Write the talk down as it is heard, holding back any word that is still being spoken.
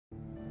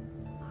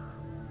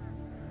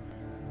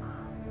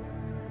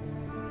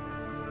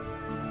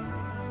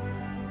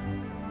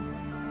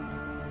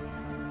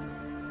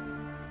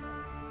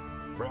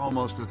For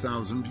almost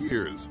 1,000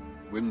 years,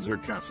 Windsor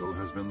Castle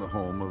has been the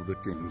home of the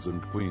kings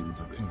and queens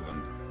of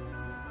England.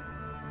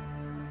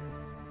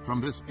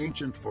 From this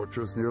ancient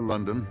fortress near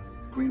London,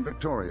 Queen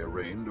Victoria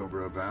reigned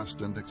over a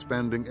vast and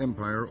expanding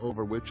empire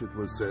over which it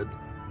was said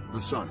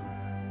the sun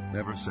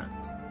never set.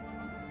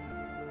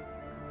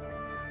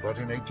 But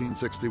in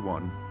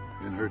 1861,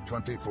 in her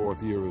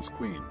 24th year as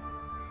queen,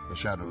 the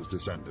shadows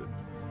descended.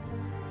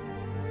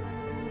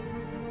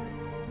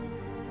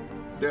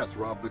 Death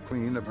robbed the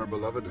queen of her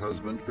beloved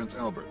husband, Prince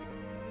Albert.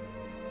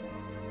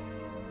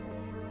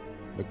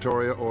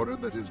 Victoria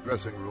ordered that his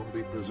dressing room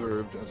be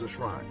preserved as a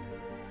shrine.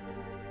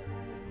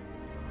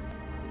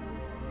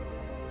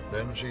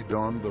 Then she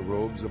donned the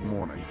robes of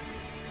mourning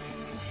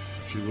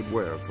she would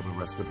wear for the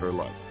rest of her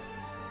life.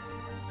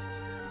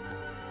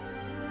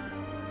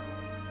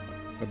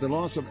 But the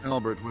loss of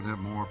Albert would have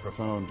more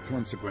profound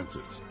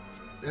consequences.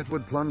 It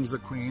would plunge the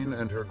Queen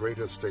and her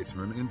greatest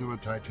statesman into a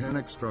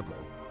titanic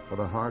struggle for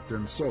the heart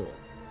and soul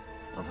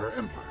of her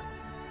empire.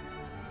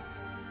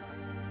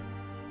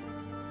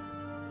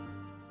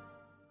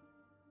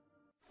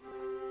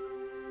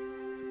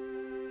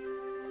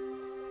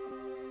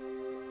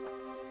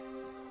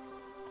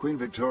 Queen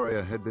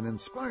Victoria had been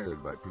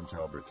inspired by Prince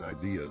Albert's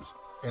ideas,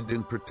 and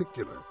in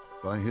particular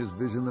by his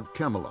vision of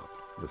Camelot,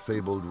 the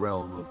fabled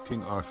realm of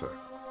King Arthur.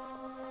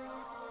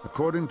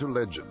 According to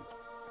legend,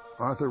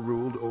 Arthur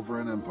ruled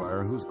over an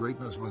empire whose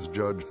greatness was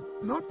judged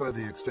not by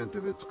the extent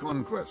of its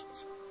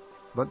conquests,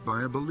 but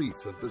by a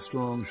belief that the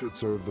strong should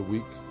serve the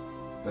weak,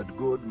 that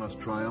good must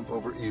triumph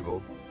over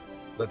evil,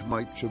 that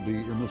might should be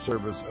in the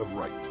service of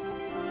right.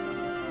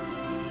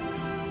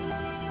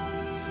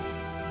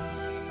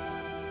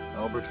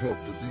 Albert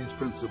hoped that these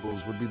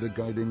principles would be the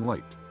guiding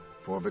light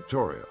for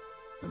Victoria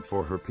and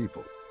for her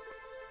people.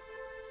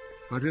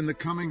 But in the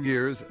coming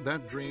years,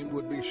 that dream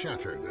would be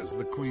shattered as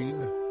the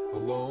Queen,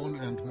 alone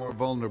and more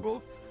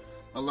vulnerable,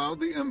 allowed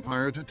the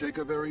empire to take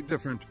a very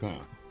different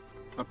path,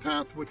 a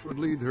path which would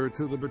lead her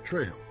to the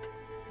betrayal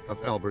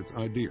of Albert's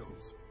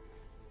ideals.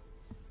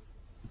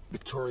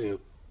 Victoria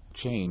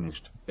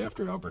changed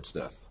after Albert's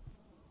death.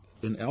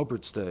 In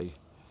Albert's day,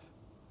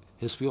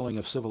 his feeling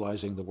of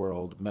civilizing the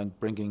world meant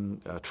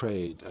bringing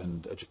trade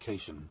and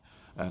education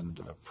and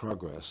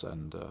progress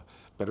and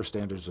better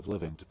standards of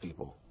living to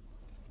people.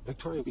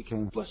 Victoria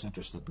became less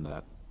interested in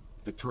that.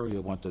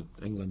 Victoria wanted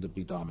England to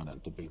be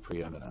dominant, to be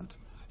preeminent.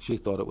 She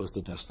thought it was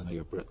the destiny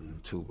of Britain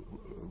to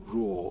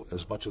rule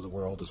as much of the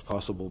world as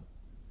possible.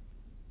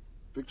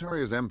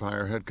 Victoria's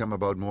empire had come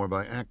about more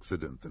by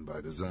accident than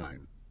by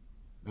design.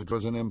 It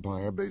was an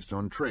empire based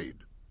on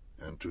trade,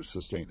 and to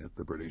sustain it,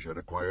 the British had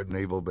acquired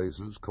naval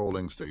bases,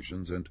 coaling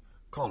stations, and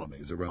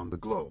colonies around the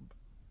globe.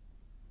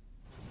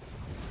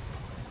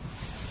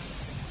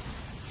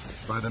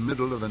 By the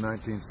middle of the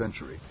 19th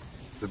century,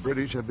 the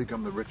British had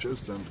become the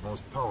richest and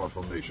most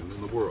powerful nation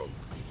in the world.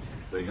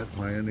 They had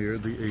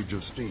pioneered the age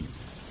of steam.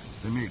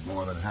 They made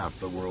more than half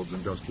the world's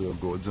industrial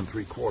goods, and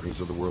 3/4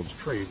 of the world's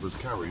trade was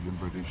carried in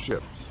British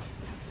ships.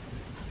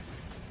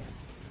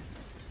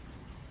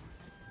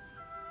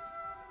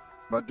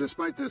 But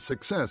despite this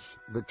success,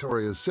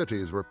 Victoria's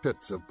cities were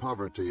pits of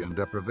poverty and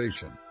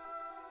deprivation.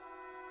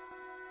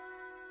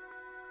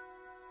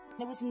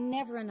 There was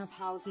never enough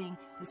housing.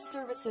 The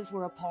services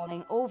were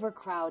appalling,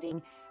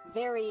 overcrowding,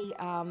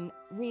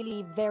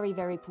 really very,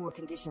 very poor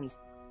conditions.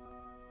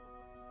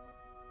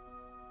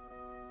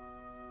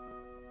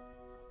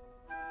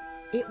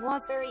 It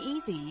was very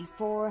easy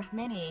for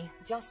many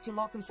just to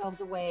lock themselves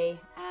away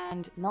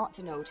and not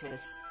to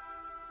notice.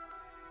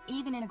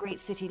 Even in a great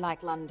city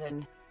like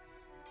London,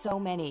 so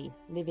many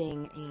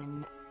living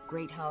in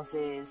great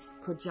houses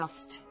could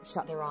just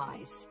shut their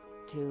eyes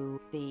to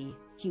the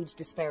huge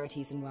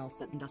disparities in wealth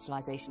that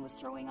industrialization was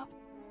throwing up.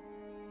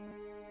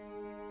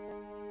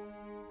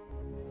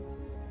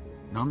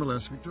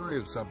 Nonetheless,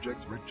 Victoria's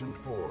subjects, rich and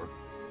poor,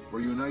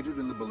 were united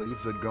in the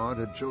belief that God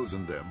had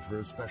chosen them for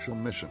a special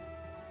mission,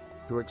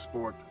 to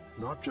export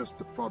not just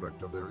the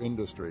product of their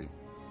industry,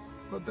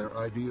 but their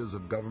ideas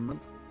of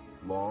government,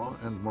 law,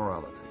 and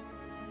morality.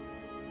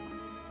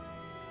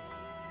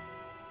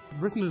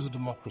 Britain is a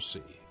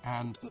democracy,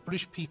 and the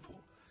British people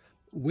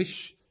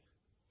wish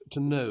to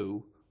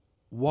know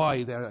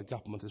why their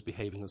government is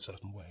behaving a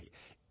certain way.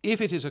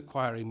 If it is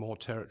acquiring more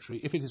territory,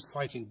 if it is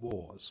fighting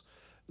wars,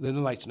 then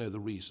they'd like to know the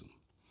reason.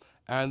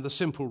 And the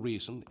simple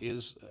reason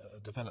is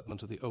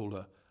development of the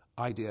older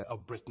idea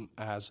of Britain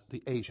as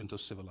the agent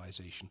of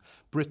civilization.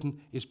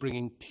 Britain is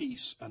bringing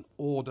peace and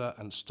order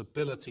and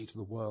stability to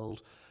the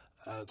world,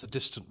 to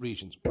distant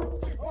regions.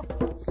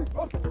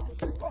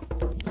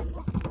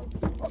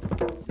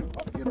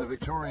 In the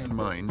Victorian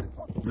mind,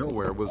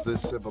 nowhere was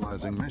this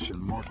civilizing mission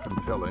more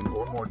compelling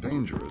or more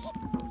dangerous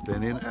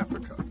than in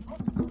Africa.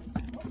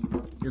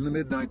 In the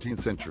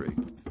mid-19th century,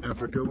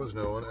 Africa was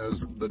known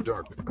as the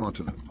Dark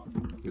Continent,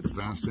 its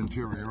vast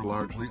interior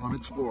largely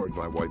unexplored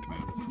by white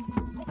men.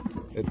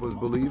 It was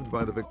believed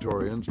by the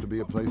Victorians to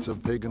be a place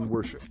of pagan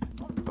worship,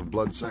 of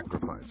blood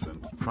sacrifice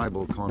and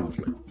tribal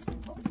conflict.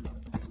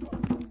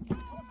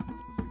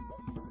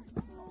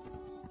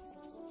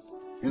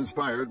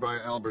 Inspired by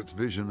Albert's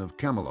vision of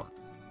Camelot,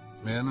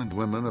 men and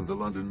women of the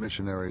London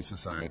Missionary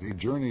Society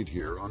journeyed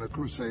here on a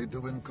crusade to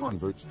win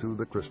converts to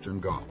the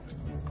Christian God,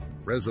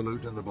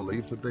 resolute in the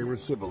belief that they were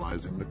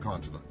civilizing the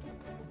continent.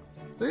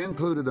 They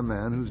included a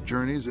man whose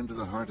journeys into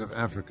the heart of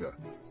Africa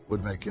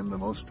would make him the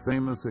most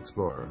famous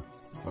explorer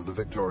of the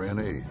Victorian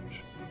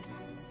age.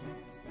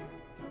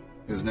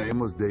 His name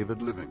was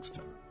David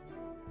Livingstone,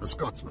 a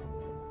Scotsman.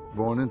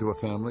 Born into a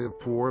family of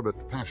poor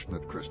but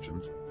passionate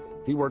Christians,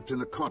 he worked in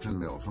a cotton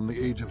mill from the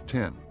age of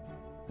 10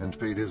 and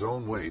paid his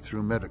own way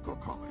through medical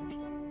college.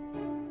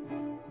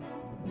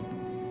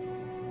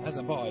 As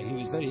a boy, he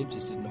was very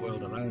interested in the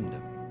world around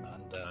him,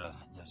 and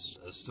there's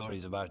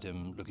stories about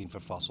him looking for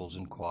fossils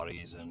in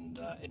quarries and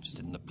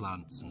interested in the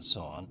plants and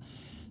so on.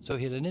 So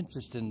he had an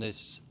interest in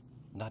this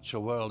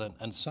natural world,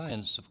 and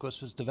science, of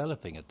course, was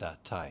developing at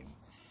that time.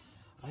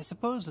 I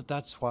suppose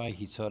that's why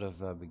he sort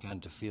of began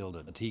to feel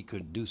that he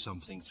could do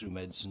something through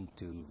medicine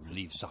to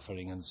relieve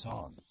suffering and so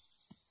on.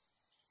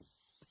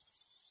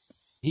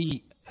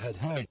 He had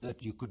heard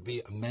that you could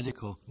be a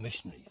medical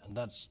missionary, and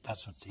that's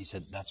what he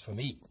said, that's for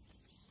me.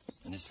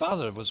 And his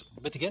father was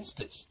a bit against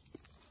this.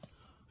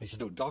 He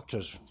said, oh,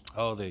 doctors,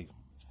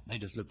 they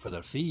just look for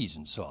their fees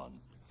and so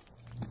on.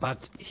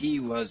 But he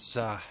was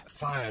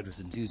fired with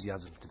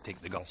enthusiasm to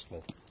take the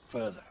gospel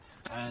further.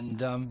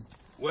 And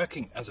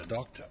working as a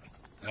doctor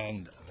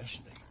and a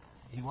missionary,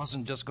 he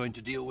wasn't just going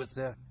to deal with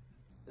the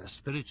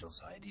spiritual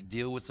side, he'd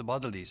deal with the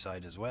bodily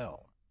side as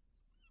well.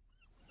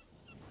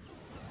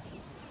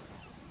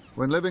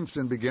 When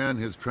Livingstone began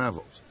his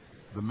travels,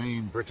 the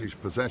main British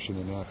possession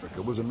in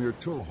Africa was a mere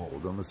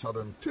toehold on the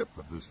southern tip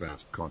of this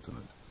vast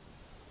continent.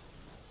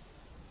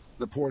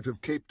 The port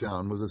of Cape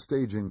Town was a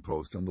staging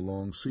post on the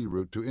long sea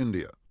route to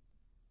India.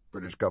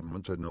 British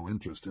governments had no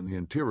interest in the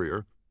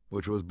interior,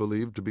 which was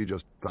believed to be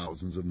just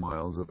thousands of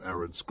miles of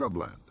arid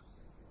scrubland.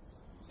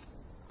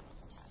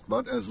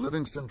 But as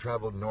Livingstone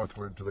traveled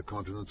northward to the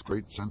continent's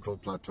great central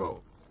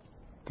plateau,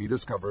 he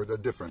discovered a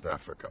different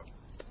Africa.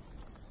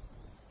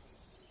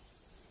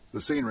 The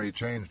scenery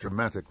changed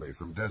dramatically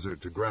from desert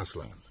to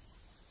grassland,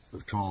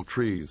 with tall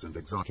trees and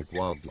exotic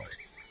wildlife.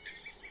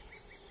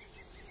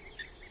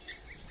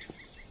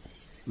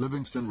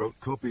 Livingstone wrote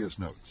copious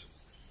notes,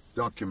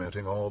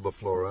 documenting all the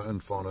flora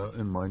and fauna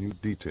in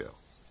minute detail.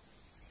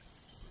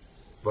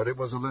 But it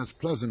was a less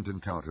pleasant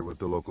encounter with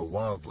the local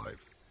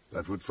wildlife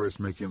that would first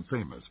make him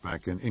famous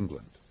back in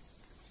England.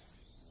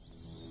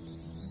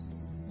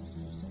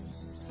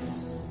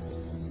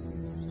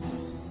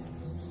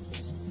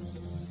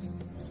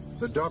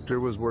 The doctor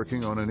was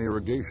working on an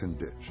irrigation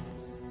ditch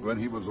when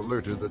he was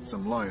alerted that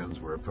some lions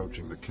were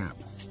approaching the camp.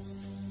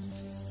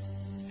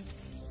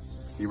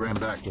 He ran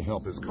back to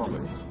help his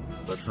colleagues,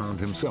 but found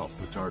himself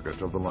the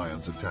target of the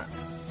lions' attack.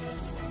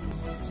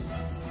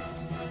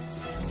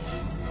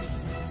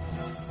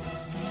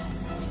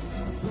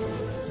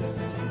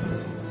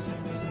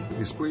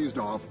 He squeezed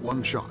off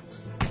one shot,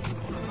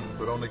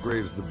 but only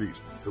grazed the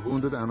beast. The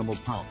wounded animal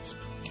pounced.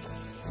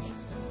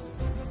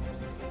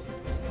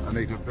 A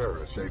native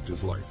bearer saved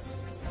his life.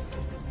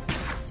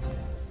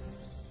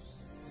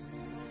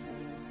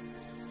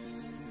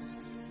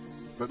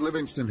 But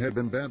Livingstone had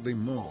been badly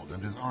mauled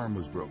and his arm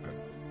was broken.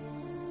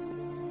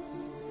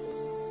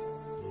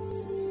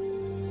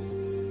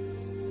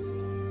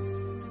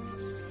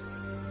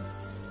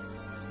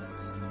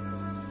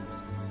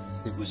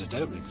 It was a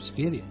terrible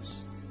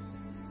experience.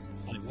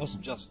 And it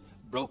wasn't just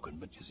broken,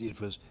 but you see,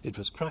 it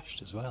was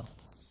crushed as well.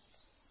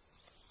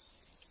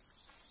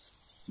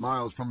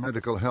 Miles from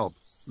medical help,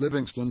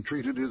 Livingstone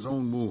treated his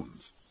own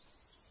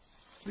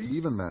wounds. He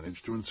even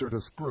managed to insert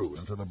a screw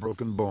into the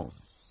broken bone.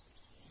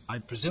 I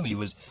presume he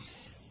was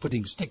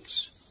putting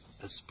sticks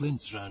as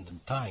splints around and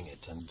tying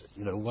it, and,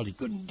 you know, what he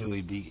couldn't do,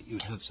 he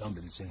would have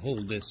somebody say,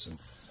 hold this and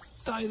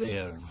tie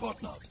there and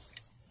whatnot.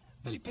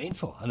 Very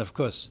painful, and of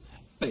course,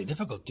 very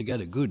difficult to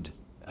get a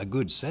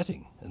good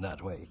setting in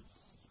that way.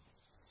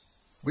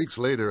 Weeks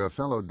later, a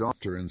fellow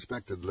doctor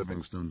inspected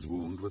Livingstone's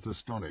wound with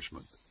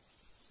astonishment.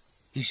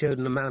 He showed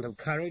an amount of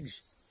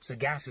courage,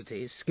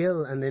 sagacity,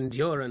 skill, and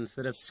endurance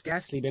that have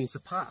scarcely been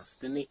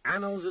surpassed in the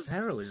annals of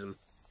heroism.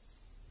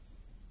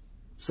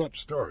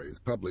 Such stories,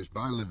 published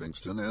by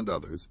Livingstone and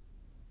others,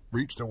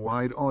 reached a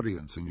wide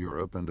audience in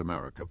Europe and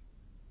America.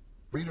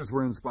 Readers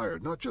were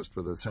inspired not just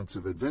with a sense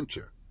of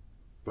adventure,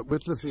 but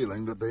with the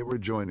feeling that they were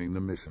joining the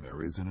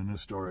missionaries in an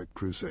historic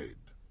crusade.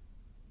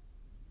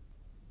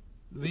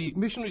 The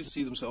missionaries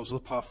see themselves as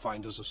the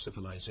pathfinders of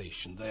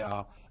civilization. They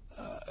are,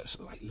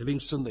 like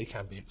Livingstone, they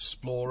can be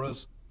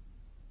explorers.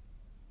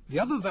 The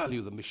other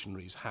value the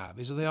missionaries have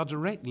is that they are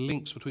direct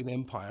links between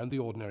empire and the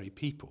ordinary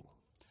people.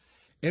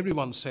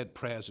 Everyone said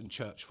prayers in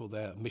church for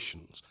their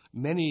missions.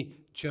 Many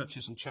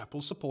churches and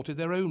chapels supported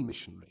their own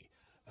missionary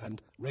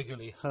and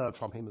regularly heard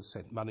from him and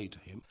sent money to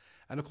him.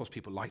 And of course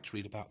people liked to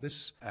read about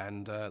this,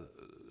 and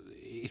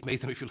it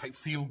made them, if you like,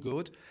 feel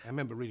good. I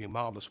remember reading a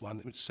marvellous one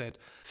which said,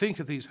 think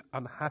of these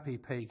unhappy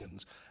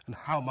pagans and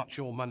how much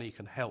your money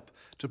can help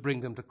to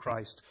bring them to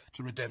Christ,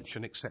 to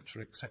redemption,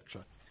 etc.,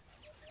 etc.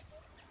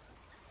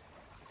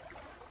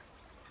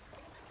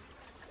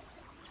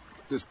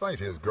 Despite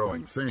his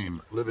growing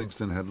fame,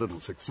 Livingstone had little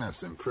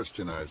success in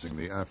Christianizing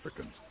the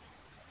Africans.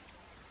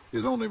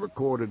 His only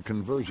recorded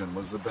conversion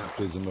was the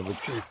baptism of a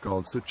chief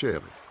called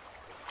Secheli.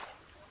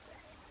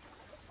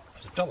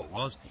 The trouble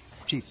was,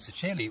 Chief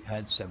Secheli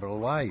had several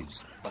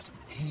wives, but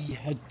he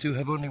had to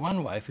have only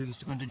one wife if he was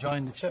going to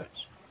join the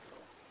church.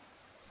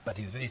 But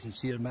he was a very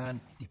sincere man.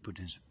 He put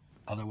his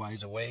other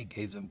wives away,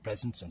 gave them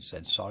presents and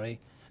said, sorry,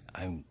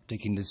 I'm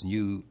taking this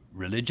new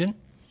religion.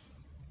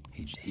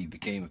 He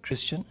became a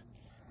Christian.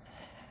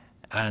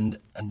 And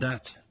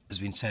that, has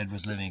been said,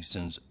 was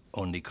Livingstone's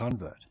only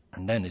convert.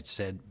 And then it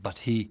said, but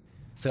he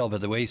fell by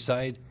the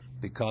wayside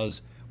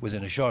because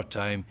within a short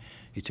time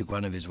he took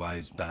one of his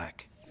wives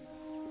back.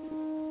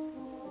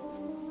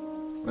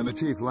 When the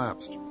chief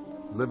lapsed,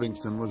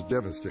 Livingstone was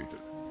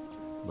devastated,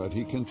 but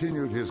he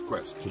continued his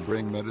quest to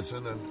bring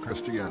medicine and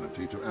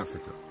Christianity to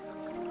Africa.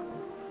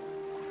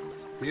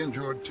 He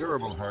endured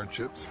terrible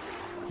hardships,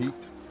 heat,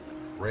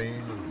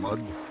 rain and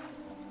mud,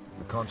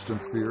 the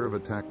constant fear of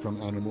attack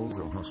from animals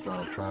or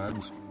hostile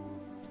tribes,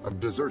 of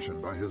desertion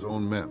by his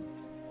own men,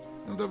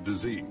 and of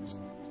disease.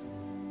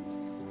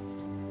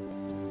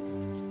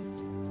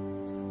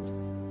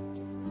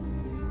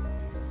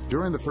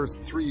 During the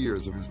first 3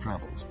 years of his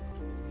travels,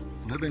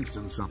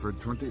 Livingstone suffered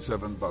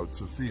 27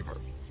 bouts of fever.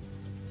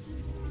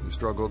 He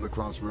struggled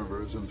across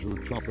rivers and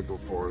through tropical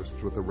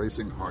forests with a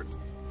racing heart,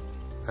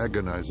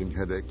 agonizing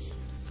headaches,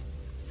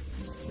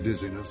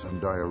 dizziness and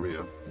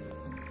diarrhea.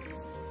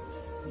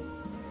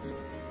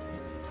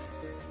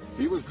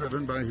 He was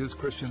driven by his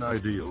Christian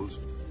ideals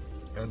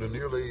and a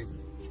nearly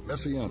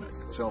messianic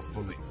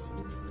self-belief.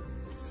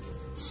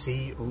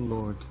 See, O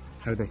Lord,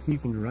 how the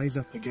heathen rise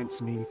up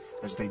against me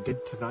as they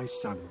did to thy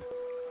son.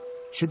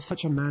 Should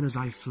such a man as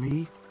I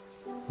flee?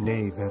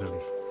 Nay,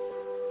 verily.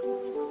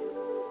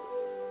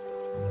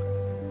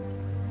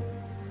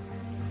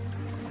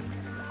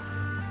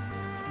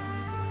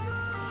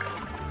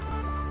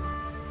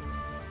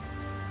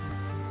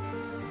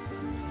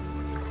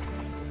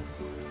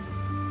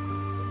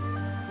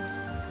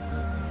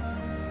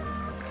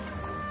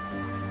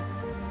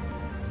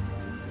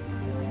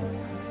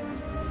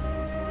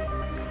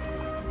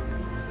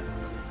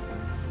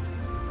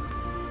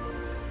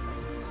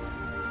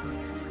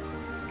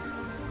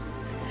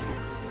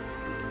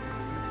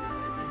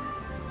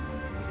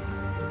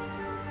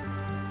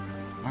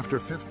 After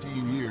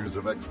 15 years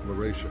of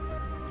exploration,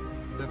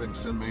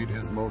 Livingstone made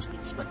his most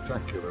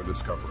spectacular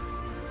discovery.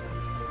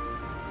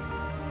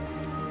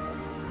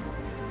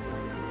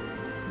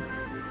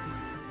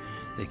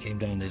 They came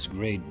down this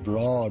great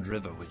broad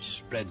river which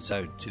spreads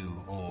out to,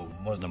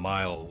 more than a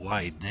mile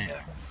wide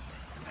there.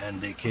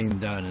 And they came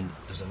down and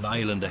there's an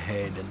island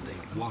ahead and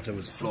the water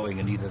was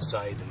flowing on either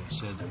side, and he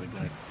said that we're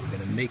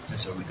going to make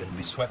this or we're going to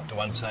be swept to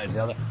one side or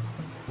the other.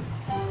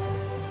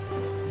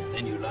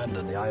 Then you land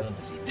on the island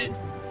as he did.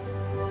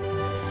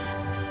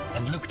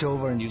 And looked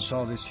over and you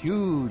saw this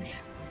huge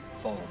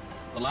fall,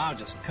 the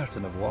largest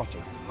curtain of water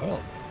in the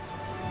world.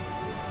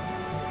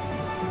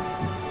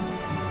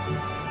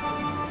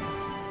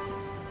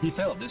 He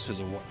felt this was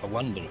a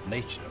wonder of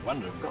nature, a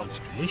wonder of God's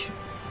creation.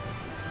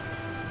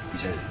 He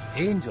said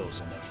angels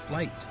in their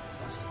flight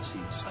must have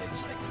seen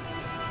sights like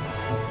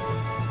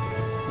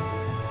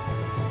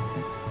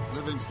this.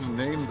 Livingstone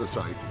named the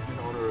site in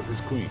honor of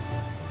his queen,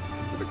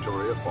 the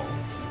Victoria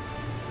Falls.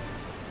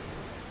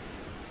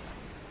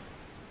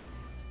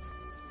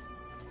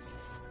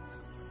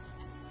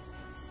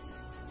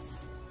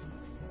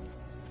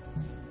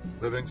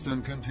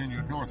 Livingstone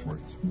continued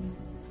northwards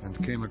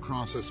and came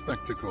across a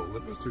spectacle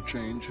that was to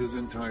change his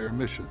entire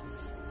mission.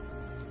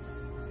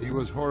 He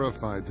was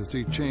horrified to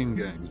see chain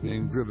gangs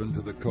being driven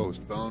to the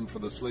coast bound for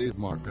the slave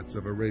markets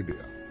of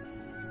Arabia.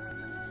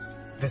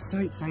 The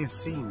sights I have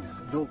seen,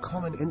 though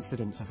common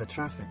incidents of the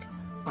traffic,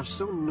 are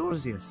so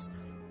nauseous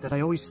that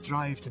I always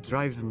strive to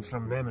drive them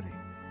from memory.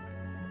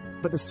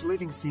 But the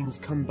slaving scenes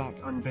come back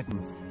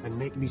unbidden and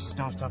make me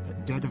start up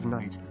at dead of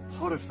night,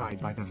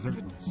 horrified by the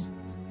vividness.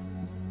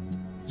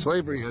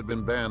 Slavery had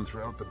been banned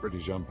throughout the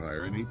British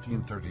Empire in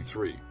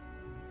 1833,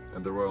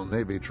 and the Royal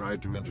Navy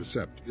tried to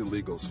intercept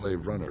illegal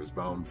slave runners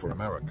bound for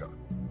America.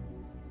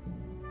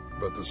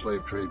 But the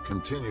slave trade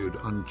continued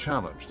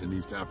unchallenged in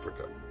East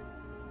Africa.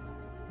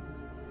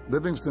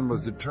 Livingstone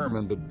was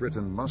determined that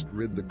Britain must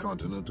rid the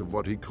continent of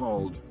what he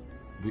called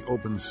the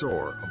open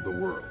sore of the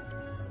world.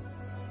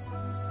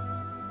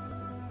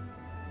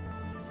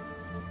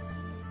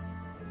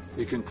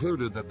 He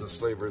concluded that the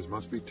slavers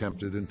must be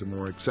tempted into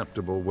more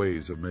acceptable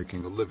ways of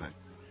making a living,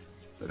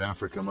 that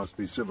Africa must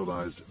be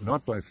civilized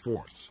not by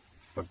force,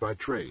 but by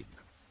trade.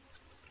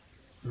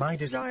 My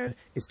desire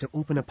is to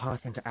open a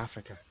path into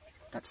Africa,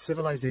 that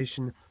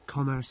civilization,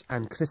 commerce,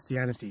 and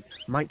Christianity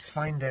might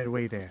find their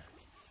way there.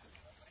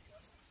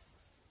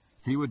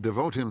 He would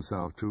devote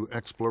himself to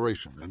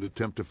exploration and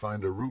attempt to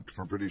find a route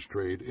for British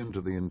trade into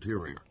the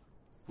interior.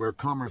 Where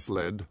commerce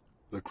led,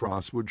 the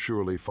cross would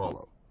surely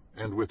follow,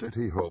 and with it,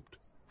 he hoped,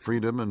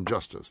 freedom and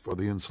justice for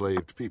the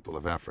enslaved people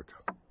of Africa.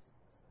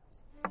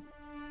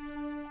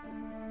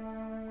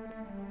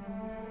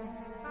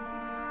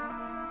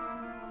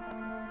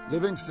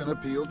 Livingston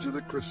appealed to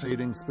the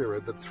crusading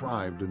spirit that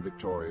thrived in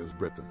Victoria's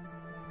Britain.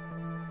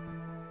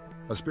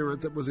 A spirit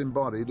that was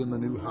embodied in the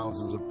new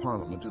Houses of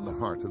Parliament in the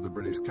heart of the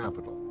British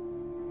capital.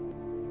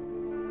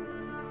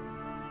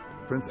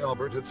 Prince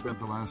Albert had spent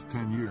the last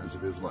 10 years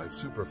of his life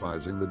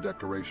supervising the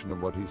decoration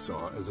of what he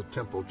saw as a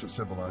temple to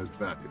civilized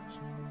values: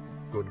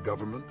 good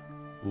government,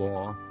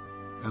 law,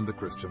 and the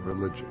Christian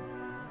religion.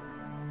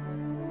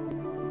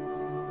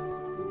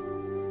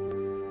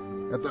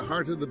 At the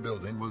heart of the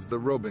building was the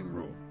robing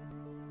room,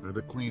 where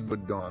the Queen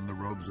would don the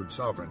robes of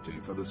sovereignty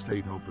for the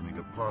state opening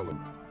of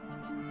Parliament.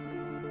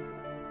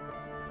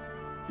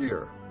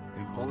 Here,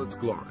 in all its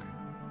glory,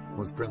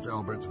 was Prince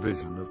Albert's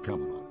vision of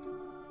Camelot.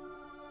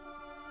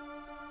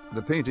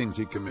 The paintings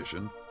he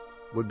commissioned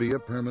would be a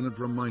permanent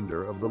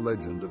reminder of the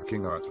legend of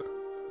King Arthur.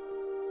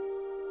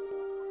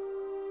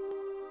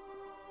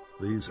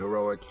 These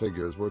heroic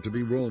figures were to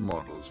be role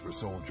models for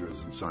soldiers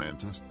and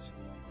scientists,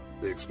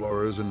 the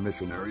explorers and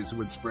missionaries who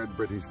would spread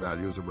British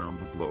values around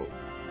the globe.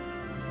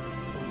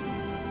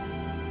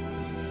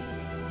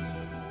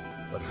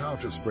 But how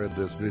to spread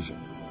this vision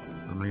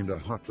remained a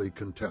hotly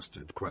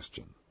contested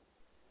question.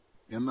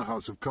 In the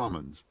House of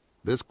Commons,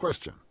 this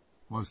question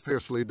was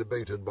fiercely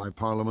debated by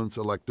Parliament's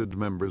elected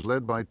members,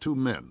 led by two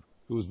men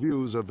whose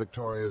views of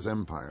Victoria's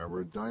empire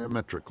were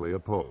diametrically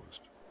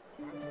opposed.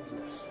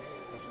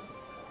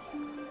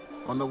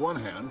 On the one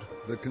hand,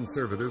 the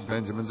conservative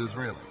Benjamin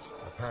Disraeli,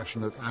 a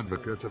passionate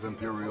advocate of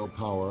imperial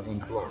power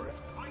and glory.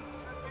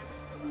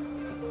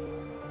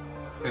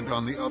 And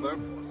on the other,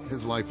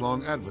 his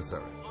lifelong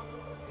adversary,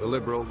 the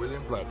liberal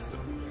William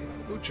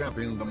Gladstone, who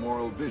championed the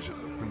moral vision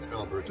of Prince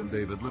Albert and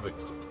David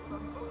Livingstone.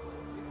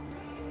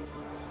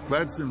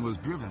 Gladstone was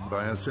driven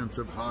by a sense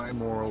of high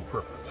moral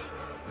purpose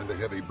and a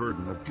heavy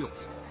burden of guilt,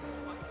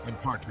 in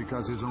part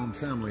because his own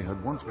family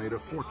had once made a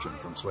fortune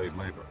from slave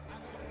labor.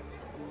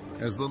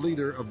 As the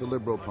leader of the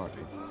Liberal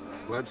Party,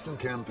 Gladstone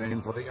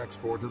campaigned for the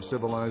export of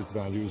civilized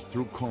values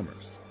through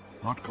commerce,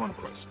 not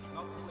conquest.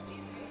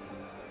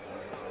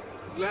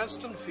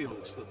 Gladstone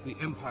feels that the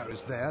empire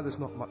is there, there's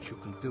not much you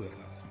can do about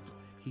it.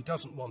 He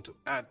doesn't want to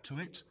add to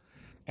it,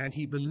 and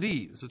he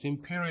believes that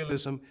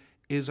imperialism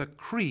is a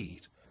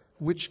creed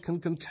which can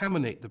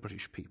contaminate the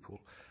British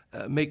people,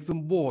 make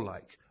them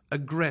warlike,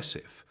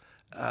 aggressive,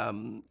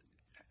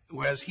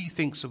 whereas he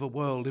thinks of a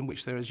world in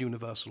which there is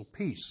universal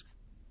peace.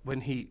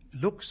 When he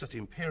looks at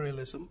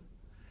imperialism,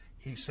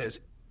 he says,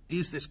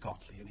 is this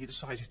godly? And he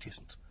decides it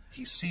isn't.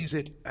 He sees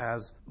it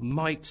as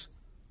might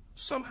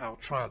somehow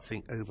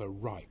triumphing over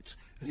right.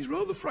 And he's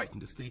rather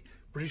frightened if the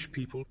British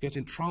people get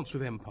entranced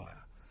with empire.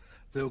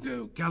 They'll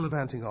go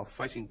gallivanting off,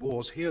 fighting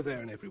wars here, there,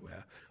 and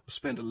everywhere, will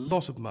spend a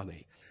lot of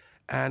money,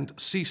 and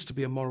cease to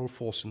be a moral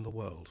force in the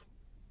world.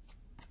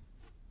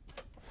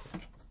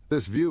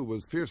 This view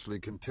was fiercely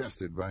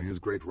contested by his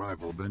great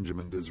rival,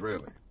 Benjamin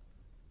Disraeli.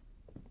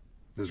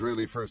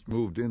 Disraeli first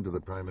moved into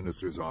the Prime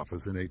Minister's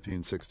office in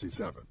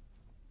 1867,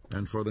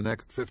 and for the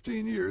next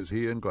 15 years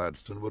he and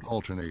Gladstone would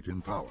alternate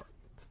in power.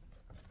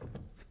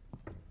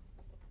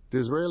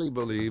 Disraeli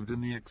believed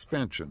in the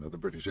expansion of the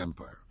British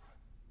Empire.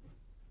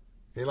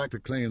 He liked to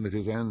claim that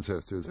his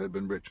ancestors had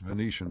been rich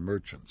Venetian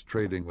merchants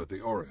trading with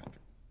the Orient,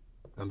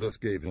 and this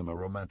gave him a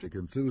romantic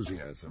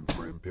enthusiasm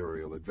for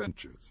imperial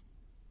adventures.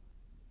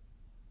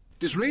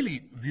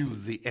 Disraeli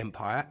viewed the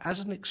empire as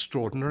an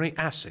extraordinary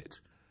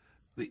asset.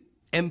 The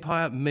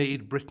empire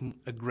made Britain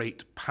a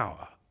great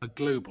power, a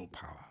global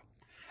power,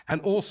 and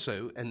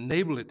also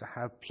enabled it to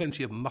have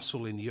plenty of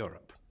muscle in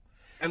Europe.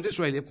 And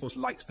Disraeli, of course,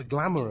 likes the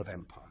glamour of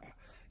empire.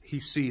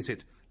 He sees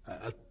it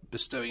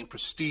bestowing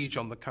prestige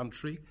on the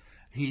country.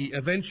 He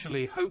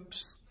eventually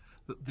hopes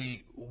that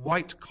the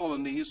white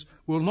colonies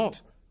will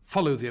not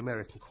follow the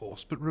American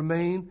course, but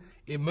remain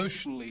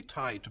emotionally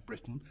tied to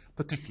Britain,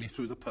 particularly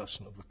through the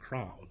person of the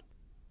Crown.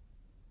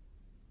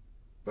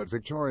 But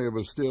Victoria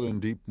was still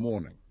in deep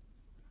mourning.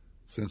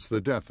 Since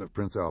the death of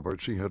Prince Albert,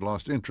 she had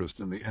lost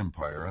interest in the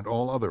empire and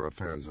all other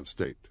affairs of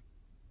state.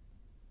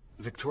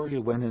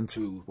 Victoria went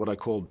into what I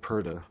called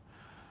purdah,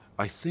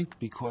 I think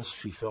because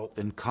she felt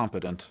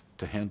incompetent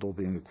to handle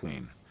being a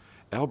queen.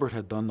 Albert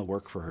had done the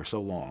work for her so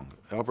long.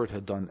 Albert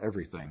had done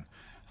everything,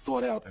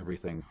 thought out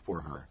everything for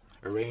her,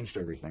 arranged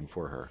everything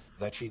for her,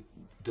 that she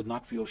did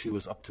not feel she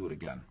was up to it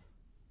again.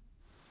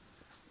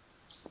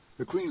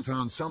 The Queen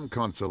found some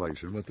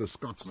consolation with the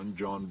Scotsman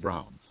John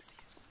Brown.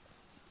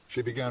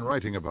 She began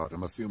writing about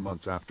him a few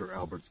months after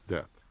Albert's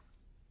death.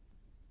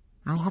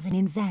 I have an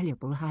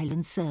invaluable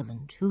Highland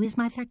servant who is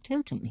my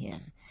factotum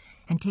here,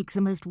 and takes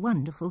the most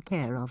wonderful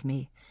care of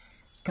me,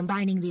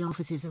 combining the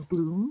offices of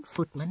groom,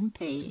 footman,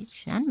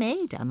 page, and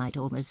maid, I might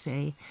almost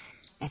say,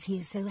 as he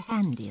is so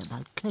handy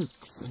about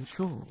cloaks and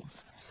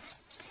shawls.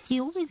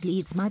 He always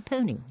leads my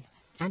pony,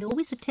 and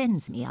always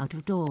attends me out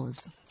of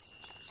doors.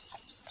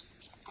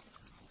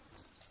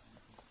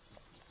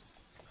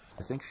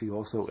 I think she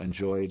also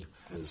enjoyed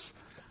his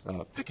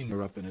picking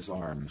her up in his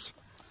arms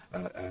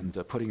and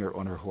putting her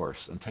on her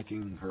horse and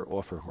taking her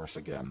off her horse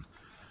again.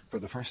 For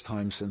the first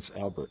time since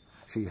Albert,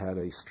 she had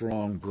a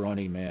strong,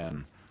 brawny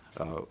man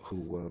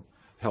who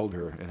held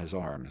her in his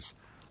arms.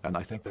 And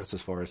I think that's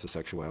as far as the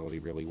sexuality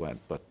really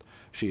went, but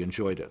she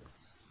enjoyed it.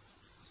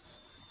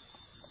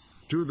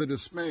 To the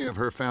dismay of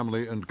her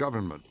family and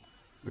government,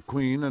 the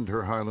Queen and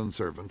her Highland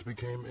servant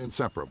became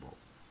inseparable.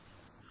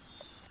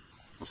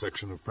 A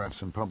section of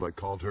press and public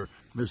called her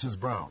Mrs.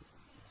 Brown,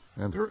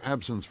 and her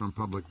absence from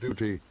public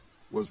duty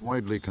was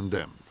widely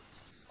condemned.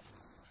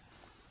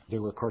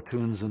 There were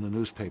cartoons in the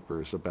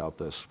newspapers about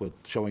this, with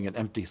showing an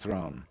empty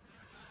throne.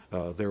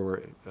 There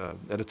were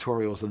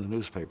editorials in the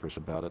newspapers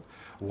about it.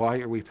 Why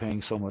are we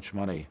paying so much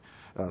money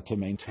to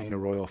maintain a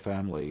royal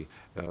family?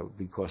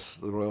 Because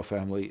the royal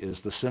family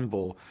is the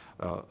symbol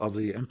of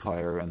the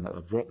empire and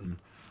of Britain,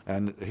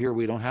 and here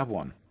we don't have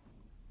one.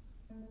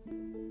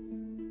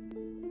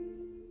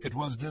 It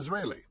was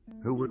Disraeli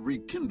who would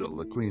rekindle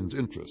the Queen's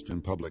interest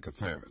in public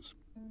affairs.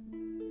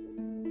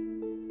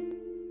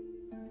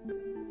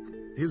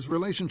 His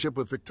relationship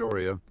with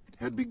Victoria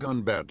had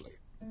begun badly.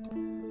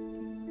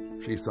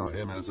 She saw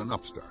him as an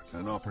upstart,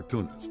 an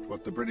opportunist,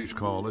 what the British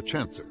call a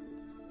chancer.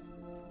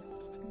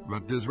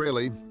 But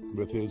Disraeli,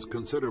 with his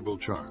considerable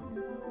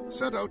charm,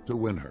 set out to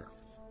win her.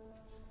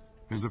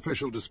 His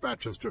official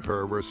dispatches to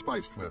her were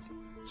spiced with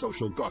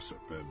social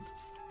gossip and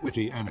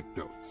witty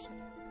anecdotes.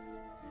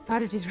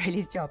 Part of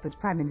Disraeli's job as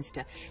Prime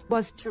Minister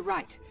was to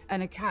write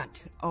an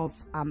account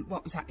of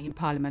what was happening in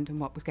Parliament and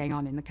what was going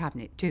on in the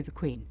Cabinet to the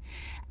Queen.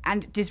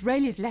 And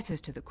Disraeli's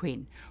letters to the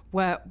Queen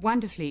were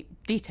wonderfully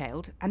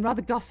detailed and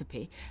rather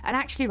gossipy and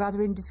actually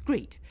rather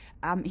indiscreet.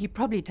 He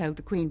probably told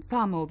the Queen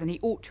far more than he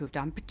ought to have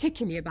done,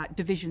 particularly about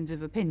divisions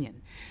of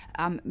opinion.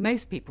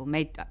 Most people,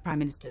 Prime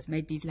Ministers,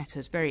 made these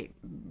letters very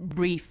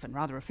brief and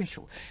rather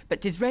official,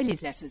 but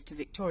Disraeli's letters to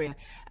Victoria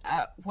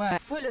were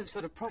full of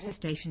sort of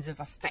protestations of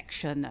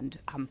affection and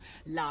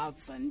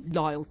love and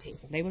loyalty.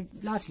 They were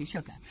largely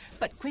sugar,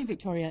 but Queen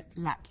Victoria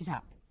lapped it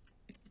up.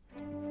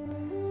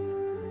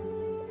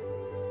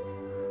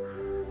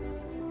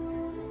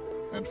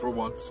 And for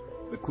once,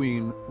 the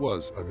Queen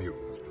was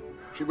amused.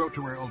 She wrote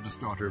to her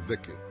eldest daughter,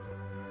 Vicky.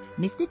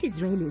 Mr.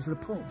 Disraeli's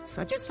reports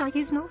are just like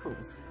his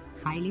novels,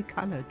 highly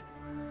coloured.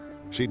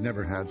 She'd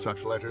never had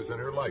such letters in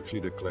her life,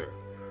 she declared,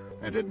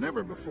 and had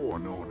never before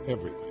known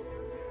everything.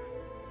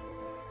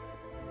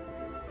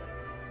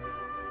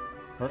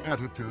 Her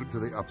attitude to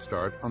the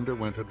upstart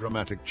underwent a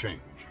dramatic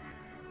change.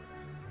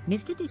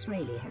 Mr.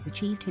 Disraeli has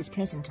achieved his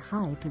present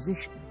high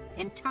position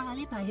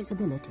entirely by his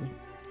ability,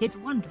 his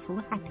wonderful,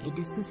 happy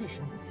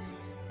disposition,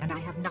 and I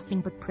have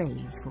nothing but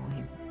praise for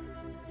him.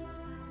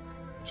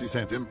 She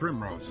sent him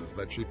primroses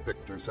that she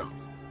picked herself.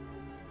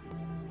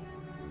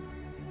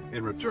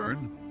 In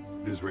return,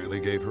 Disraeli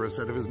gave her a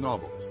set of his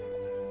novels.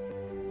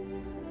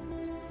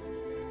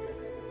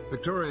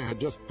 Victoria had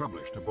just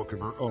published a book of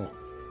her own,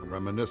 a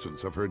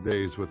reminiscence of her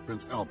days with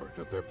Prince Albert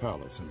at their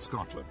palace in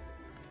Scotland.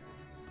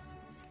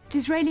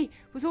 Disraeli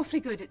was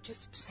awfully good at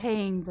just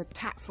saying the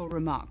tactful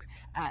remark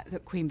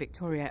that Queen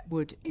Victoria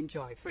would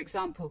enjoy. For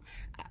example,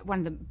 one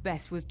of the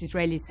best was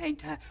Disraeli saying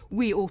to her,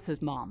 "We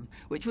authors, ma'am,"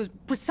 which was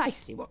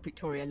precisely what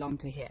Victoria longed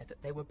to hear,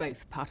 that they were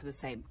both part of the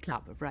same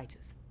club of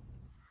writers.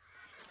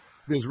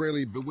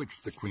 Disraeli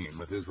bewitched the Queen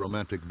with his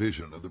romantic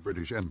vision of the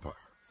British Empire.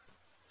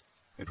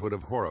 It would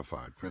have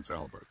horrified Prince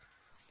Albert.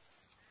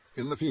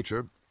 In the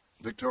future,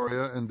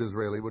 Victoria and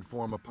Disraeli would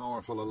form a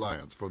powerful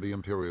alliance for the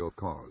imperial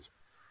cause.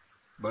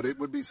 But it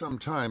would be some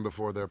time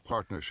before their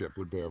partnership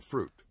would bear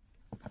fruit.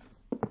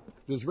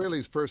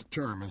 Disraeli's first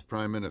term as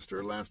Prime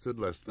Minister lasted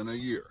less than a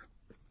year.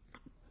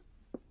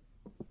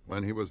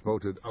 When he was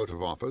voted out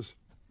of office,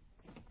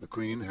 the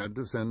Queen had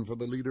to send for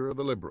the leader of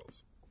the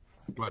Liberals,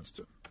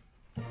 Gladstone.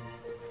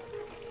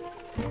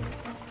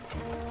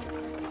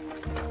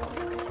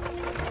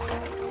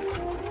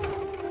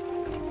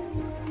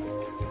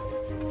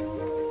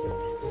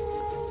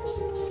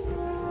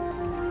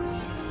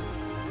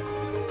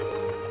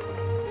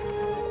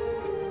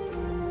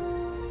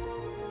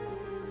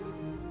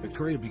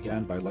 Victoria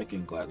began by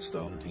liking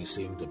Gladstone. He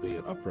seemed to be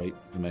an upright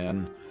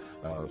man.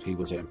 He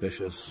was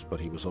ambitious, but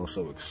he was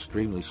also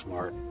extremely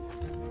smart.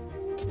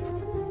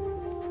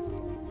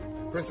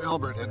 Prince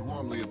Albert had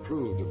warmly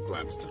approved of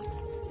Gladstone.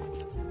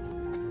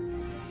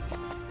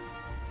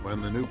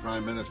 When the new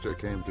Prime Minister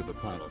came to the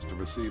palace to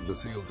receive the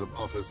seals of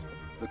office,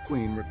 the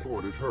Queen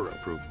recorded her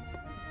approval.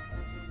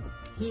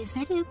 He is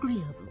very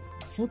agreeable,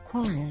 so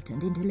quiet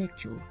and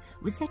intellectual,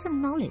 with such a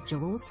knowledge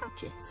of all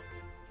subjects,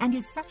 and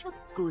is such a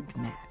good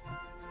man.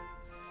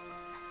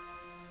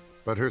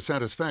 But her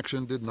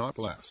satisfaction did not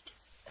last.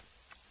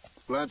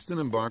 Gladstone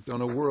embarked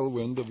on a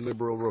whirlwind of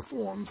liberal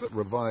reforms that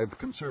revived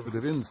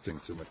conservative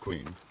instincts in the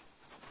Queen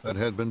that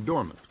had been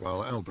dormant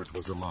while Albert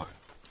was alive.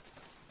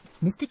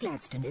 Mr.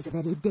 Gladstone is a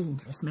very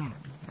dangerous man,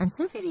 and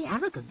so very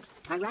arrogant,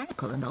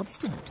 tyrannical and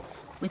obstinate,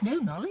 with no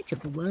knowledge of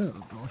the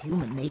world or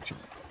human nature.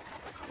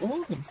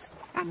 All this,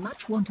 and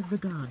much want of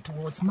regard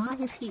towards my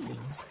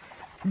feelings,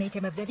 make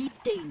him a very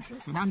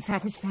dangerous and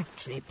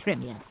unsatisfactory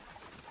Premier.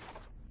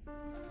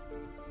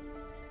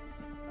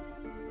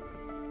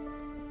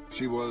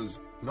 She was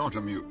not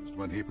amused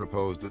when he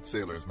proposed that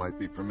sailors might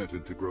be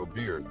permitted to grow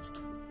beards,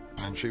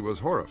 and she was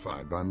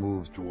horrified by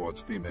moves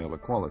towards female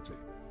equality.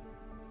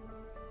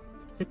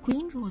 The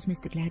Queen draws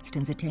Mr.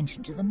 Gladstone's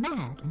attention to the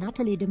mad and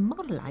utterly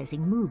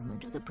demoralizing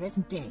movement of the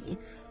present day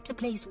to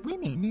place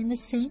women in the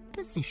same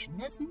position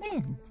as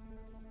men.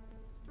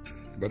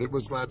 But it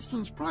was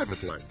Gladstone's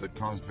private life that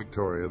caused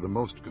Victoria the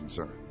most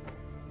concern.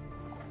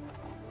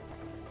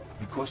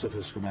 Because of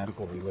his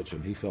fanatical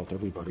religion, he felt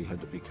everybody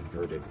had to be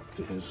converted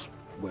to his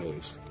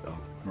ways of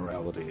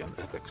morality and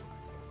ethics.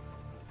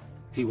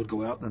 He would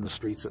go out in the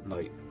streets at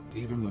night,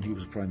 even when he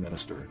was Prime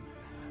Minister,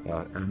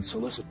 and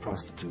solicit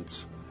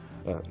prostitutes,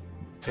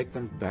 take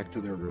them back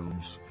to their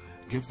rooms,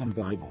 give them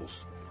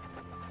Bibles.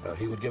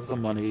 He would give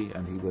them money,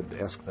 and he would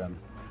ask them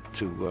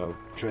to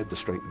tread the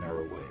straight and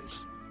narrow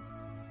ways.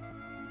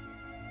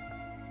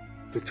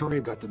 Victoria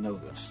got to know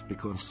this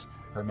because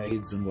her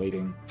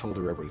maids-in-waiting told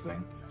her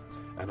everything,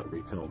 and it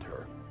repelled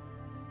her.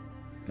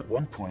 At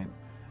one point,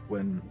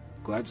 when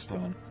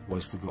Gladstone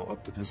was to go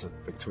up to visit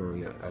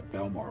Victoria at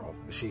Balmoral,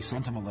 she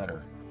sent him a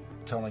letter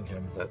telling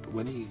him that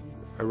when he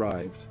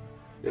arrived,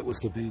 it was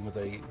to be with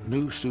a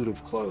new suit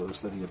of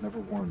clothes that he had never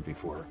worn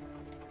before.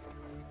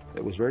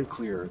 It was very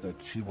clear that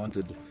she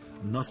wanted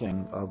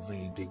nothing of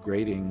the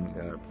degrading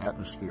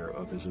atmosphere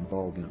of his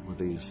involvement with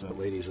these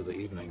ladies of the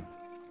evening.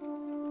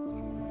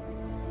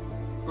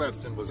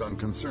 Gladstone was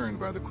unconcerned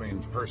by the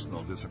Queen's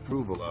personal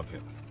disapproval of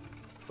him,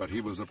 but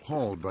he was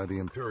appalled by the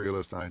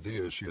imperialist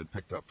ideas she had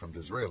picked up from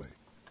Disraeli.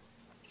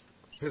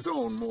 His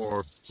own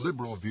more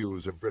liberal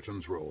views of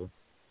Britain's role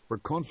were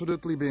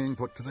confidently being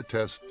put to the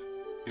test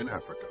in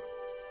Africa.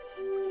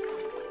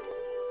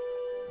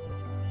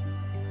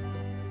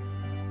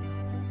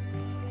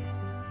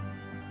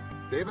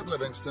 David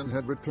Livingstone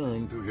had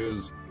returned to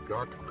his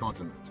dark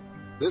continent.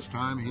 This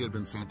time he had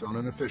been sent on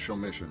an official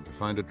mission to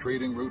find a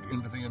trading route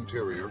into the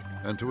interior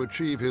and to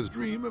achieve his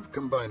dream of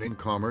combining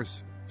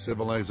commerce,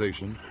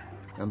 civilization,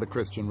 and the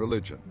Christian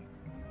religion.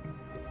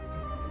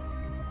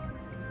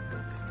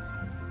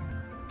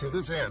 To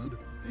this end,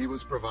 he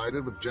was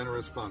provided with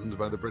generous funds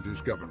by the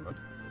British government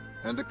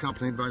and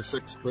accompanied by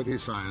 6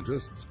 British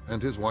scientists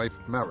and his wife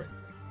Mary,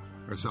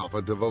 herself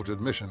a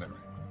devoted missionary.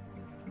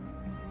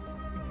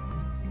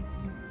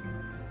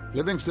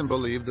 Livingstone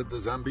believed that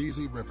the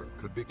Zambezi River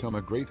could become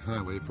a great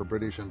highway for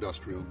British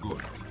industrial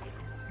goods.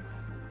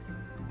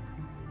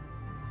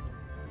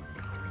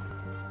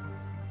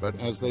 But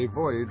as they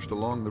voyaged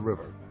along the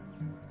river,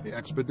 the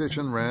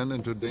expedition ran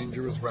into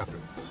dangerous rapids.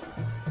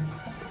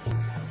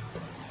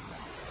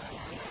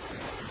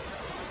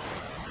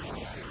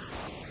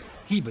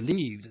 He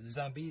believed that the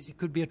Zambezi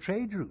could be a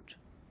trade route,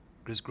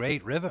 this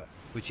great river,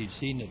 which he'd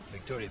seen at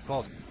Victoria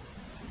Falls.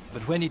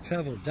 But when he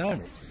travelled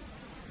down it,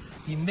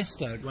 he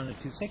missed out 1 or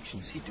 2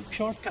 sections. He took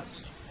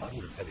shortcuts. That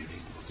was a very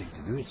reasonable thing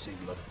to do. It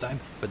saved a lot of time.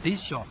 But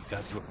these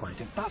shortcuts were quite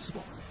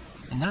impassable.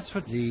 And that's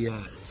what the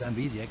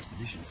Zambezi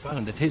expedition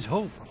found, that his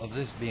hope of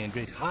this being a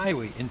great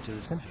highway into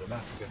the centre of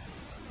Africa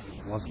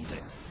wasn't there.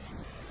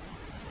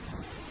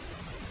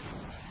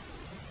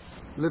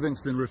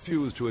 Livingstone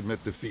refused to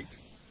admit defeat.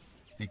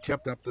 He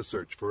kept up the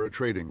search for a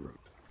trading route.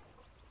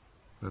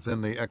 But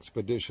then the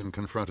expedition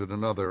confronted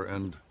another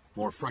and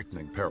more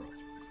frightening peril.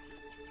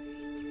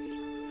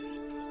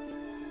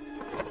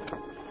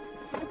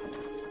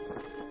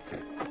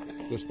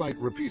 Despite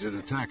repeated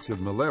attacks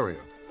of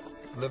malaria,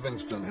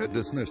 Livingstone had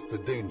dismissed the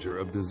danger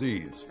of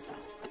disease.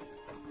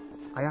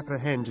 I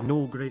apprehend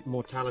no great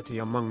mortality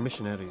among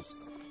missionaries,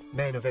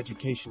 men of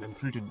education and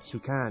prudence who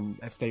can,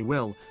 if they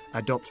will,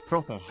 adopt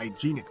proper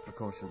hygienic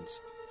precautions.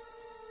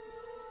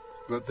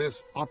 But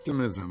this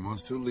optimism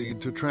was to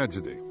lead to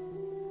tragedy.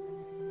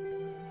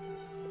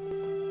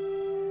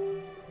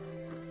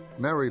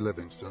 Mary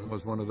Livingstone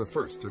was one of the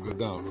first to go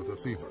down with a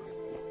fever.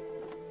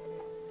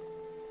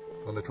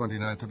 On the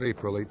 29th of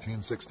April,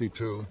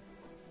 1862,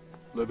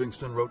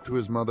 Livingstone wrote to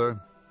his mother,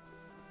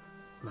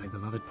 "My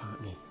beloved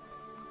partner,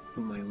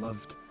 whom I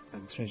loved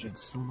and treasured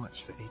so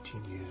much for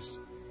 18 years,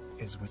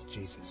 is with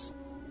Jesus.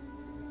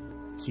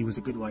 She was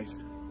a good wife,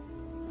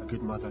 a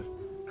good mother,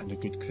 and a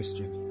good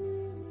Christian.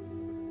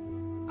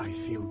 I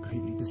feel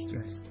greatly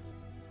distressed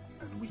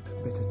and weep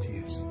bitter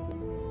tears."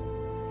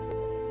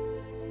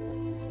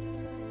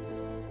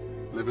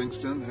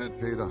 Livingstone had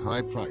paid a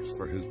high price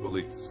for his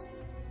beliefs,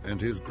 and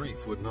his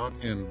grief would not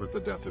end with the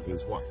death of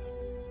his wife.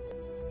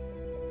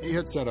 He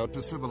had set out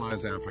to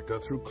civilize Africa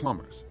through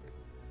commerce.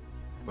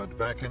 But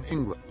back in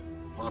England,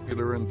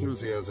 popular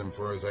enthusiasm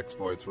for his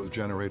exploits was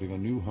generating a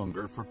new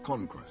hunger for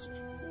conquest.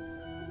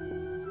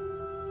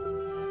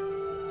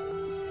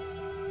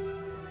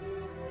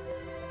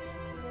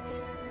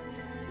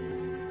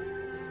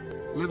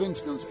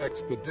 Livingstone's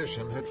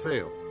expedition had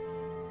failed.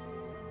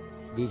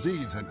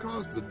 Disease had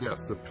caused the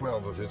deaths of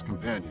 12 of his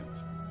companions,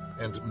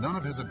 and none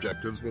of his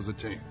objectives was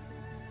attained.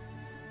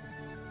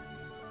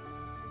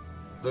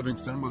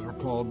 Livingstone was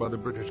recalled by the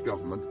British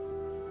government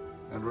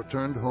and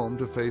returned home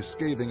to face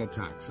scathing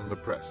attacks in the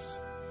press.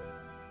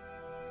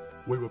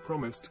 "We were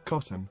promised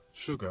cotton,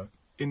 sugar,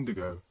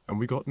 indigo, and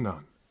we got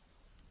none.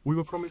 We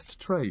were promised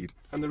trade,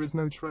 and there is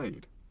no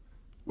trade.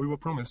 We were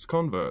promised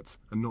converts,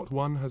 and not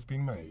one has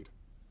been made.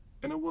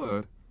 In a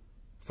word,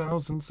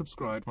 thousands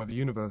subscribed by the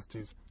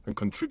universities and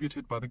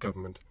contributed by the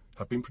government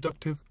have been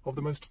productive of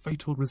the most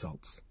fatal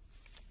results.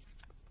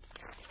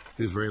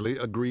 Disraeli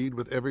agreed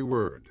with every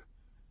word,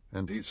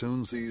 and he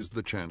soon seized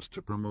the chance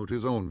to promote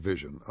his own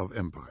vision of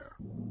empire.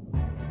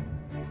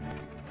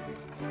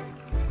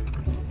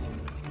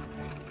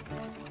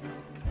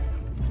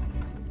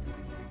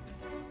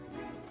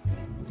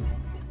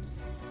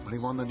 When he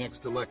won the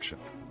next election,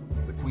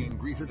 the Queen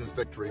greeted his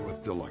victory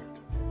with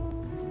delight.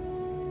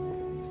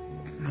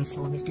 I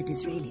saw Mr.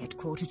 Disraeli at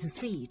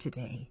 2:45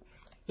 today.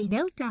 He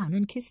knelt down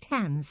and kissed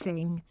hands,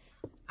 saying,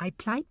 "I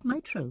plight my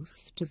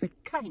troth to the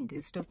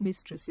kindest of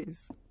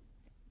mistresses."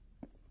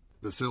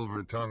 The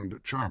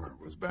silver-tongued charmer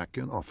was back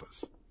in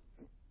office.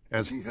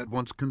 As he had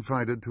once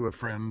confided to a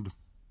friend,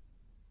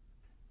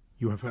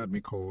 "You have heard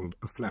me called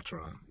a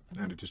flatterer,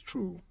 and it is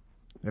true.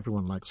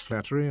 Everyone likes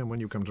flattery, and when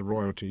you come to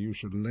royalty, you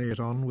should lay it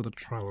on with a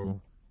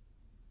trowel."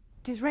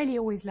 Disraeli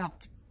always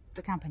loved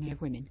the company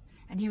of women,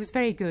 and he was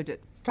very good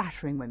at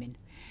flattering women.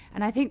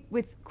 And I think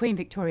with Queen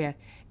Victoria,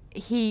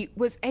 he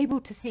was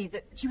able to see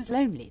that she was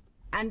lonely,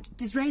 and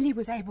Disraeli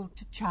was able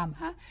to charm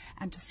her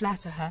and to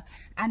flatter her.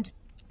 And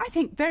I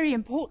think very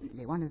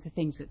importantly, one of the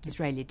things that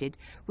Disraeli did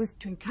was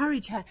to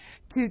encourage her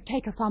to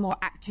take a far more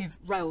active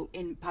role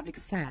in public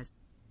affairs.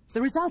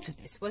 The result of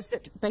this was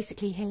that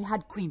basically he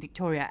had Queen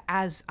Victoria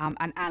as an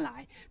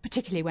ally,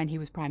 particularly when he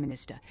was Prime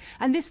Minister.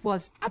 And this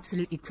was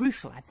absolutely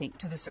crucial, I think,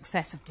 to the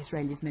success of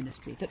Disraeli's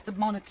ministry, that the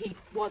monarchy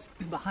was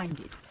behind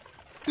it.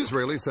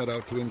 Disraeli set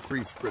out to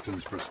increase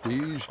Britain's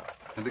prestige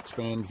and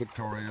expand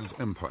Victoria's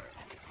empire.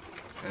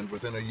 And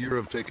within a year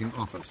of taking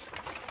office,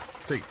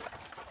 fate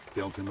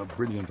dealt him a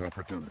brilliant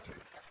opportunity.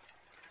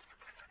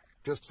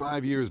 Just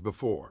 5 years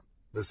before,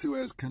 the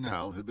Suez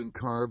Canal had been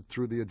carved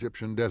through the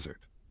Egyptian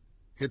desert.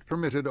 It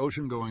permitted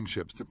ocean-going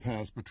ships to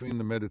pass between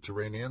the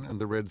Mediterranean and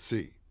the Red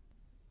Sea,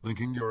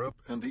 linking Europe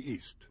and the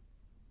East.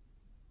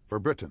 For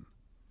Britain,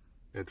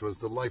 it was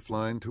the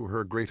lifeline to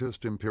her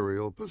greatest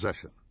imperial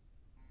possession.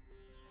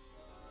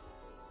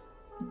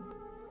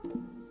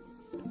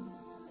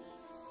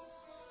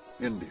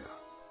 India,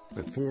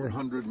 with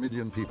 400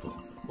 million people,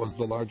 was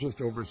the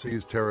largest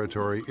overseas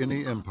territory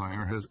any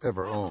empire has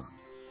ever owned.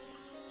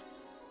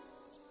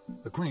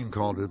 The Queen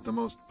called it the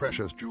most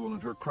precious jewel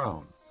in her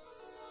crown,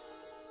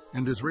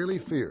 and Disraeli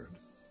feared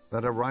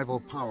that a rival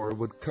power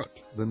would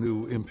cut the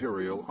new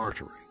imperial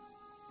artery.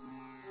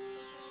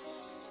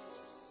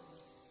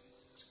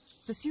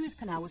 The Suez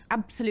Canal was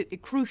absolutely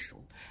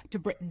crucial to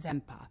Britain's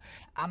empire.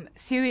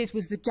 Suez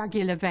was the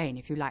jugular vein,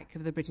 if you like,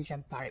 of the British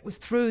Empire. It was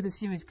through the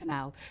Suez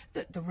Canal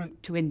that the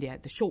route to India,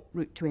 the short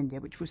route to India,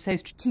 which was so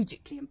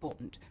strategically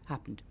important,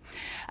 happened.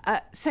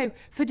 So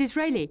for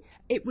Disraeli,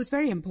 it was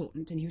very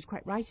important, and he was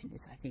quite right in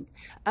this, I think,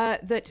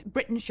 that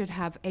Britain should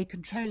have a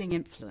controlling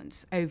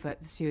influence over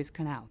the Suez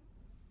Canal.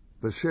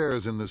 The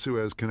shares in the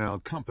Suez Canal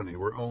Company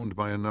were owned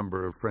by a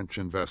number of French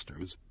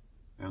investors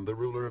and the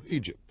ruler of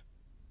Egypt,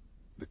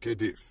 the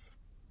Khedive.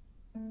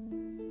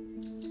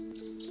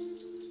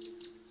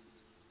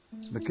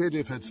 The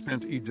Khedive had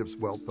spent Egypt's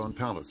wealth on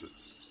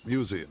palaces,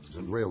 museums,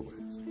 and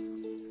railways.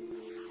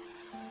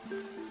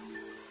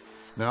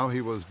 Now he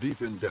was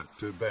deep in debt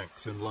to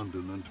banks in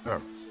London and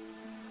Paris.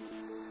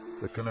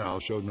 The canal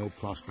showed no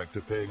prospect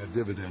of paying a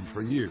dividend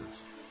for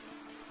years,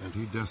 and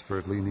he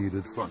desperately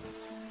needed funds.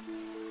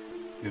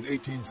 In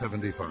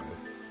 1875,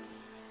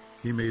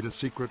 he made a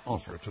secret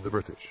offer to the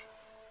British.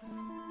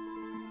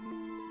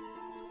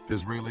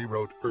 Disraeli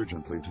wrote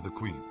urgently to the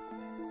Queen.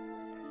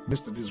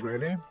 "Mr.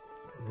 Disraeli,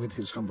 with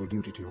his humble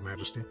duty to your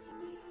Majesty,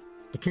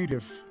 the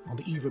Khedive, on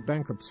the eve of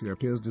bankruptcy,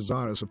 appears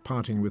desirous of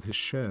parting with his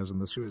shares in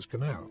the Suez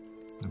Canal,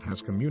 and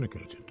has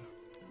communicated,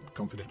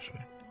 confidentially.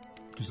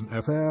 It is an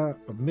affair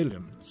of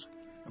millions,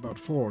 about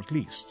 4 at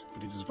least,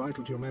 but it is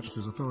vital to your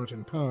Majesty's authority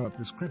and power at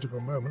this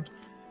critical moment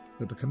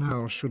that the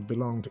canal should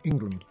belong to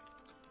England.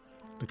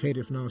 The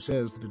Khedive now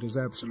says that it is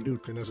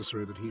absolutely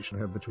necessary that he should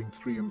have between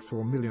 3 and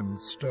 4 million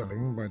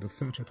sterling by the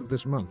 30th of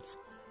this month.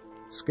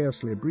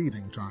 Scarcely a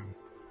breathing time,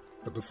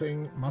 but the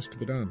thing must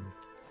be done."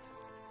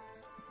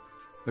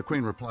 The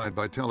Queen replied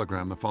by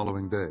telegram the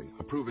following day,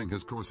 approving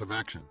his course of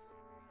action,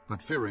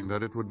 but fearing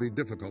that it would be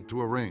difficult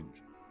to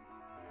arrange.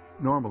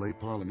 Normally,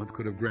 Parliament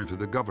could have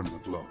granted a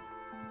government loan,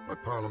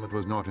 but Parliament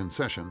was not in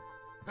session,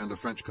 and a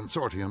French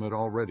consortium had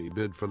already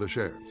bid for the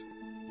shares.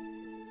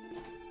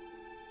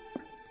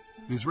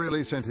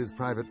 Disraeli sent his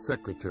private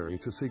secretary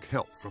to seek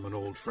help from an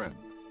old friend.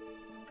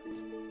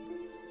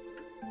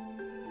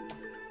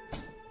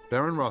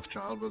 Baron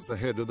Rothschild was the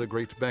head of the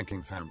great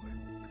banking family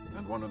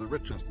and one of the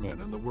richest men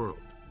in the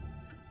world.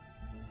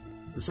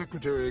 The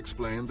secretary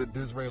explained that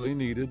Disraeli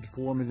needed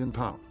 £4 million,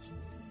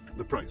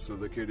 the price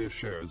of the Khedive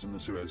shares in the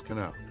Suez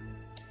Canal.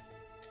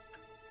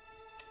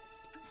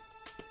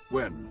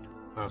 "When?"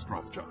 asked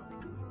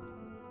Rothschild.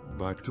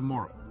 "By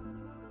tomorrow,"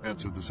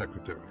 answered the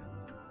secretary.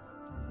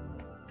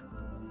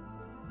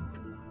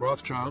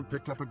 Rothschild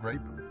picked up a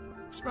grape,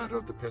 spat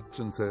out the pits,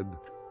 and said,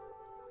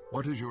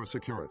 "What is your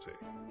security?"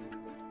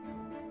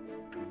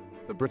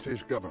 "The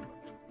British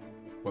government,"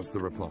 was the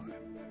reply.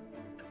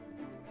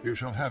 "You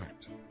shall have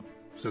it,"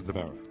 said the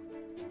Baron.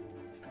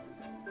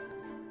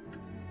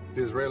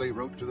 Disraeli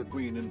wrote to the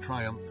Queen in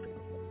triumph.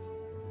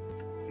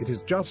 It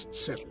is just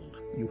settled.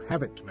 You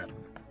have it, madam.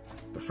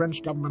 The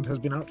French government has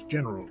been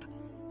outgeneraled,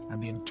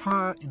 and the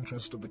entire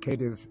interest of the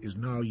Khedive is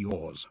now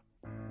yours.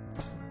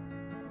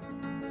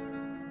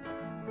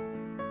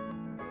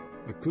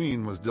 The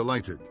Queen was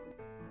delighted.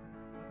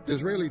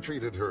 Disraeli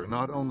treated her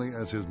not only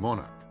as his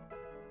monarch,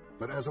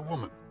 but as a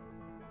woman,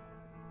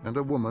 and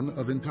a woman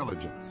of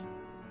intelligence.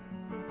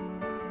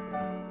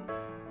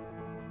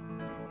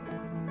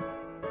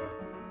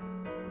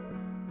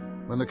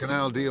 When the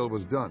canal deal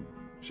was done,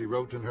 she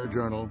wrote in her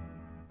journal,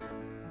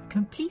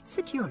 "Complete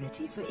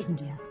security for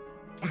India.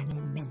 An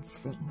immense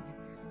thing.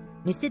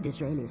 Mr.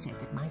 Disraeli said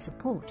that my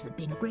support had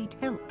been a great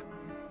help.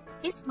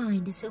 His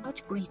mind is so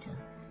much greater,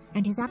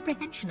 and his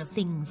apprehension of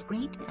things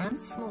great and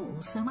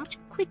small so much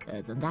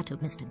quicker than that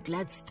of Mr.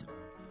 Gladstone."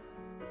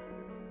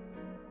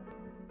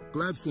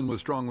 Gladstone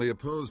was strongly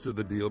opposed to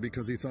the deal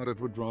because he thought it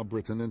would draw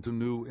Britain into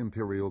new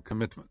imperial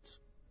commitments.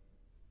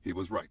 He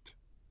was right.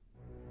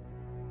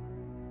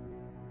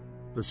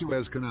 The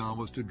Suez Canal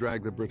was to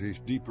drag the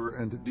British deeper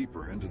and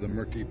deeper into the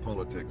murky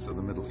politics of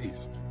the Middle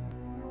East.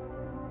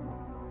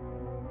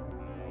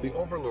 The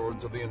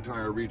overlords of the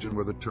entire region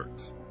were the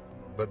Turks,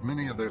 but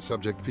many of their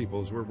subject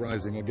peoples were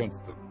rising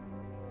against them.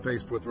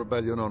 Faced with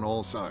rebellion on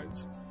all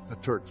sides, the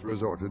Turks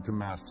resorted to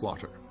mass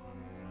slaughter.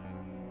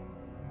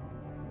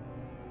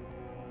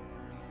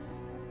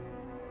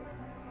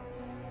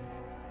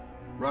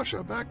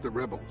 Russia backed the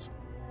rebels,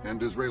 and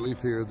Disraeli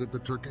feared that the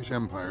Turkish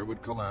Empire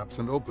would collapse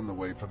and open the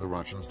way for the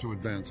Russians to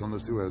advance on the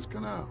Suez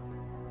Canal.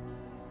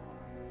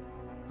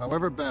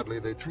 However badly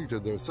they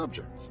treated their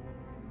subjects,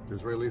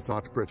 Disraeli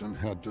thought Britain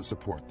had to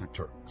support the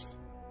Turks.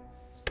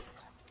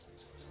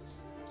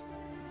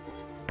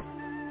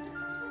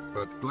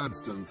 But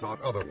Gladstone thought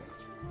otherwise.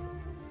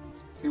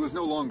 He was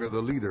no longer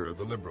the leader of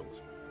the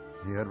Liberals.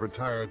 He had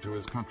retired to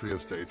his country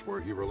estate where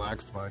he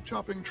relaxed by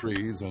chopping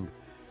trees and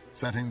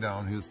setting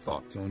down his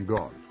thoughts on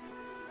God.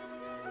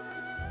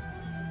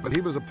 But he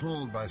was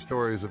appalled by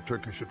stories of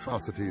Turkish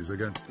atrocities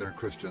against their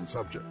Christian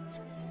subjects.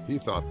 He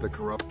thought the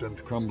corrupt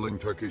and crumbling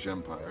Turkish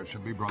Empire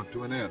should be brought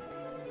to an end.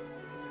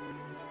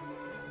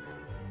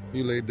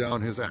 He laid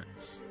down his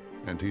axe,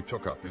 and he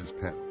took up his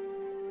pen.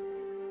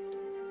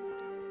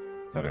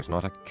 There is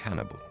not a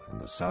cannibal in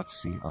the South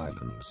Sea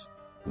Islands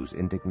whose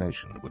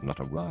indignation would not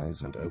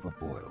arise and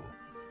overboil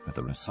at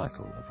the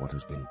recital of what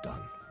has been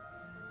done.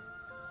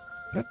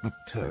 Let the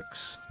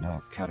Turks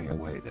now carry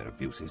away their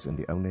abuses in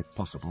the only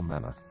possible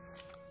manner,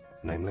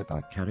 namely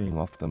by carrying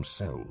off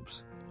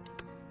themselves.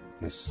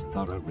 This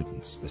thorough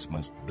riddance, this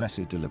most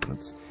blessed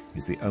deliverance,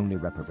 is the only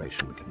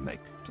reparation we can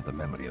make to the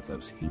memory of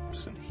those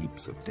heaps and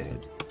heaps of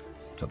dead,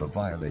 to the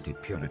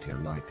violated purity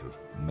alike of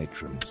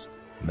matrons,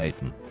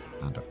 maiden,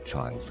 and of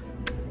child.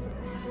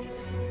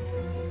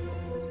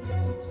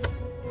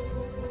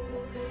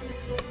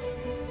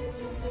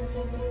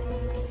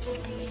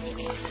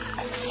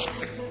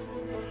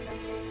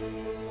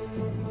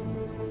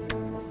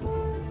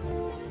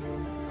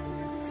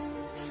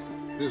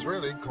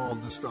 Disraeli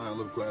called the style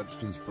of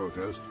Gladstone's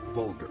protest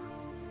vulgar,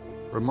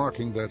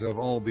 remarking that of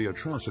all the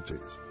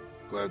atrocities,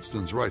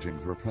 Gladstone's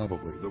writings were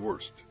probably the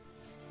worst.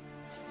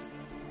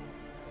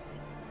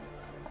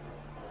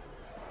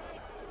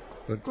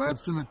 But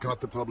Gladstone had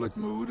caught the public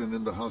mood, and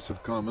in the House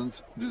of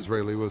Commons,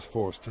 Disraeli was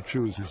forced to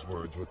choose his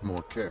words with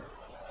more care.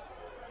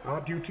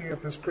 Our duty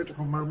at this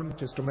critical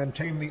moment is to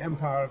maintain the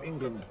Empire of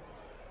England,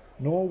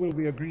 nor will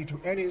we agree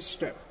to any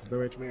step,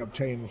 though it may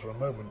obtain for a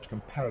moment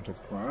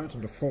comparative quiet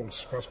and a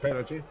false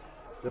prosperity,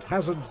 that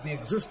hazards the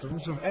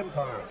existence of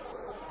empire.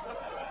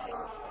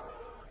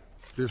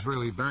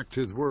 Disraeli backed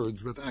his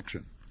words with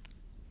action.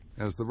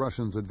 As the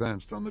Russians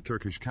advanced on the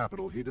Turkish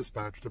capital, he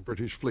dispatched a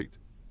British fleet,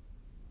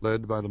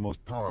 led by the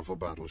most powerful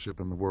battleship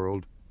in the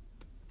world,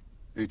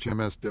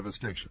 HMS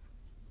Devastation.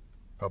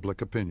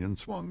 Public opinion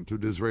swung to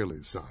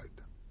Disraeli's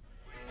side.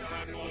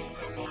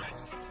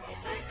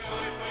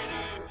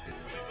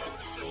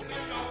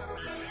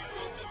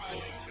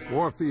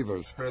 War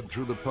fever spread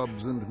through the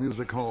pubs and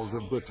music halls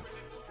of Britain.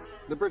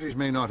 The British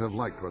may not have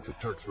liked what the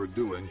Turks were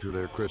doing to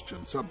their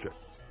Christian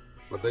subjects,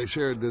 but they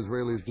shared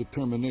Disraeli's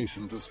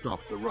determination to stop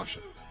the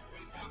Russians.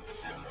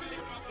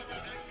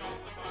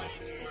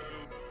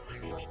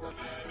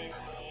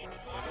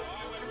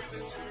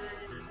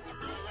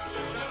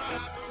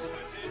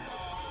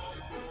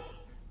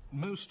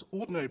 Most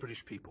ordinary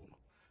British people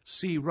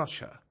see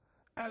Russia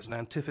as an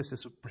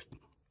antithesis of Britain.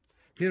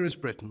 Here is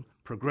Britain,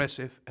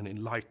 progressive and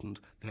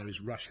enlightened. There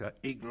is Russia,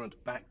 ignorant,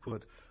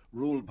 backward,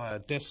 ruled by a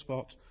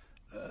despot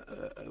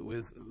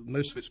with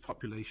most of its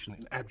population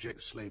in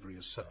abject slavery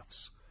as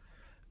serfs.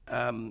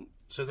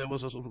 So there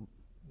was a sort of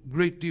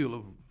great deal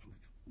of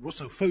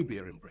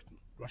Russophobia in Britain.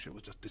 Russia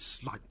was just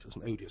disliked as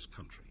an odious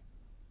country.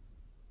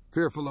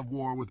 Fearful of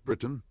war with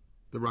Britain,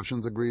 the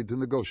Russians agreed to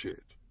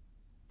negotiate.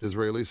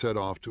 Disraeli set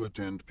off to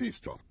attend peace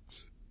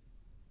talks.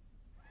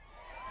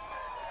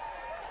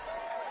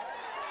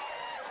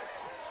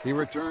 He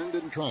returned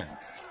in triumph.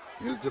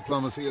 His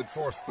diplomacy had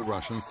forced the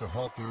Russians to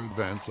halt their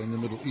advance in the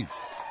Middle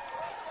East.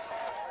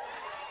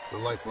 The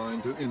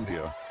lifeline to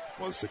India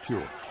was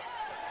secure.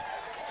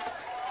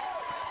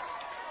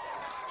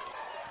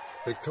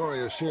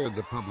 Victoria shared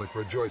the public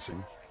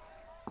rejoicing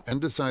and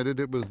decided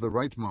it was the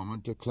right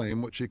moment to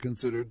claim what she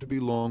considered to be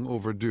long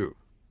overdue.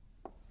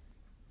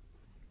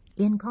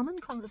 In common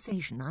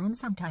conversation, I am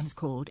sometimes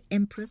called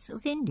Empress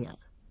of India.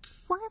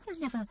 Why have I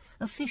never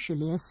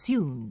officially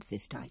assumed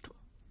this title?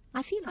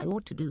 I feel I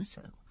ought to do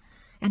so,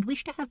 and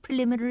wish to have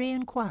preliminary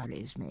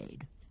inquiries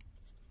made.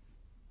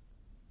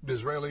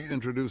 Disraeli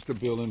introduced a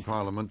bill in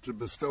Parliament to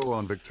bestow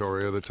on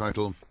Victoria the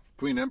title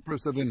Queen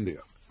Empress of India.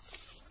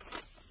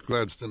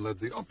 Gladstone led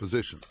the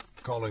opposition,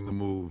 calling the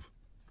move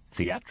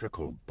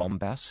theatrical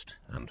bombast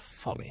and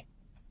folly.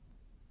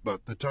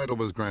 But the title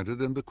was granted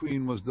and the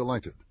Queen was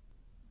delighted.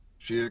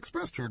 She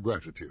expressed her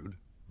gratitude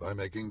by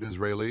making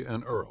Disraeli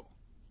an earl.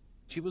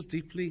 She was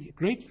deeply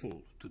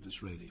grateful to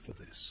Disraeli for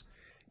this.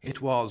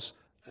 It was,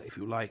 if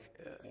you like,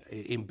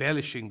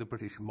 embellishing the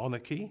British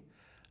monarchy,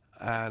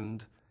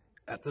 and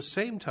at the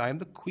same time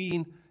the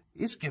Queen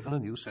is given a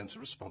new sense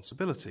of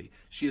responsibility.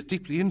 She is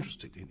deeply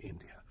interested in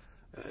India.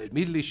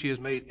 Immediately she is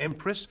made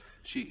Empress.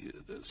 She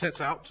sets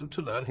out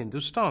to learn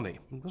Hindustani.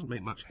 It doesn't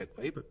make much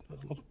headway, but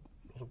there's a lot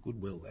of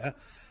goodwill there.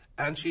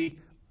 And she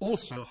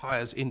also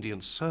hires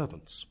Indian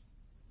servants.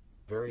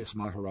 Various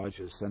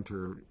Maharajas sent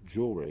her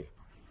jewelry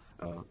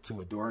to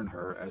adorn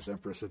her as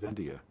Empress of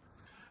India.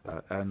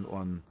 And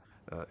on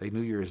a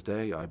New Year's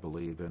Day, I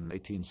believe, in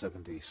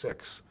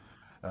 1876,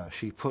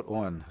 she put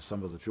on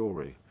some of the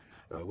jewelry,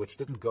 which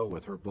didn't go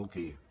with her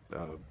bulky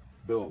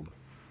build.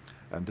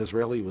 And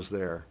Disraeli was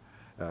there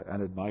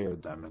and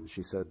admired them, and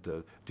she said,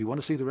 do you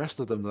want to see the rest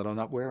of them that I'm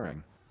not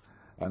wearing?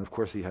 And of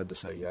course he had to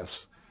say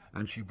yes.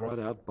 And she brought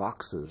out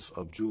boxes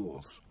of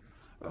jewels,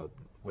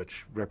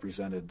 which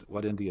represented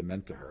what India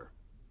meant to her.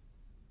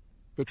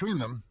 Between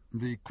them,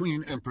 the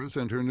Queen Empress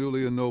and her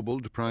newly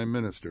ennobled Prime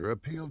Minister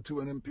appealed to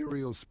an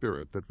imperial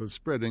spirit that was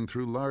spreading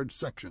through large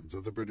sections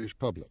of the British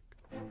public.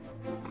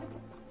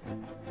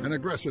 An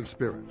aggressive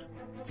spirit,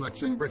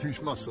 flexing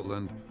British muscle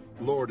and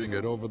lording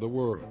it over the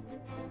world.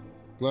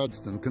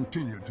 Gladstone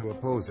continued to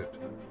oppose it.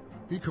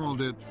 He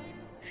called it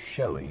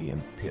showy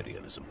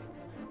imperialism.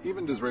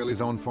 Even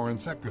Disraeli's own foreign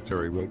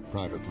secretary wrote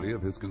privately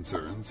of his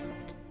concerns.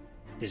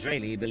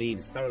 Disraeli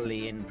believes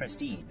thoroughly in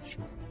prestige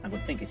and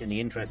would think it in the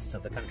interests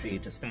of the country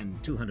to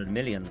spend 200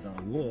 millions on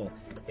a war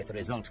if the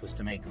result was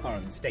to make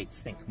foreign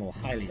states think more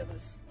highly of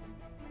us.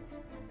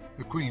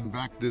 The Queen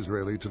backed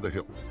Disraeli to the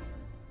hilt.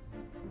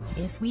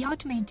 If we are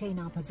to maintain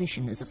our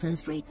position as a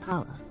first-rate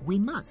power, we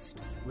must,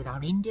 with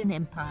our Indian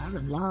empire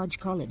and large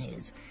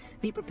colonies,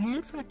 be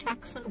prepared for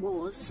attacks and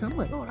wars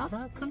somewhere or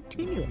other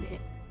continually.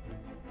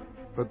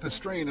 But the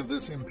strain of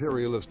this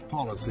imperialist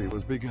policy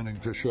was beginning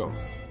to show.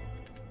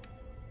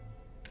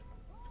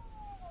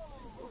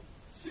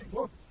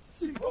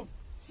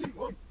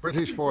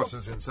 British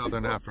forces in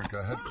southern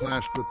Africa had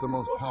clashed with the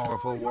most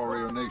powerful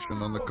warrior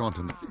nation on the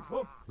continent,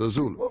 the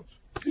Zulus.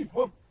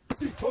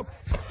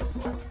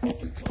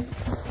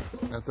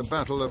 At the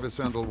Battle of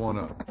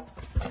Isandlwana,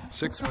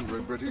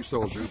 600 British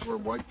soldiers were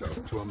wiped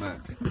out to a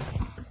man.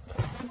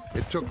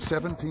 It took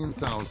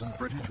 17,000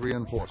 British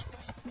reinforcements,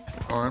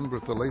 armed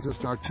with the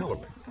latest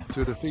artillery,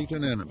 to defeat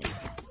an enemy,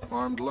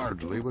 armed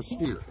largely with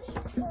spears.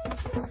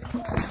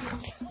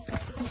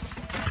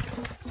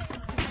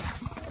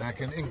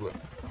 Back in England,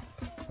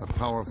 a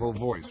powerful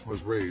voice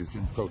was raised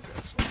in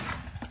protest.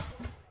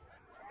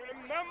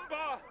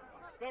 Remember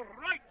the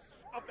rights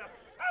of the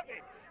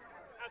savage,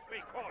 as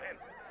we call him.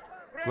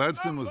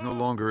 Gladstone was no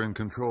longer in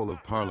control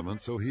of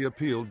Parliament, so he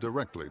appealed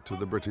directly to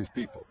the British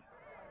people.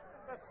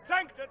 The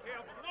sanctity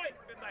of life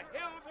in the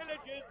hill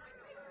villages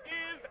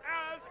is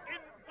as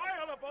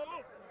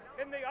inviolable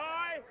in the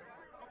eye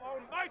of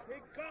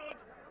Almighty God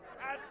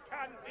as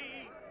can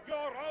be your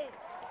own.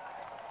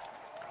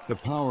 The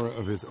power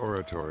of his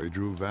oratory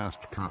drew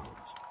vast crowds.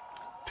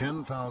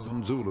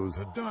 10,000 Zulus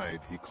had died,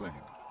 he claimed.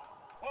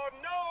 For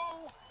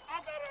no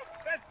other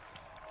offense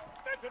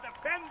than to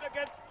defend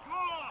against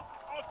your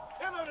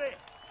artillery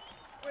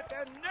with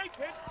their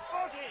naked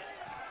bodies,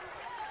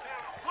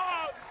 their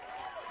hearts,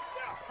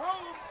 their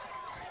homes,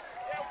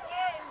 their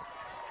wives,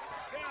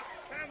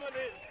 their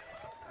families.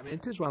 I mean,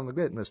 it is one of the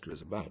great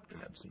mysteries about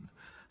Gladstone,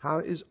 how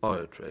his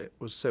oratory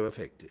was so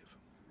effective.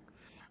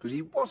 Because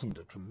he wasn't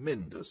a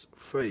tremendous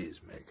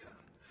phrase maker,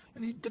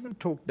 and he didn't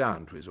talk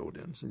down to his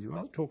audience, and he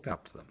rather talked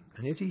up to them,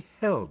 and yet he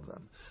held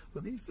them for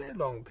these very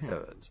long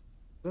periods.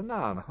 An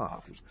hour and a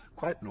half was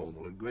quite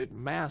normal in great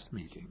mass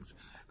meetings.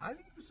 I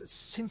think it was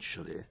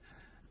essentially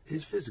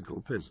his physical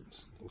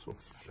presence, the sort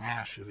of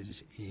flash of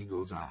his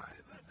eagle's eye,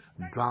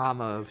 the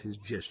drama of his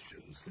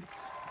gestures, the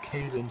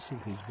cadence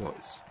of his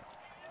voice.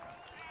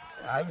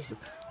 I was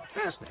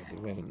fascinated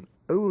when an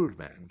old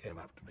man came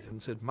up to me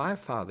and said, my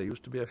father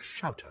used to be a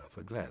shouter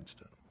for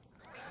Gladstone.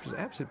 It was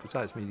absolutely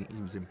precise, meaning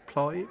he was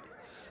employed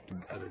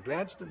at a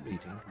Gladstone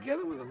meeting,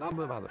 together with a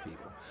number of other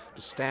people,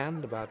 to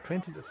stand about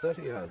 20 to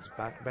 30 yards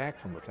back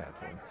from the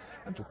platform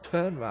and to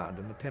turn round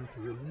and attempt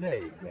to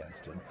relay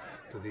Gladstone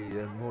to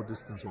the more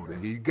distant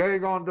audience. He's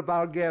going on to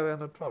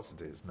Bulgarian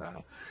atrocities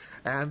now.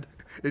 And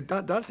it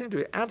does seem to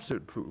be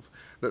absolute proof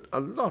that a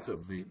lot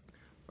of the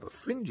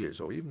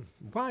fringes, or even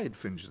wide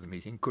fringes of the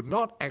meeting, could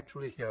not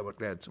actually hear what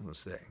Gladstone was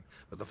saying.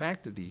 But the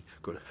fact that he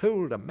could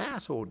hold a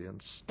mass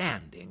audience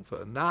standing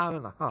for an hour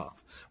and a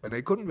half when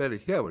they couldn't really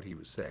hear what he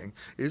was saying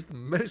is the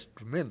most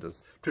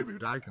tremendous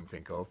tribute I can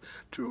think of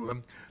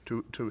to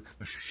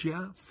the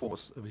sheer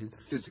force of his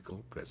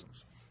physical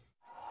presence.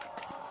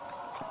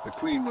 The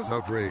Queen was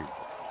outraged.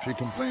 She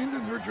complained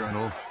in her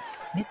journal,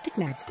 Mr.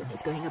 Gladstone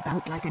is going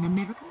about like an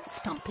American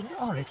stomping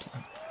orator,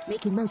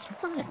 making most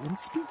violent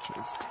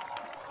speeches.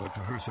 But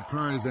to her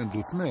surprise and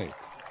dismay,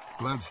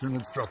 Gladstone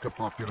had struck a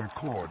popular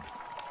chord.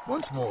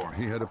 Once more,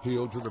 he had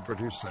appealed to the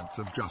British sense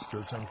of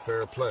justice and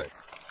fair play.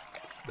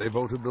 They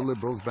voted the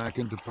Liberals back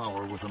into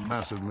power with a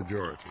massive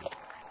majority.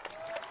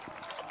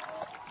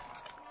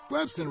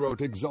 Gladstone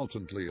wrote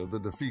exultantly of the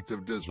defeat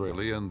of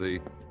Disraeli and the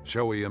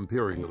showy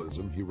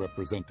imperialism he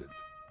represented.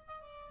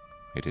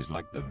 It is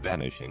like the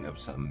vanishing of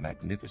some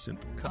magnificent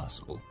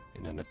castle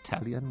in an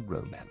Italian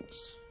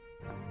romance.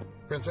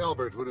 Prince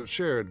Albert would have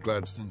shared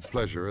Gladstone's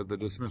pleasure at the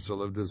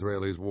dismissal of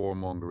Disraeli's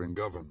warmongering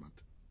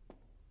government.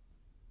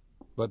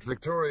 But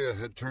Victoria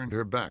had turned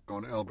her back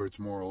on Albert's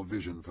moral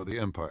vision for the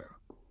empire.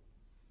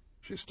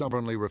 She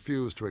stubbornly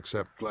refused to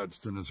accept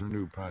Gladstone as her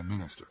new prime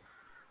minister.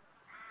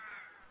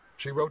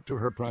 She wrote to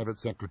her private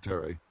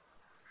secretary,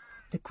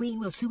 The Queen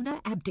will sooner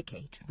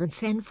abdicate than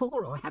send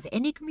for or have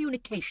any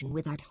communication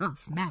with that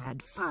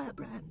half-mad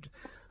firebrand,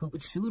 who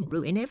would soon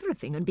ruin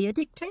everything and be a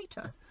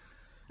dictator.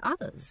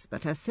 Others,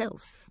 but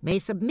herself, may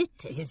submit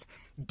to his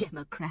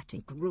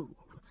democratic rule,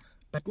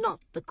 but not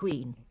the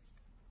Queen.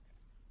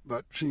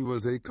 But she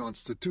was a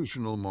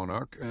constitutional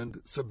monarch, and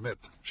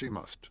submit she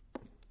must.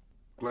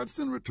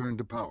 Gladstone returned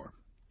to power,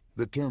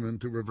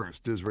 determined to reverse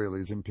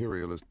Disraeli's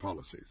imperialist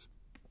policies.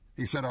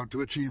 He set out to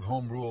achieve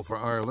home rule for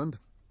Ireland.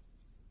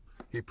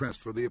 He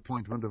pressed for the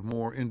appointment of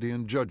more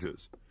Indian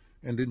judges,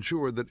 and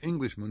ensured that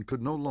Englishmen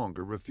could no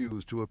longer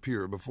refuse to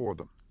appear before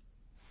them.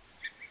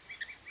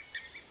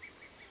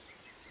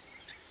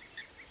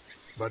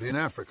 But in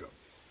Africa,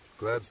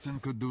 Gladstone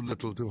could do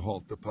little to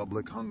halt the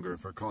public hunger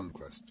for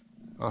conquest,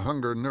 a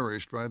hunger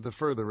nourished by the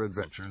further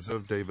adventures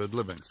of David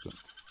Livingstone.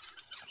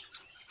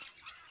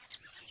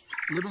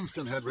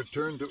 Livingstone had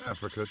returned to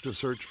Africa to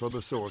search for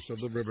the source of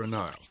the River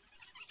Nile.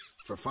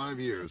 For 5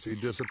 years he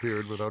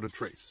disappeared without a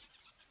trace,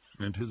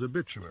 and his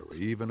obituary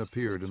even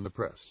appeared in the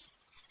press.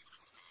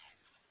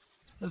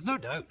 There's no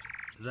doubt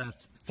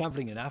that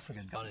travelling in Africa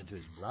had gone into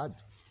his blood.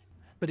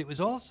 But it was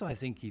also, I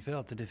think, he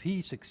felt that if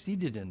he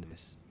succeeded in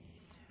this,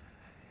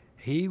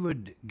 he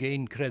would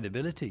gain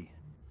credibility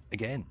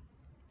again.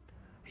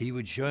 He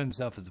would show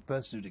himself as a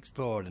person who'd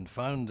explored and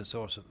found the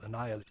source of the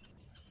Nile.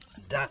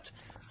 That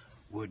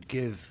would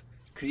give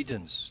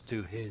credence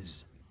to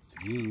his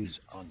views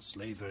on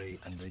slavery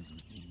and the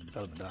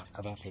development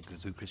of Africa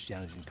through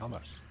Christianity and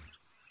commerce.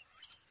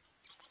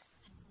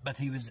 But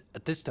he was,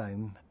 at this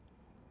time,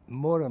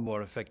 more and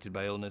more affected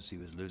by illness. He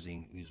was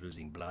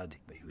losing blood.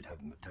 He would have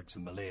attacks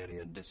of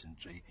malaria and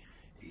dysentery.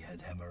 He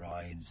had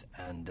hemorrhoids,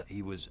 and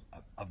he was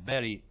a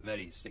very,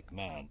 very sick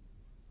man.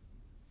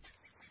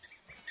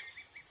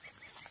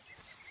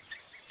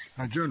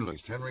 A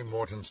journalist, Henry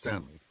Morton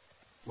Stanley,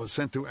 was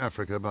sent to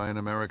Africa by an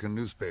American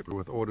newspaper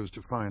with orders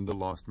to find the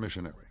lost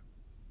missionary.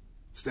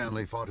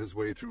 Stanley fought his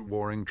way through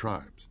warring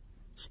tribes,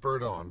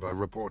 spurred on by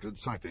reported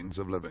sightings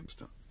of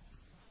Livingstone.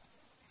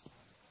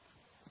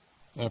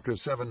 After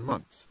 7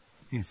 months,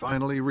 he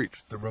finally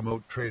reached the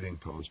remote trading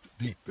post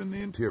deep in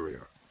the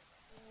interior.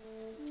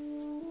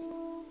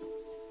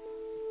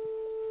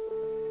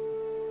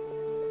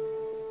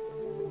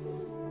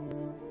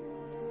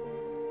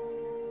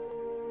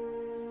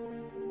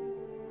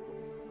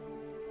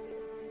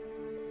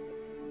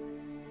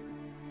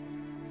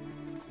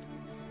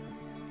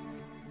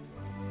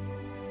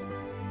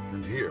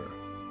 And here,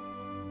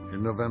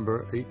 in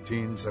November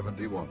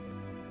 1871,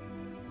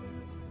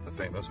 the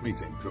famous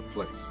meeting took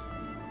place.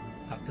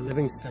 Dr.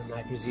 Livingstone,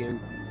 I presume.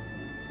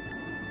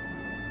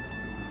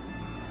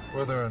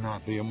 Whether or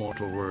not the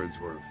immortal words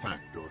were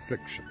fact or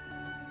fiction,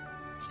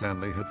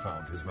 Stanley had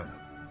found his man.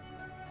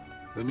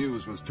 The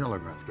news was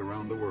telegraphed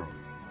around the world.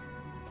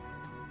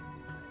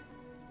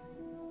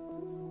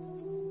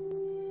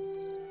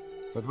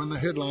 But when the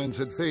headlines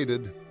had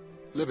faded,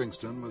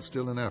 Livingstone was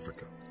still in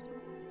Africa,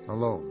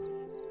 alone,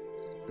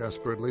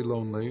 desperately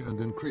lonely and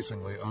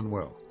increasingly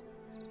unwell.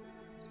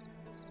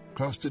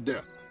 Close to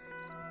death,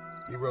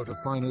 he wrote a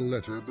final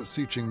letter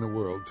beseeching the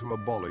world to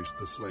abolish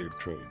the slave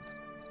trade.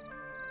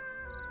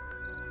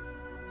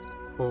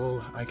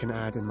 All I can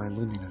add in my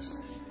loneliness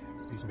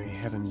is may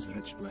heaven's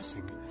rich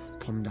blessing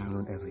come down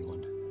on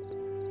everyone,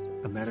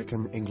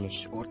 American,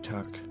 English, or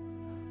Turk,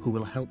 who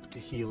will help to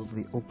heal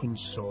the open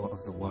sore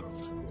of the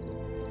world.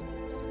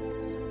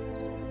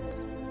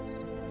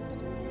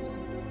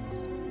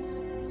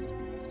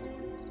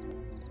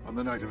 on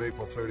the night of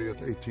April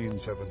 30th,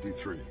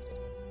 1873.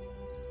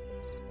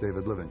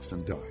 David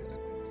Livingstone died.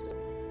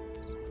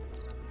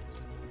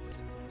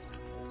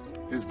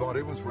 His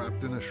body was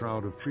wrapped in a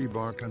shroud of tree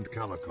bark and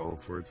calico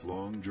for its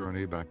long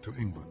journey back to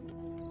England.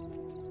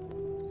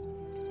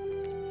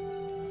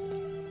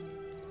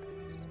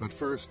 But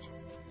first,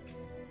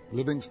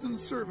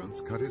 Livingstone's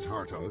servants cut his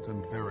heart out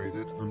and buried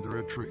it under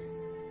a tree,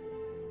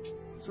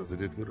 so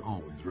that it would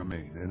always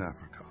remain in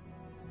Africa.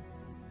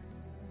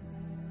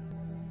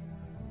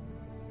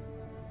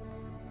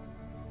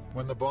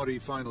 When the body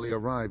finally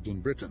arrived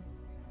in Britain,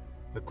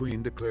 the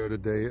Queen declared a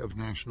day of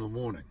national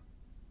mourning.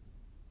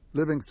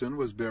 Livingstone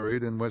was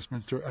buried in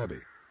Westminster Abbey,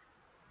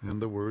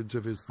 and the words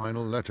of his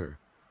final letter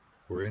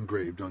were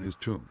engraved on his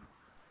tomb.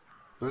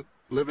 But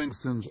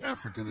Livingstone's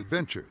African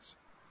adventures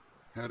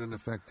had an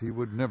effect he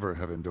would never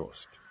have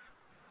endorsed.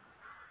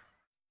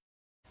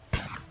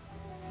 The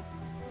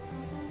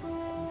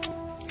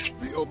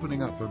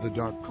opening up of the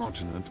Dark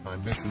Continent by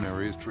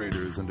missionaries,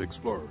 traders, and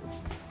explorers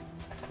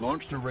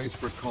launched a race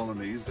for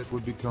colonies that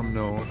would become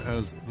known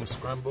as the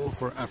Scramble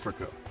for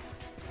Africa.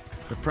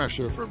 The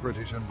pressure for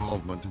British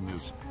involvement in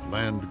this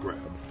land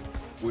grab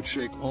would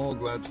shake all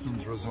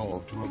Gladstone's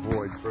resolve to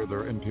avoid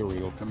further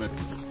imperial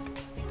commitment.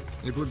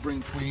 It would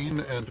bring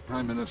Queen and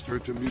Prime Minister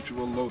to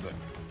mutual loathing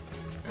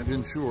and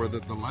ensure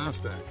that the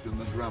last act in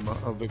the drama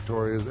of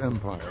Victoria's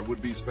empire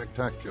would be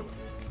spectacular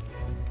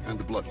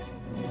and bloody.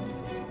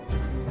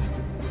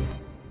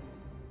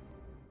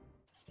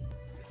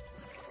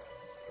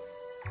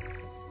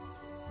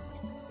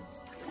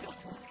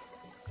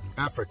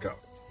 Africa,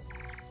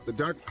 the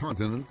dark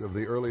continent of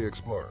the early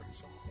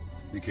explorers,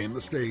 became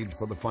the stage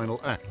for the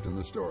final act in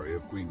the story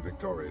of Queen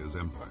Victoria's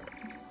empire.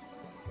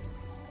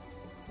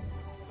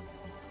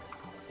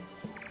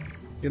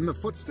 In the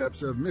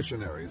footsteps of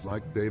missionaries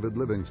like David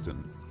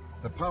Livingstone,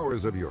 the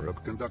powers of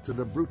Europe conducted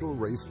a brutal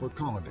race for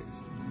colonies.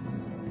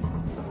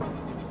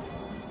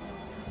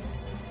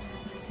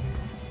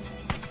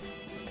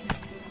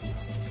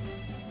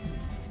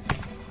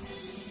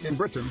 In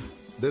Britain,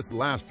 this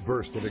last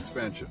burst of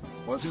expansion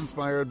was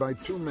inspired by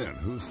two men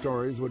whose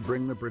stories would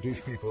bring the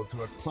British people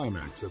to a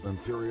climax of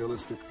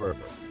imperialistic fervor.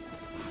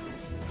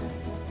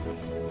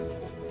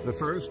 The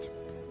first,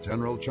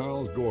 General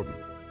Charles Gordon.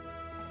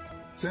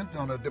 Sent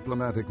on a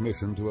diplomatic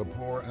mission to a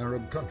poor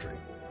Arab country,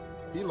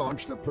 he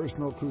launched a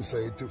personal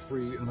crusade to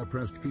free an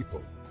oppressed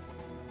people.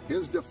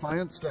 His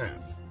defiant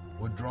stand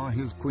would draw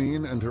his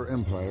queen and her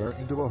empire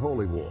into a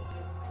holy war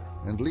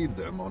and lead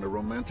them on a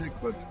romantic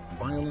but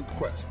violent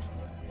quest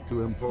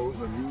to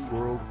impose a new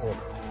world order.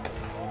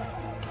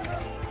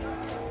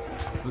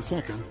 The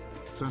second,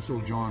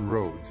 Cecil John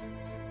Rhodes,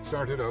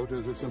 started out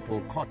as a simple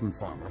cotton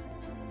farmer,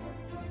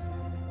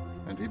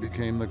 and he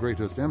became the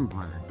greatest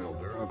empire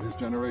builder of his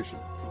generation.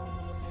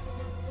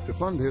 To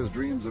fund his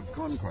dreams of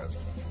conquest,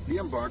 he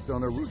embarked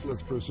on a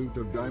ruthless pursuit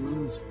of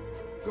diamonds,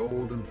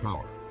 gold, and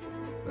power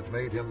that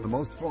made him the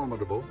most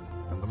formidable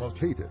and the most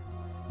hated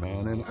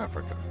man in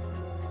Africa.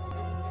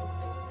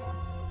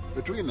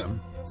 Between them,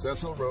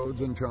 Cecil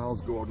Rhodes and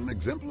Charles Gordon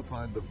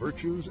exemplified the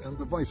virtues and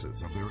the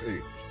vices of their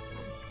age.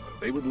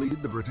 They would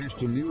lead the British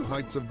to new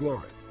heights of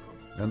glory,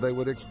 and they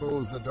would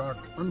expose the dark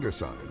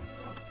underside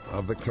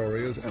of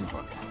Victoria's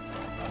empire.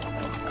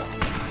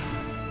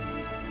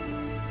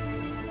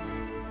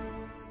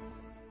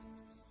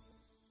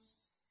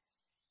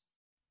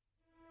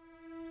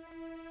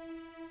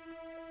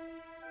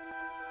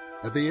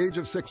 At the age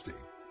of 60,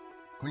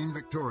 Queen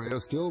Victoria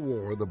still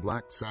wore the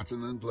black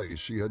satin and lace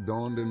she had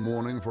donned in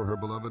mourning for her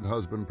beloved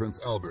husband, Prince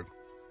Albert,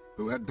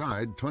 who had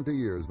died 20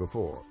 years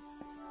before.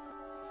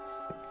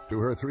 To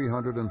her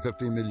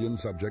 350 million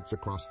subjects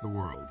across the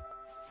world,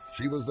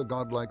 she was the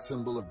godlike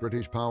symbol of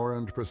British power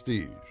and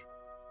prestige.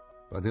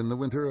 But in the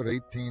winter of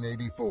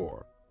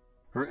 1884,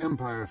 her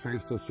empire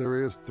faced a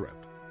serious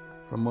threat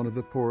from one of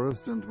the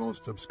poorest and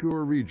most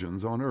obscure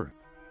regions on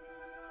Earth,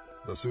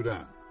 the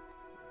Sudan.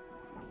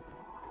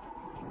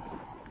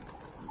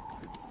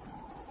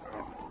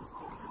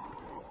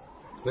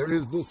 There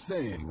is this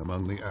saying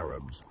among the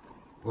Arabs,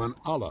 when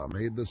Allah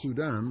made the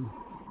Sudan,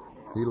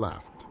 he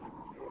laughed.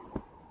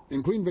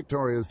 In Queen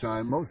Victoria's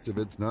time, most of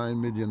its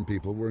 9 million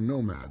people were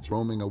nomads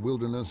roaming a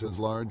wilderness as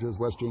large as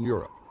Western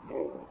Europe.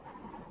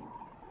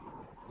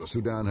 The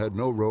Sudan had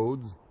no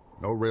roads,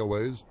 no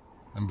railways,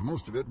 and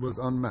most of it was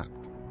unmapped.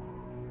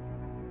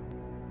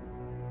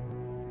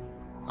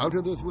 Out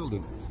of this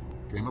wilderness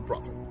came a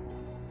prophet,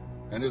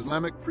 an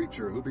Islamic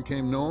preacher who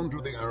became known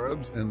to the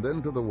Arabs and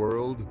then to the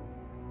world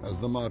as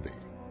the Mahdi,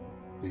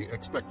 the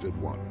expected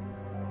one.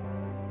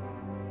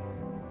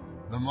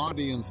 The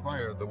Mahdi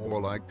inspired the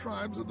warlike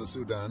tribes of the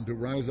Sudan to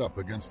rise up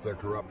against their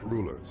corrupt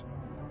rulers.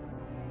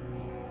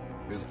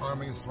 His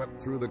armies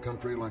swept through the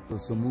country like the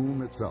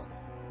Simoom itself,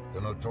 the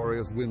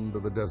notorious wind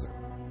of the desert.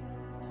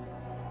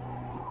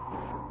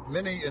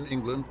 Many in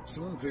England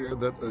soon feared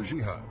that a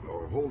jihad,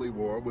 or holy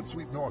war, would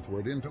sweep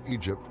northward into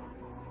Egypt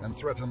and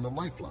threaten the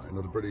lifeline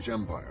of the British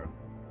Empire,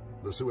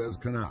 the Suez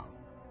Canal.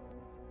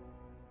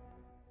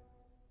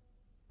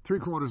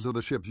 3/4 of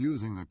the ships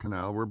using the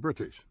canal were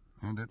British,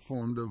 and it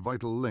formed a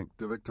vital link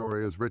to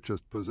Victoria's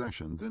richest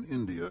possessions in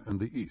India and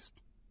the East.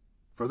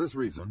 For this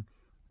reason,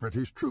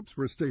 British troops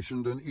were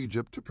stationed in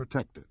Egypt to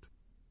protect it.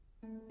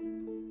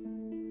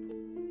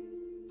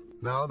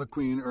 Now the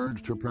Queen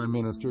urged her Prime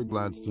Minister,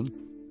 Gladstone,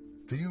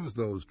 to use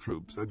those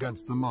troops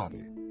against the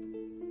Mahdi.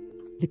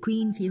 The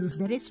Queen feels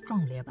very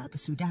strongly about the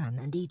Sudan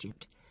and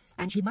Egypt,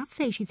 and she must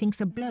say she thinks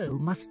a blow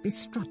must be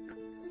struck.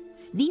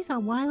 These are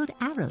wild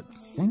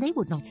Arabs, and they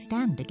would not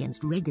stand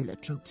against regular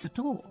troops at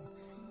all.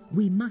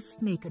 We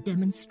must make a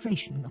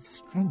demonstration of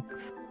strength.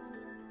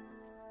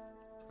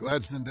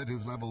 Gladstone did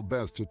his level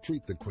best to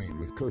treat the Queen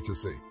with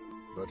courtesy,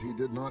 but he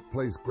did not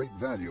place great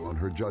value on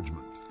her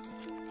judgment.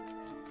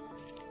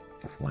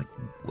 Quite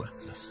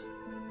worthless.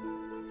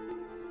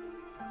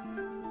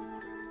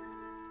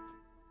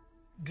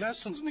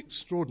 Gladstone's an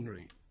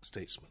extraordinary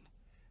statesman.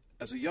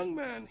 As a young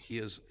man, he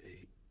is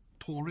a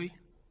Tory,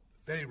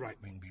 very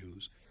right-wing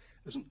views.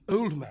 As an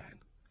old man,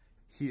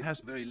 he has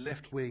very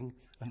left-wing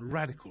and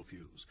radical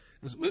views.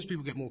 As most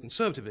people get more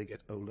conservative as they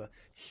get older,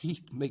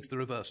 he makes the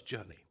reverse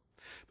journey.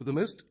 But the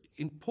most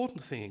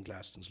important thing in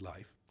Gladstone's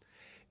life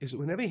is that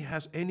whenever he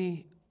has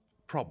any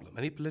problem,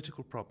 any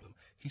political problem,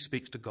 he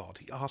speaks to God.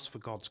 He asks for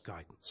God's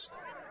guidance.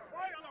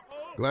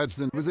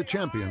 Gladstone was a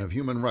champion of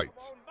human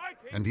rights,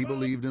 and he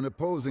believed in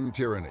opposing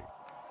tyranny.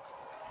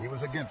 He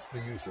was against the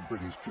use of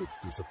British troops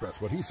to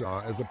suppress what he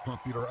saw as a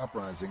popular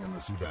uprising in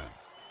the Sudan.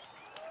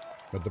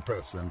 But the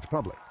press and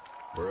public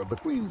were of the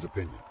Queen's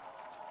opinion.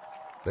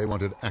 They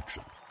wanted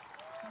action.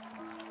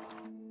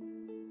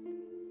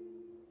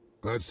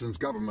 Gladstone's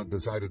government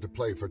decided to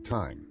play for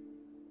time.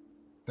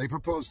 They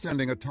proposed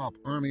sending a top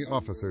army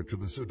officer to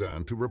the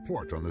Sudan to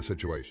report on the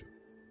situation.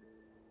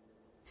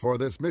 For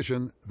this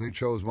mission, they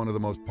chose one of the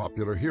most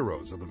popular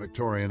heroes of the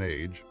Victorian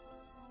age,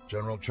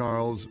 General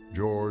Charles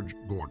George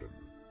Gordon.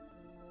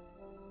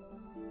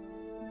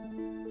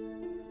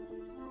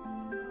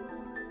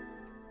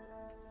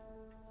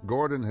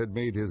 Gordon had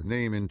made his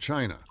name in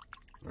China,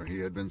 where he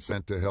had been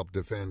sent to help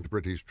defend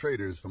British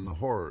traders from the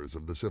horrors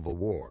of the Civil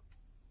War.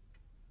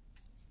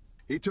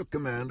 He took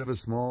command of a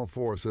small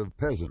force of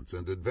peasants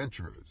and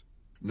adventurers,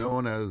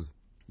 known as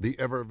the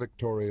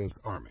Ever-Victorious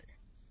Army.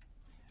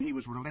 He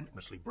was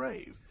relentlessly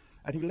brave,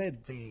 and he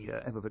led the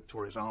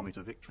Ever-Victorious Army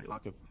to victory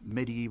like a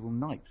medieval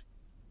knight.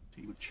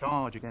 He would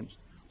charge against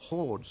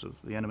hordes of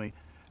the enemy,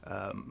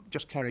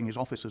 just carrying his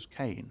officer's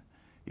cane.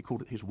 He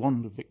called it his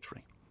wand of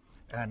victory.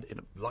 And in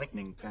a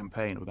lightning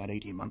campaign of about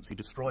 18 months, he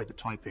destroyed the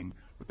Taiping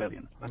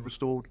Rebellion and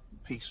restored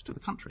peace to the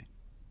country.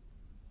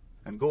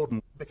 And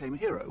Gordon became a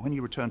hero. When he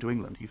returned to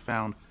England, he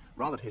found,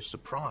 rather to his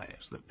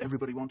surprise, that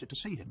everybody wanted to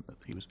see him,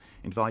 that he was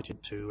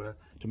invited to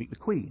meet the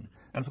Queen.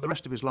 And for the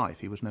rest of his life,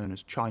 he was known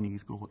as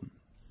Chinese Gordon.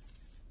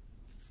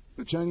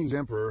 The Chinese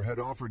emperor had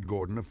offered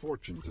Gordon a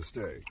fortune to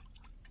stay.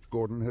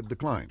 Gordon had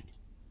declined.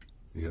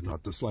 He had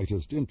not the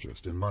slightest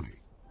interest in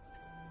money.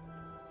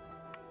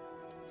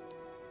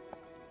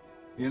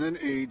 In an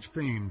age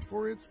famed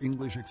for its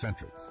English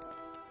eccentrics,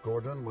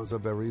 Gordon was a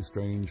very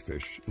strange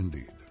fish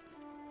indeed.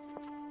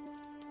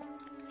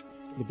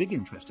 The big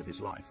interest of his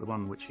life, the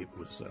one which it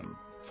was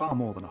far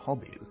more than a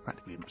hobby, it was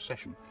practically an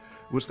obsession,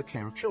 was the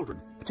care of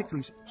children,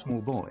 particularly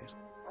small boys.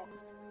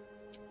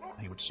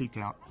 He would seek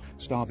out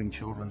starving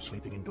children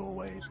sleeping in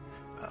doorways,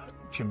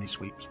 chimney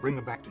sweeps, bring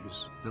them back to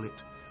his billet,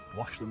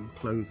 wash them,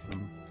 clothe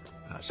them,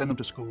 send them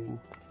to school,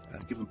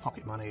 give them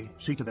pocket money,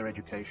 see to their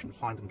education,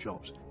 find them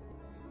jobs.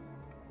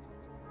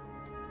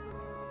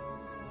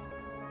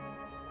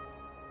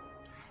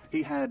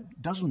 He had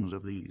dozens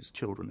of these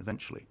children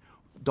eventually,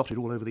 dotted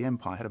all over the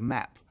empire, had a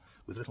map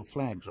with little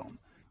flags on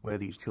where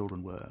these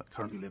children were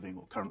currently living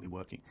or currently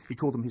working. He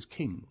called them his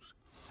kings.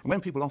 And when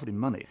people offered him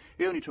money,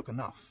 he only took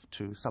enough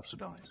to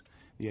subsidize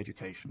the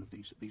education of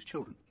these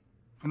children.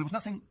 And there was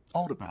nothing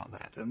odd about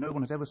that. And no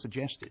one has ever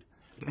suggested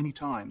at any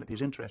time that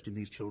his interest in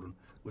these children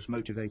was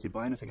motivated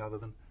by anything other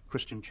than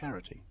Christian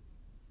charity.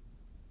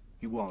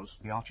 He was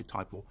the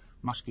archetypal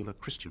muscular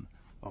Christian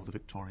of the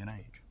Victorian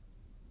age.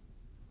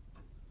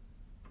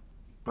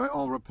 By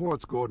all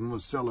reports, Gordon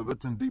was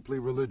celibate and deeply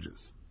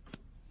religious.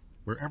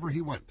 Wherever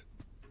he went,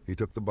 he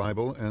took the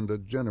Bible and a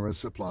generous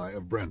supply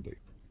of brandy.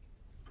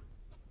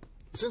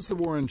 Since the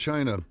war in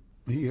China,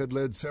 he had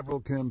led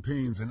several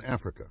campaigns in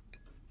Africa.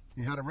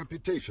 He had a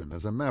reputation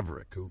as a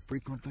maverick who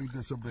frequently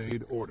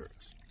disobeyed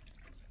orders.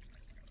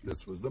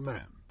 This was the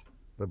man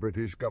the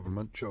British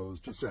government chose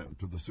to send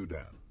to the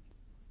Sudan.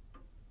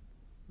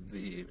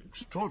 The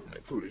extraordinary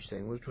foolish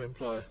thing was to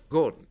employ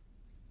Gordon,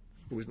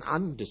 who was an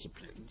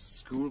undisciplined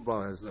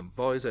schoolboy, as the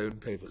boys' own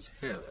papers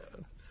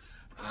hero,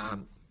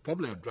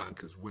 probably a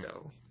drunk as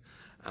well,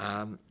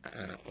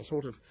 a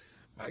sort of,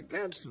 by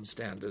Gladstone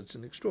standards,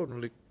 an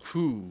extraordinarily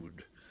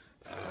crude,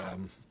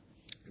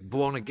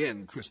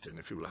 born-again Christian,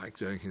 if you like,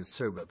 during his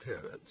sober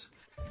periods.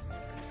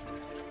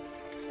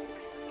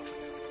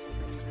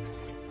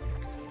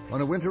 On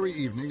a wintry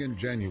evening in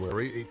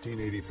January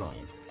 1885,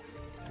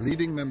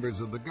 leading members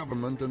of the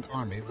government and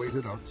army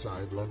waited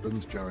outside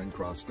London's Charing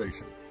Cross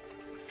station.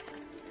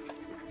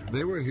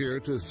 They were here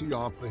to see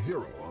off the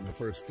hero on the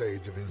first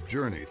stage of his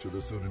journey to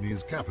the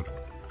Sudanese capital.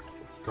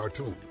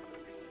 Khartoum.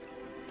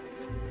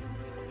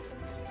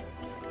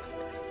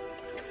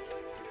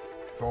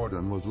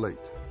 Gordon was late.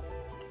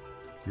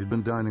 He'd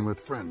been dining with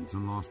friends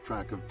and lost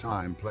track of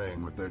time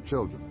playing with their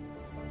children.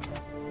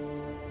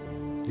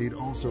 He'd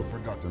also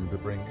forgotten to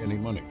bring any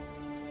money.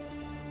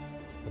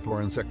 The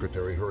foreign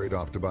secretary hurried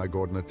off to buy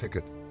Gordon a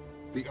ticket.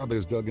 The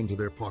others dug into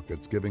their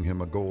pockets, giving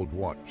him a gold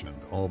watch and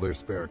all their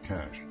spare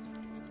cash.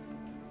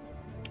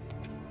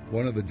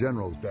 One of the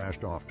generals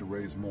dashed off to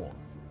raise more.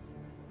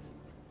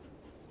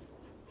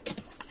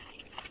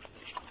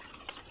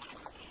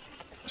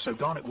 So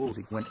Garnet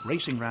Wolsey went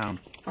racing round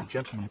the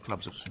gentlemen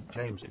clubs of St.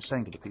 James's,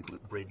 saying to the people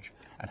at the bridge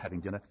and having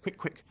dinner, quick,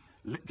 quick,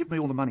 give me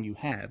all the money you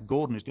have.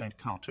 Gordon is going to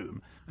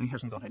Khartoum and he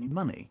hasn't got any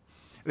money.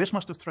 This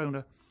must have thrown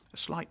a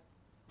slight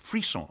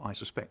frisson, I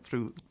suspect,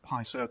 through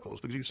high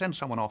circles, because you send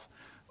someone off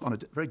on a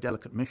very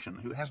delicate mission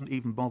who hasn't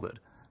even bothered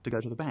to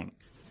go to the bank.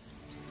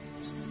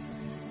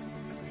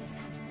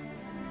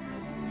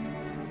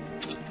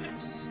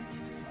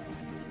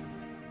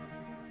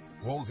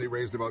 Wolsey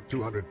raised about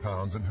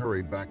 £200 and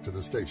hurried back to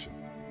the station.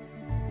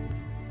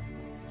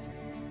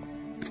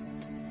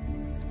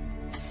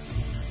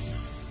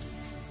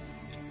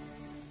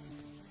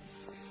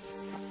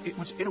 It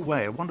was, in a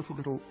way, a wonderful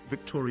little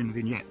Victorian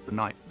vignette the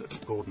night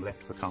that Gordon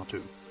left for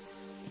Khartoum.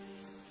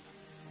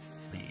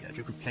 The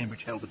Duke of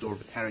Cambridge held the door of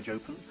the carriage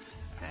open,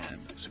 and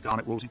Sir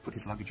Garnet Wolsey put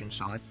his luggage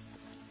inside.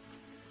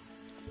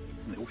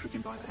 And they all shook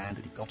him by the hand,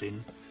 and he got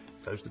in,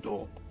 closed the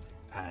door,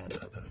 and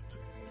the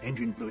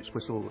engine blew its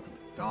whistle, and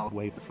the guard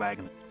waved the flag,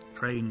 and the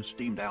train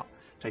steamed out,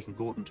 taking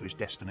Gordon to his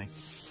destiny.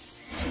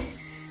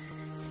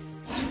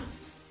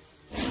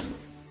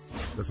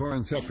 The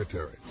Foreign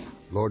Secretary,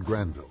 Lord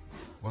Granville,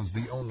 was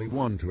the only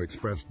one to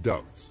express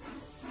doubts.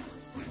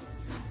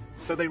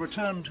 So they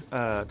returned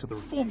to the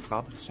Reform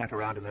Club, sat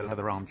around in their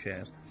leather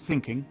armchairs,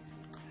 thinking,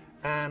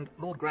 and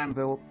Lord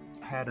Granville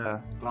had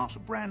a glass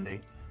of brandy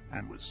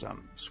and was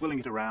swilling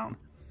it around,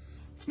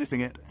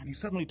 sniffing it, and he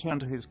suddenly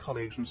turned to his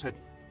colleagues and said,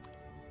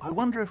 "I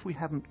wonder if we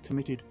haven't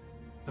committed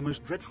the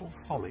most dreadful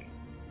folly."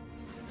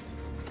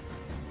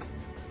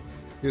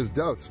 His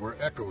doubts were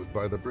echoed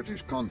by the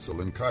British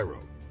consul in Cairo.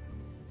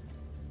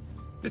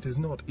 It is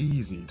not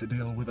easy to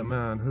deal with a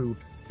man who,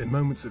 in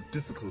moments of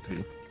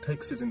difficulty,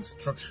 takes his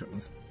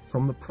instructions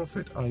from the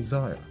prophet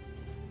Isaiah.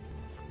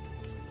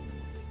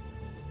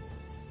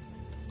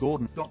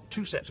 Gordon got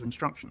two sets of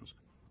instructions.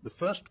 The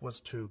first was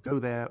to go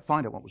there,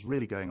 find out what was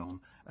really going on,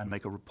 and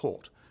make a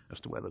report as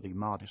to whether the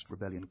Mahdist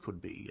rebellion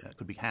could be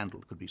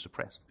handled, could be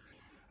suppressed.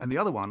 And the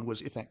other one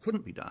was, if that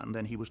couldn't be done,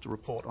 then he was to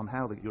report on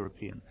how the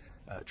European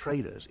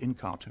traders in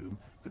Khartoum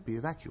could be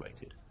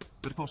evacuated.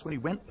 But of course, when he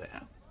went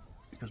there,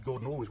 because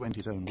Gordon always went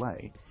his own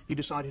way, he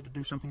decided to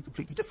do something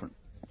completely different.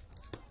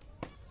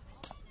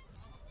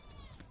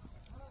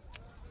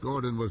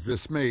 Gordon was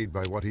dismayed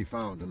by what he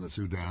found in the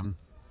Sudan.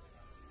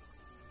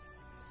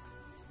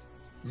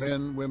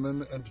 Men,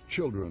 women, and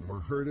children were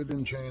herded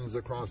in chains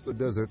across the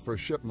desert for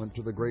shipment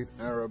to the great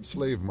Arab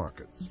slave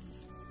markets,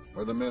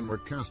 where the men were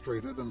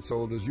castrated and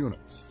sold as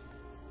eunuchs,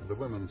 and the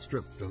women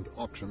stripped and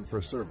auctioned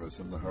for service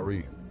in the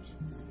harems.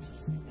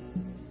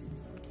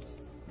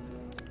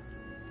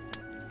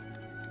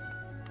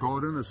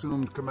 Gordon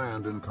assumed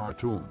command in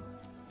Khartoum,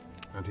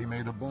 and he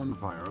made a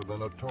bonfire of the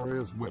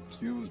notorious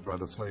whips used by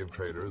the slave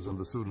traders and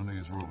the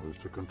Sudanese rulers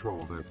to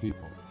control their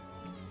people.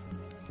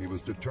 He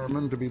was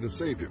determined to be the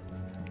savior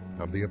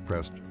of the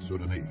oppressed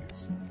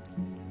Sudanese.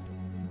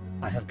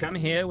 I have come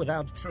here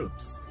without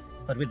troops,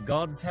 but with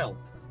God's help,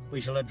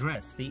 we shall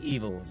address the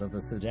evils of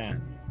the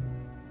Sudan.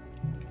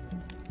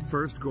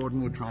 First,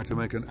 Gordon would try to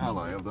make an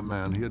ally of the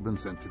man he had been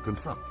sent to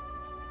confront,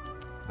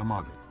 the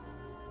Mahdi.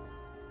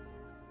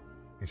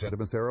 He sent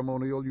him a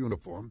ceremonial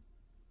uniform,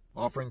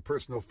 offering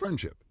personal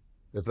friendship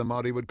if the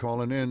Mahdi would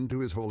call an end to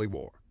his holy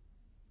war.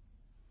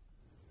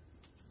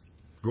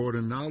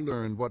 Gordon now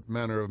learned what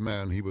manner of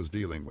man he was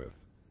dealing with.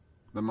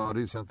 The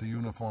Mahdi sent the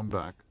uniform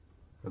back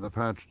with a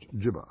patched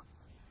jibbah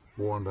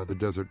worn by the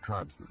desert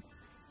tribesmen,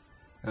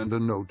 and a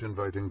note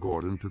inviting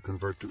Gordon to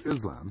convert to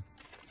Islam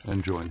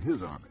and join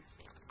his army.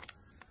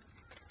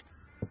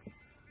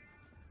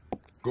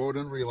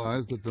 Gordon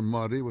realized that the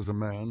Mahdi was a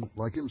man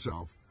like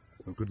himself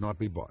who could not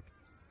be bought.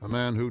 A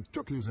man who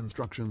took his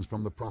instructions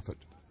from the prophet,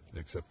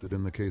 except that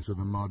in the case of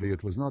the Mahdi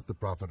it was not the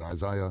prophet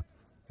Isaiah,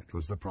 it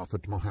was the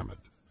prophet Muhammad.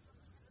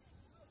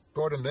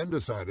 Gordon then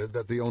decided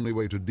that the only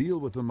way to deal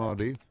with the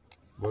Mahdi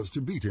was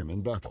to beat him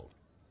in battle.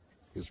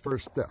 His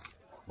first step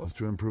was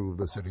to improve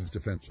the city's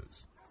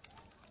defenses.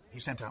 He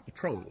sent out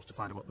patrols to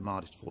find out what the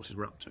Mahdist forces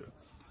were up to,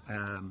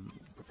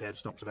 prepared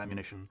stocks of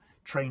ammunition,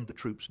 trained the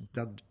troops,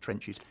 dug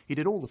trenches. He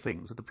did all the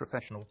things that a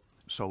professional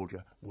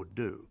soldier would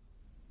do.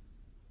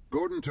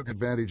 Gordon took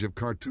advantage of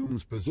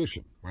Khartoum's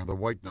position, where the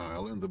White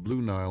Nile and the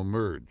Blue Nile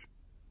merge.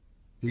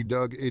 He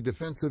dug a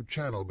defensive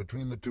channel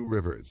between the two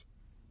rivers,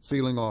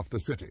 sealing off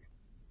the city.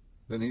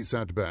 Then he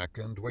sat back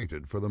and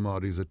waited for the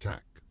Mahdi's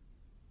attack.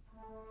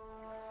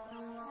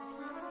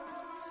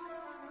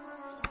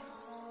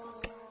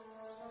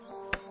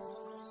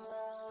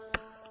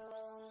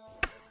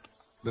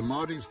 The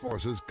Mahdi's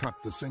forces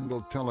cut the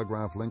single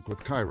telegraph link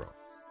with Cairo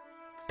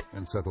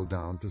and settled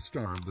down to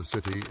starve the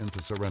city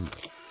into surrender.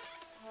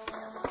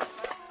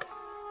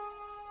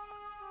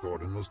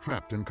 Gordon was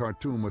trapped in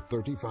Khartoum with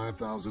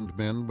 35,000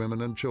 men,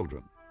 women, and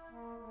children.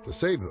 To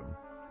save them,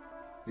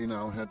 he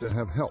now had to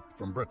have help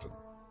from Britain.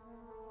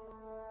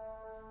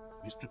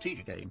 His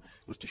strategic aim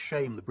was to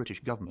shame the British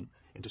government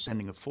into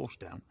sending a force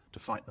down to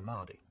fight the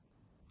Mahdi.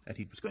 And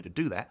he was going to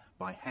do that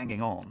by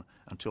hanging on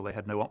until they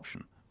had no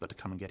option but to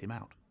come and get him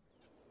out.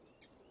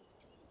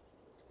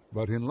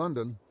 But in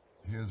London,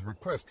 his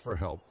request for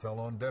help fell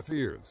on deaf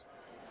ears.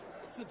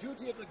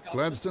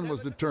 Gladstone was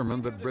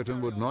determined that Britain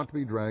would not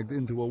be dragged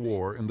into a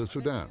war in the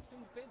Sudan.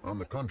 On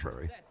the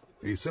contrary,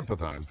 he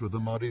sympathized with the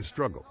Mahdi's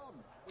struggle.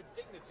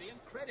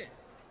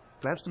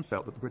 Gladstone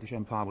felt that the British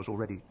Empire was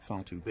already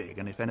far too big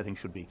and, if anything,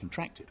 should be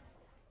contracted.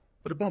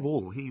 But above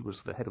all, he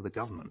was the head of the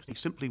government. He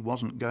simply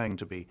wasn't going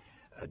to be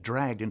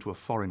dragged into a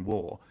foreign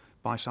war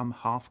by some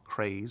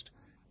half-crazed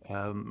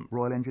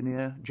Royal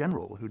Engineer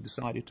general who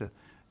decided to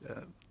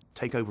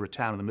take over a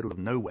town in the middle of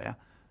nowhere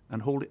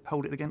and hold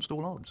it against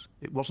all odds.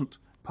 It wasn't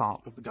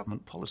part of the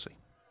government policy.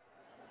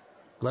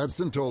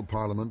 Gladstone told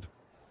Parliament,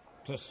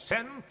 "To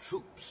send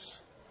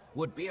troops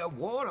would be a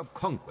war of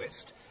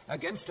conquest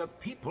against a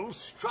people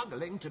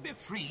struggling to be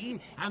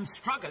free and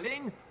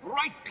struggling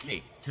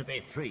rightly to be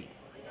free."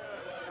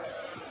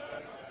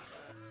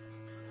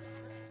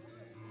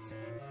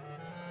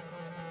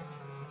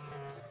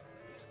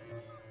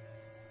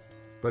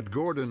 But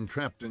Gordon,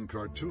 trapped in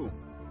Khartoum,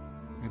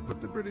 had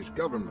put the British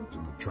government in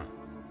a trap.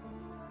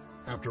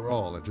 After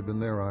all, it had been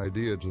their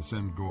idea to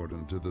send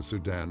Gordon to the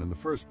Sudan in the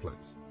first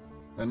place.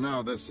 And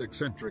now this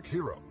eccentric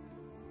hero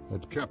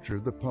had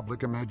captured the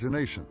public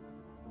imagination.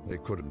 They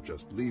couldn't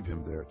just leave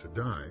him there to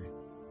die.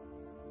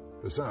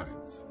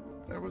 Besides,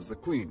 there was the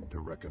Queen to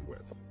reckon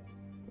with.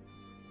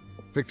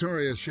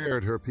 Victoria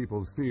shared her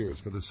people's fears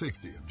for the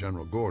safety of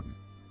General Gordon.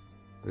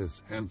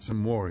 This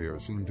handsome warrior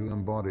seemed to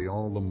embody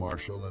all the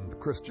martial and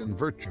Christian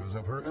virtues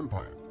of her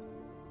empire.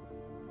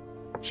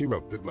 She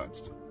wrote to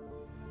Gladstone.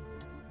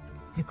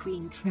 The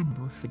Queen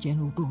trembles for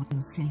General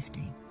Gordon's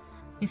safety.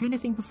 If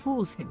anything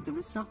befalls him, the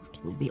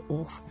result will be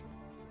awful.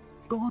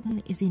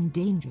 Gordon is in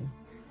danger.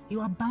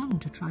 You are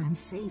bound to try and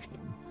save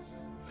him.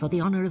 For the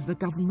honor of the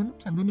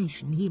government and the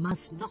nation, he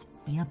must not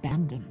be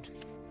abandoned.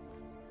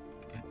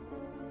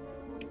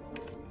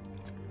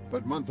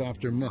 But month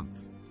after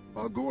month,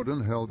 while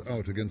Gordon held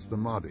out against the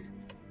Mahdi,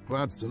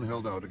 Gladstone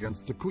held out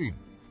against the Queen.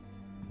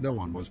 No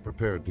one was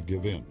prepared to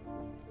give in.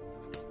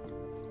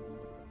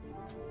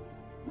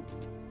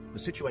 The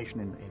situation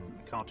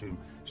in Khartoum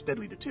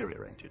steadily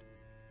deteriorated.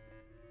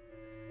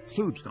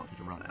 Food started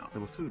to run out.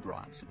 There were food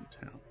riots in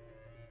the town.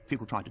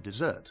 People tried to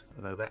desert,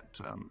 though that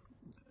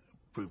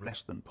proved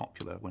less than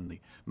popular when the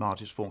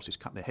Mahdi's forces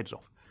cut their heads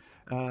off.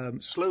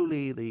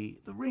 Slowly the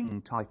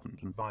ring tightened,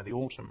 and by the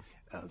autumn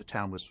the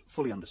town was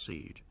fully under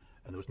siege,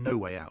 and there was no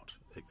way out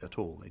at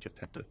all. They just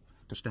had to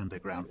stand their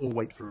ground or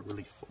wait for a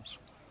relief force.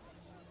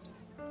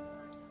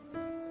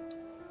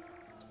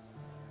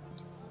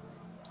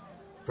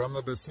 From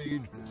the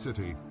besieged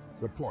city,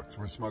 reports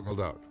were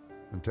smuggled out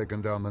and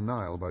taken down the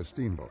Nile by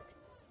steamboat.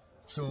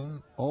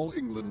 Soon, all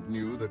England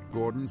knew that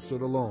Gordon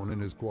stood alone in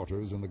his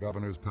quarters in the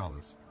governor's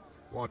palace,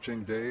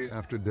 watching day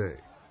after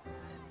day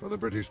for the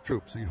British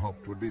troops he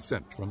hoped would be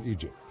sent from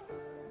Egypt.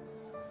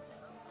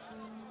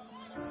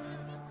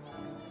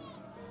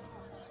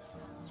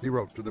 He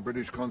wrote to the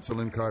British consul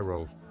in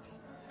Cairo,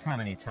 "How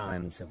many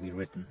times have we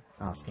written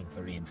asking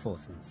for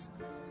reinforcements?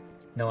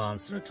 No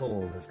answer at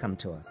all has come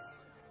to us,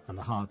 and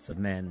the hearts of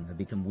men have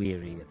become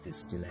weary of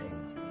this delay.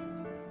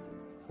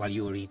 While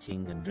you are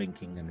eating and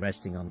drinking and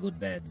resting on good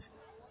beds,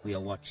 we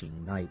are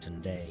watching night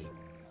and day,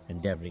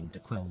 endeavouring to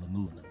quell the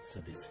movements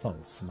of this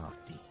false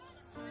Mahdi."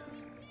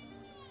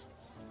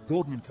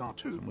 Gordon in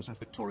Khartoum was a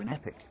Victorian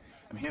epic.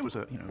 I mean, here was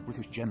a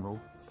British general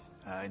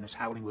in this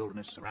howling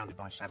wilderness, surrounded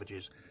by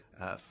savages,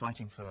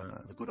 fighting for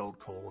the good old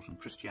cause and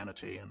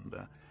Christianity,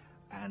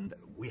 and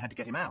we had to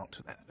get him out.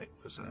 It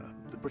was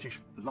the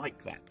British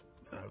like that,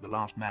 the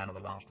last man of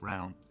the last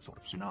round sort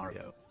of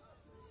scenario.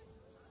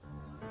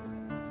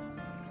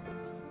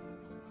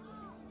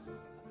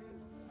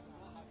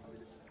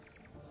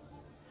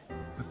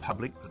 The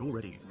public had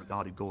already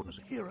regarded Gordon as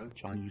a hero,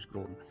 Chinese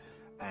Gordon,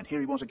 and here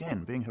he was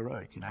again, being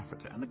heroic in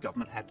Africa, and the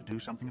government had to do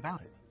something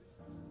about it.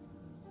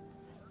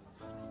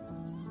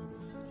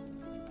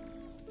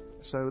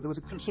 So there was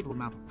a considerable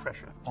amount of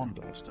pressure on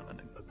Gladstone,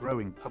 and a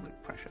growing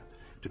public pressure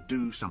to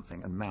do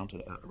something and mount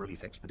a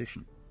relief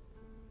expedition.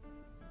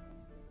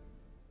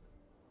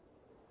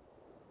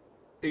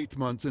 8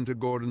 months into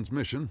Gordon's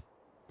mission,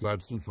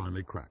 Gladstone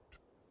finally cracked.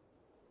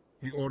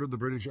 He ordered the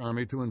British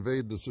Army to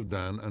invade the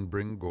Sudan and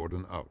bring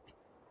Gordon out.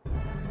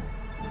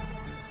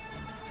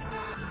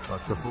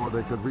 But before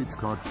they could reach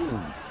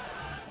Khartoum,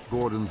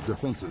 Gordon's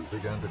defenses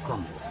began to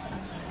crumble.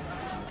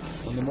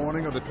 On the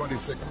morning of the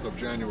 26th of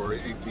January,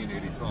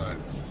 1885,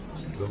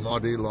 the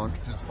Mahdi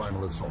launched his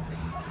final assault.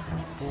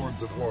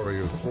 Hordes of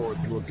warriors poured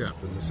through a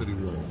gap in the city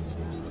walls.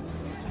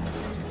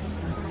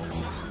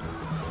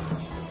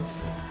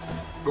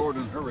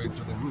 Gordon hurried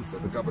to the roof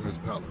of the governor's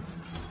palace.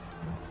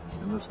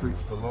 In the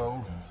streets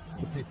below,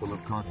 the people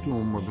of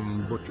Khartoum were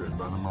being butchered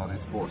by the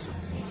Mahdi's forces.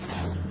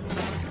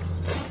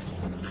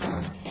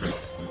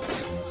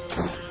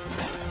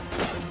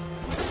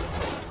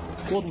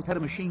 Gordon had a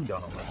machine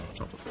gun on the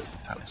top of the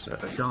palace,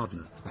 a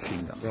Gardner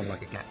machine gun, rather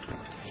like a Gatling.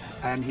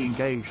 And he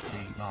engaged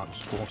the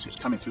Mahdi's forces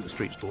coming through the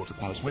streets towards the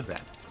palace with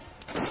that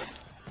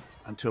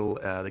until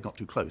they got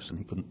too close and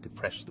he couldn't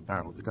depress the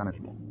barrel of the gun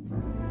anymore.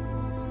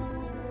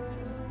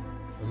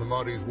 When the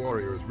Mahdi's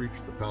warriors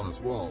reached the palace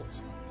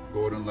walls,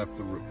 Gordon left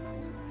the roof.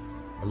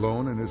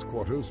 Alone in his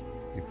quarters,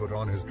 he put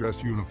on his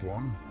dress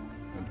uniform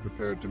and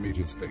prepared to meet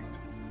his fate.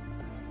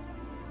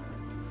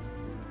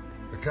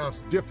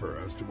 Accounts differ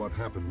as to what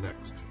happened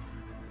next.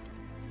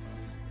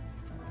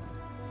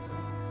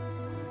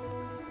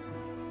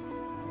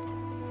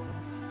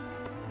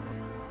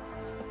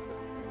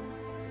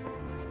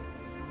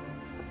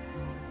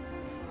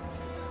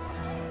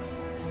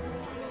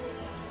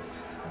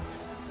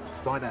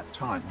 By that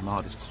time, the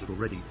Mahdists had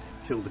already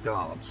killed the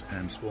guards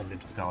and swarmed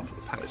into the gardens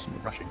of the palace and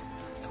were rushing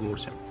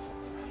towards him.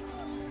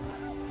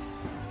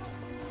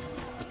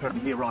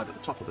 Apparently he arrived at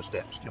the top of the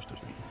steps just as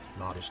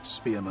the Mahdist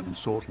spearmen and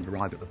swordsmen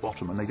arrived at the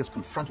bottom, and they just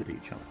confronted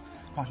each other.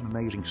 It's quite an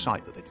amazing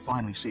sight that they'd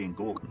finally seen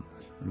Gordon,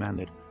 the man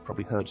they'd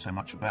probably heard so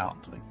much about,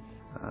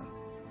 the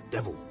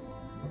devil.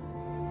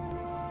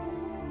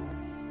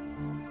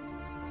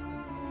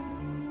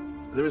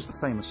 There is the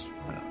famous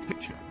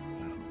picture,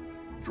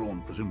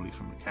 drawn presumably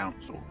from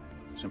accounts or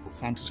simple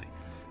fantasy,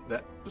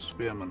 that the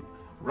spearman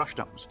rushed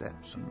up the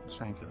steps and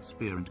sank a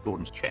spear into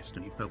Gordon's chest,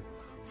 and he fell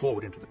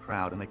forward into the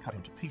crowd and they cut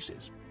him to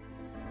pieces.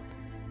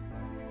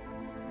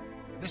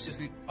 This is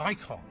the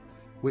icon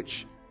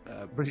which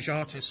British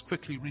artists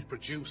quickly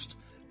reproduced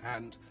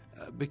and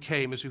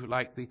became, as you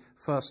like, the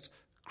first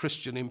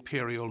Christian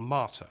imperial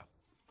martyr.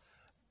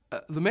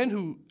 The men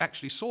who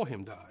actually saw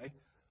him die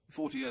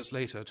 40 years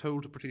later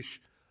told the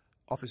British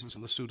officers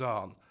in the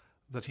Sudan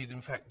that he'd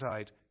in fact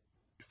died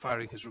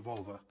firing his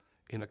revolver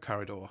in a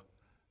corridor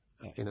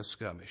in a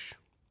skirmish.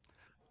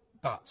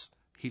 But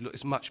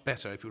it's much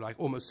better, if you like,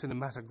 almost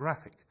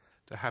cinematographic,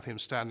 to have him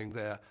standing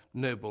there,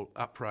 noble,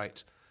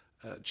 upright,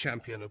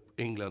 champion of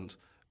England,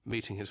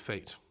 meeting his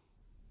fate.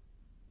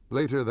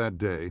 Later that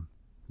day,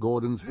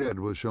 Gordon's head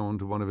was shown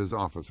to one of his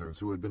officers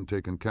who had been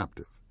taken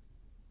captive.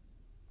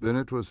 Then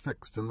it was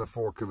fixed in the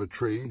fork of a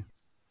tree,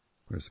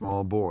 where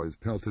small boys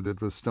pelted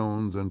it with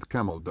stones and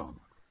camel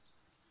dung.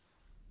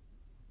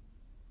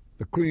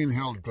 The Queen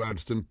held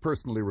Gladstone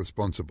personally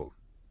responsible.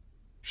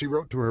 She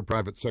wrote to her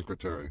private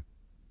secretary,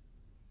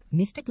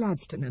 Mr.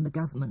 Gladstone and the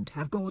government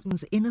have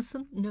Gordon's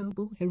innocent,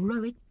 noble,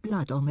 heroic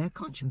blood on their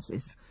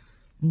consciences.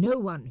 No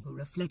one who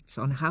reflects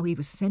on how he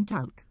was sent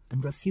out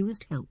and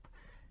refused help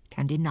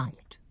can deny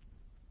it.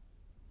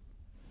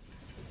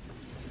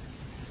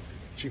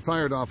 She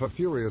fired off a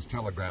furious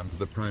telegram to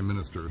the Prime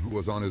Minister, who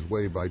was on his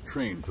way by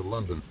train to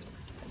London.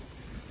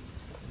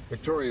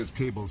 Victoria's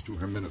cables to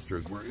her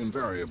ministers were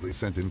invariably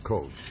sent in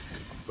code,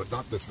 but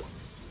not this one.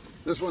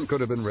 This one could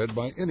have been read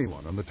by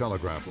anyone on the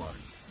telegraph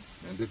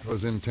line, and it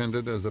was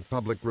intended as a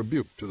public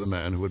rebuke to the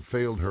man who had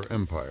failed her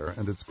empire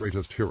and its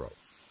greatest hero.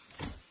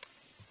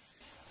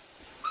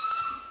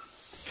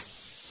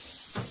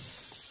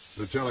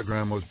 The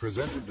telegram was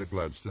presented to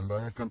Gladstone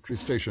by a country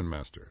station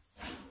master.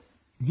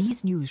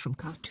 These news from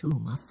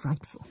Khartoum are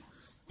frightful.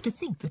 To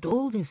think that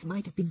all this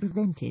might have been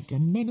prevented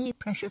and many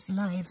precious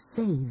lives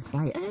saved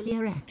by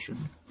earlier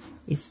action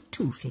is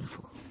too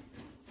fearful.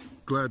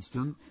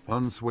 Gladstone,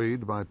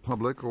 unswayed by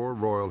public or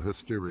royal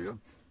hysteria,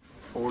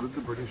 ordered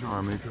the British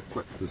Army to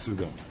quit the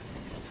Sudan.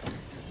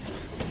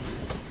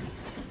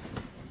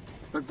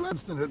 But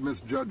Gladstone had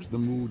misjudged the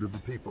mood of the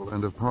people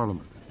and of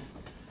Parliament.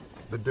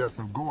 The death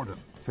of Gordon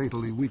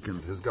fatally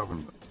weakened his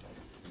government.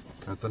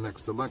 At the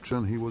next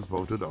election, he was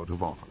voted out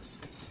of office.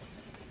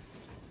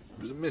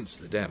 It was an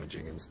immensely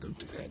damaging incident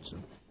to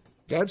Gladstone.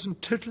 Gladstone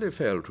totally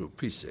failed to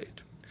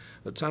appreciate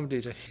that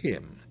somebody to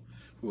him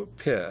who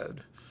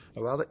appeared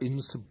a rather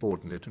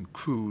insubordinate and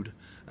crude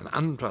and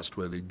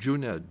untrustworthy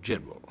junior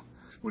general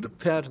would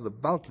appear to the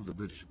bulk of the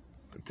British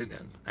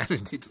opinion, and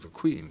indeed to the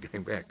Queen,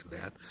 going back to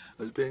that,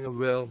 as being a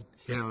real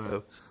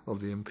hero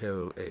of the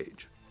imperial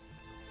age.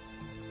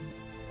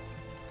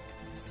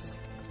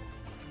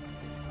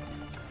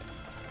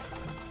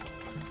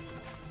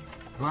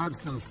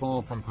 Gladstone's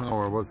fall from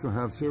power was to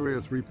have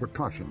serious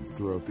repercussions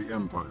throughout the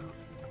empire,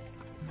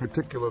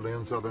 particularly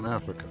in southern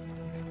Africa.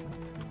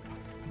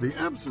 The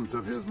absence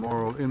of his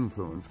moral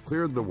influence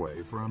cleared the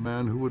way for a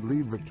man who would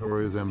lead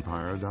Victoria's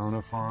empire down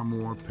a far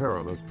more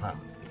perilous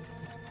path.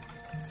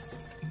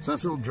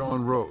 Cecil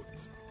John Rhodes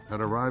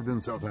had arrived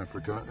in South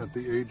Africa at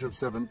the age of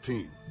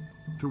 17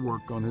 to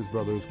work on his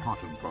brother's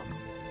cotton farm.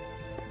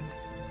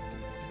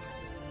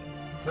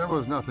 There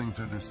was nothing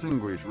to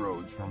distinguish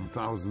Rhodes from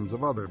thousands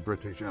of other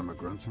British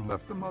emigrants who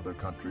left the mother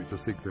country to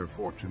seek their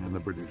fortune in the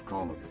British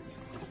colonies.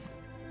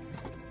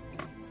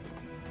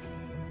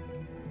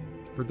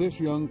 But this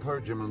young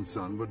clergyman's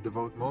son would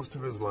devote most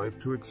of his life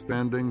to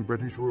expanding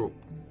British rule.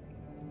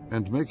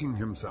 and making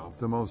himself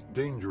the most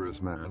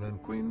dangerous man in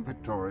Queen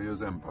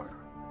Victoria's empire.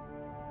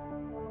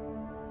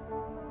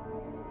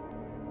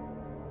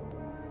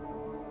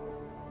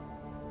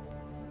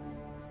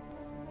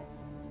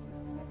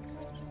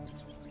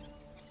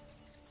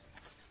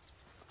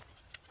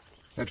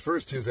 At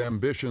first, his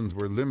ambitions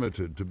were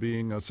limited to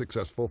being a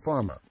successful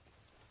farmer.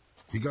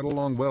 He got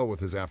along well with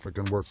his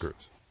African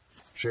workers,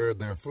 shared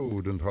their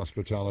food and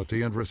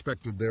hospitality, and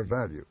respected their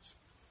values.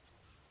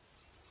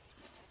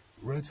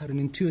 Rhodes had an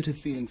intuitive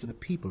feeling for the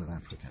people of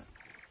Africa.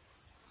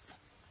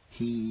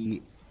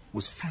 He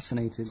was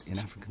fascinated in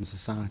African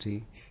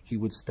society. He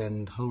would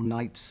spend whole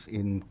nights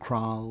in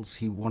kraals.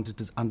 He wanted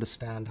to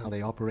understand how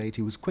they operate.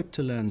 He was quick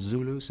to learn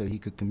Zulu so he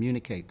could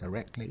communicate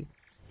directly.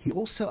 He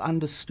also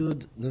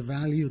understood the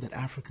value that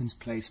Africans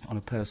placed on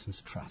a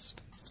person's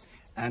trust.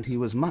 And he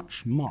was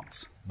much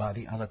mocked by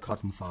the other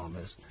cotton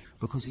farmers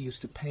because he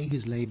used to pay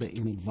his labor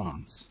in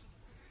advance.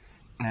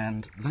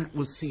 And that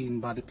was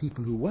seen by the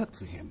people who worked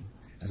for him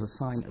as a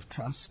sign of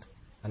trust,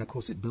 and of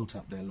course it built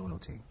up their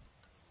loyalty.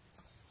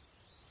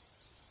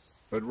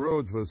 But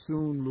Rhodes was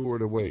soon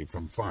lured away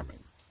from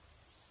farming.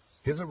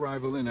 His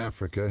arrival in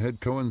Africa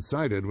had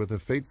coincided with a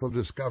fateful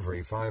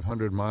discovery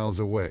 500 miles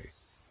away,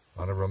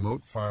 on a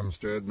remote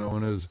farmstead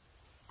known as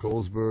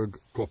Colesberg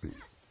Kopje.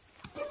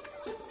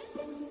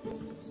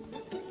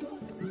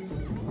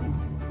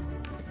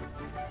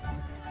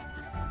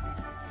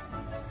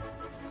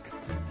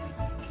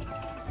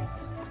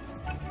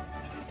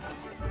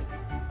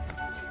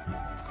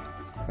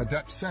 A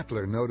Dutch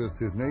settler noticed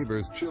his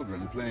neighbor's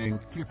children playing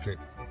klip-klip,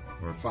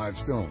 or 5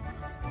 stone.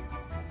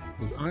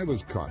 His eye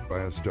was caught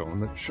by a stone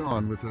that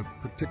shone with a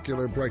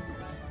particular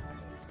brightness,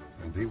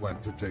 and he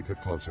went to take a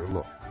closer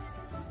look.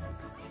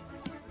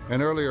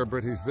 An earlier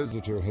British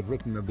visitor had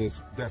written of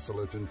this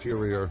desolate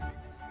interior,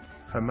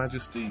 Her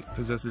Majesty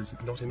possesses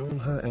not in all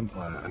her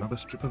empire another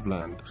strip of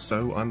land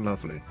so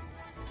unlovely.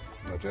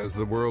 But as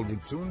the world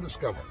would soon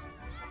discover,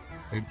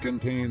 it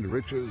contained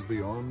riches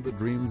beyond the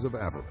dreams of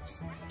avarice.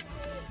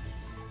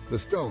 The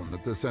stone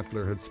that the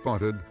settler had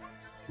spotted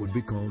would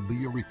be called the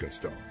Eureka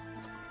Stone,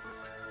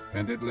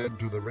 and it led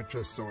to the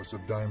richest source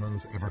of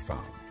diamonds ever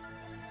found.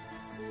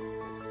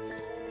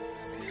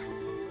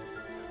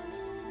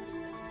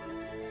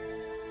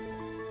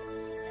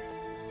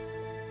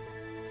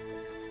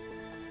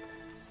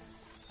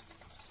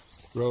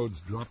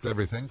 Rhodes dropped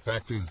everything,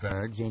 packed his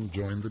bags, and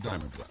joined the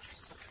diamond rush.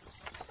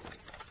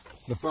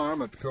 The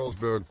farm at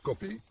Colesberg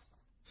Kopje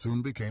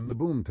soon became the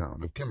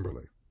boomtown of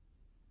Kimberley.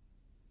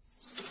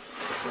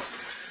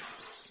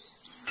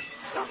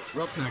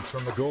 Roughnecks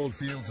from the gold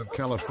fields of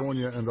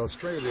California and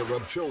Australia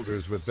rubbed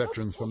shoulders with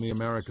veterans from the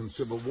American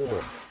Civil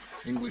War,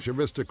 English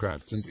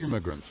aristocrats and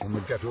immigrants from the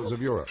ghettos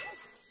of Europe,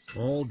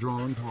 all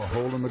drawn to a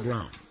hole in the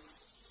ground,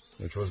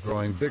 which was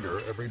growing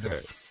bigger every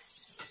day.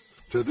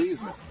 To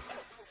these men,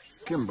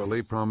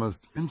 Kimberley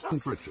promised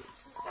instant riches,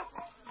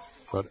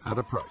 but at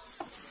a price.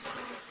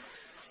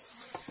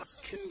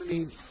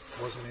 Kimberley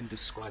was an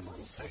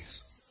indescribable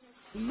place.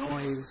 The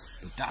noise,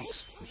 the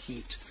dust, the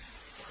heat.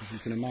 If you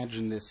can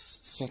imagine this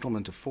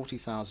settlement of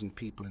 40,000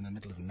 people in the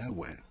middle of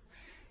nowhere,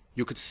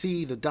 you could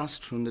see the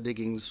dust from the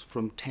diggings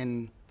from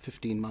 10,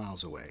 15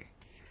 miles away.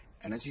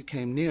 And as you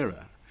came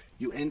nearer,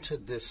 you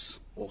entered this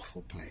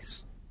awful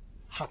place.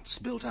 Huts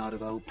built out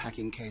of old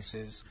packing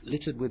cases,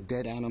 littered with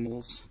dead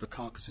animals, the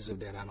carcasses of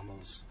dead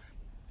animals.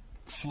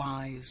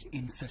 Flies,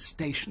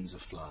 infestations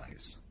of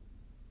flies.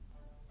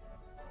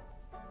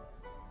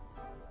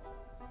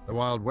 The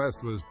Wild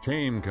West was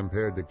tame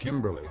compared to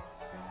Kimberley.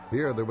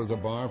 Here there was a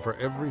bar for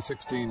every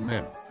 16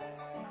 men,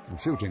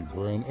 and shootings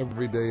were an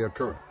everyday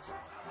occurrence.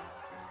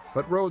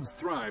 But Rhodes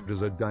thrived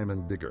as a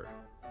diamond digger.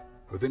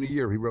 Within a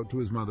year he wrote to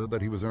his mother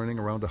that he was earning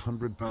around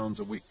 £100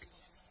 a week,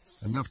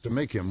 enough to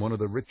make him one of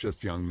the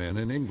richest young men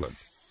in England.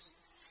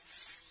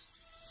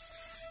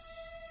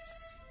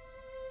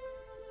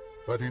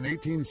 But in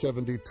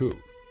 1872,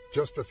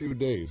 just a few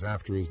days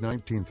after his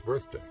 19th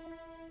birthday,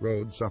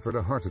 Rhodes suffered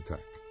a heart attack.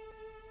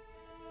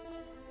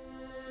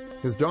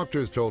 His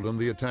doctors told him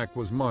the attack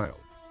was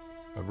mild,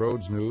 but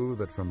Rhodes knew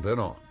that from then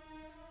on,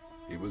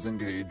 he was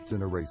engaged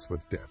in a race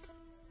with death.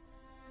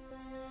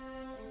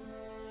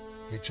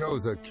 He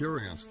chose a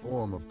curious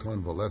form of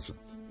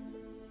convalescence,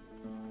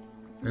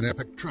 an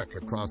epic trek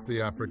across the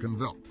African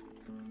veldt.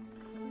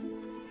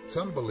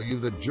 Some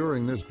believe that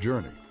during this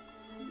journey,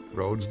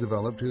 Rhodes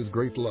developed his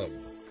great love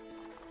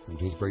and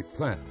his great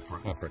plan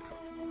for Africa.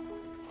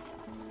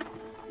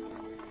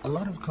 A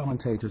lot of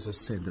commentators have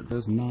said that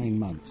those 9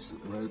 months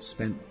that Rhodes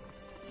spent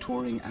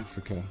touring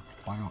Africa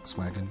by ox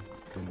wagon,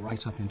 going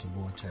right up into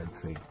Boer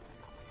territory,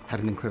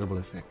 had an incredible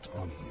effect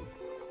on him.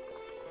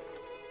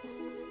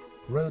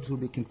 Rhodes will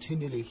be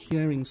continually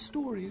hearing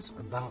stories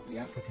about the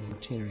African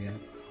interior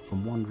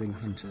from wandering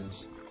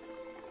hunters.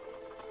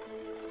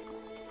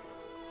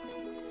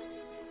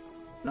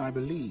 Now, I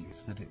believe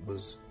that it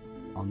was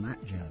on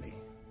that journey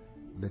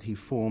that he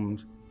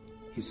formed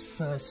his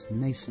first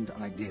nascent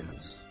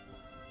ideas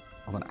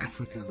of an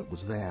Africa that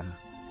was there,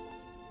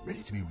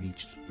 ready to be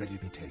reached, ready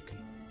to be taken.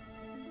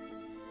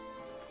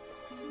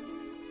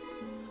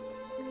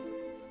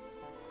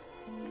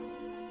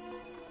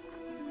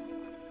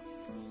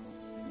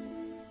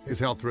 His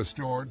health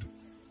restored,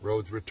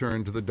 Rhodes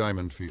returned to the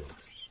diamond fields.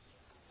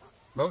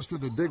 Most of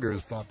the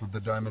diggers thought that the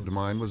diamond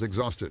mine was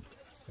exhausted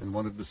and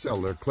wanted to sell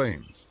their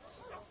claims.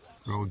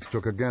 Rhodes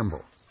took a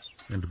gamble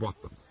and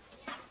bought them.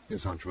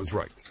 His hunch was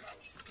right.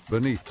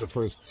 Beneath the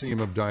first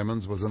seam of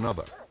diamonds was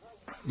another,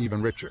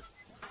 even richer.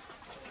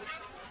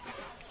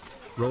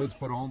 Rhodes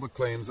put all the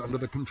claims under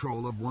the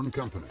control of one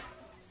company,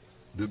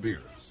 De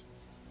Beers.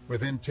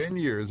 Within 10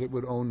 years, it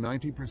would own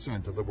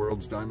 90% of the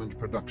world's diamond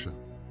production.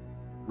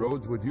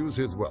 Rhodes would use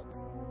his wealth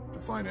to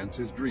finance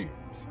his dreams.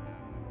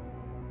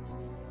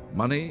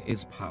 Money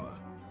is power,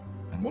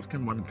 and what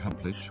can one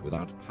accomplish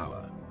without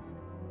power?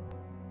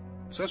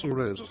 Cecil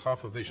Rhodes was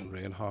half a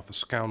visionary and half a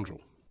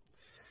scoundrel.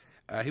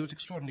 He was an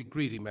extraordinarily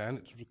greedy man.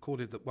 It's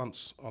recorded that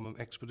once on an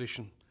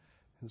expedition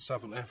in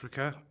southern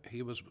Africa,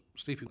 he was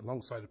sleeping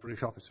alongside a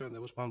British officer and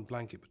there was one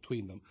blanket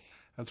between them.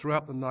 And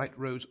throughout the night,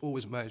 Rhodes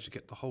always managed to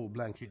get the whole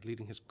blanket,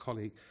 leading his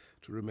colleague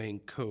to remain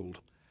cold.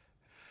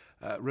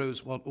 Rhodes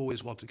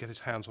always wanted to get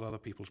his hands on other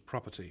people's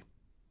property.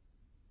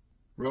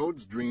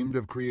 Rhodes dreamed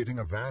of creating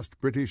a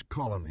vast British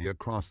colony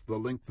across the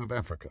length of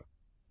Africa.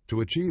 To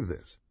achieve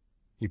this,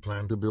 he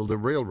planned to build a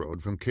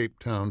railroad from Cape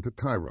Town to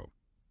Cairo.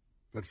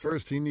 But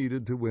first he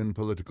needed to win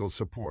political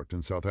support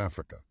in South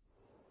Africa.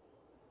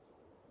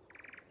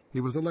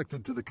 He was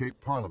elected to the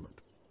Cape Parliament,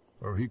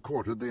 where he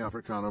courted the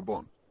Afrikaner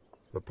Bond,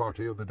 the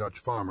party of the Dutch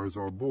farmers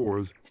or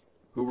Boers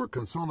who were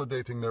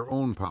consolidating their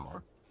own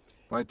power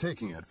by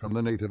taking it from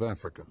the native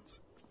Africans.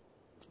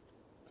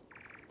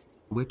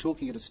 We're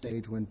talking at a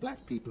stage when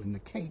black people in the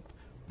Cape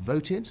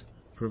voted,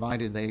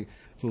 provided they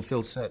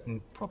fulfilled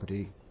certain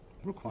property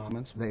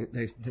requirements.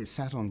 They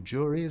sat on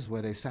juries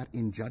where they sat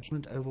in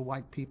judgment over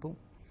white people.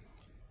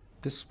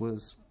 This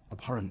was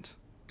abhorrent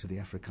to the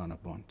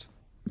Afrikaner Bond.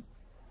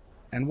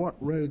 And what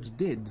Rhodes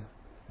did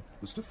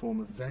was to form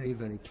a very,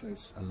 very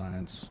close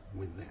alliance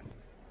with them.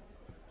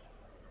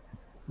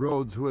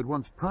 Rhodes, who had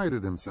once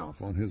prided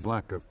himself on his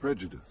lack of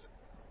prejudice,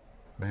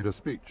 made a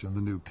speech in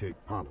the new Cape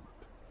Parliament.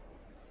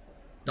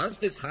 Does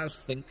this House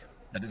think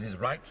that it is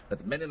right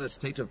that men in a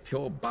state of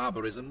pure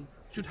barbarism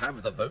should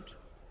have the vote?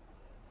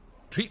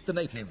 Treat the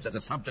natives as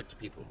a subject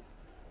people.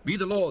 Be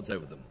the lords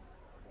over them.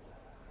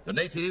 The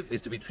native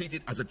is to be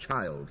treated as a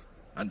child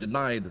and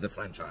denied the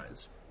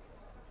franchise.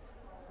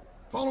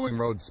 Following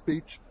Rhodes'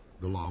 speech,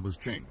 the law was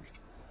changed.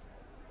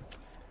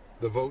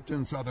 The vote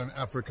in southern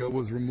Africa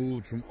was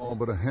removed from all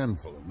but a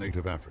handful of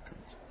native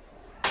Africans.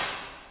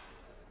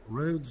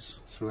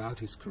 Rhodes, throughout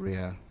his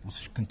career,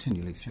 was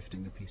continually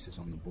shifting the pieces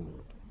on the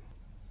board.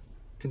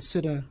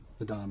 Consider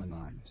the diamond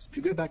mines. If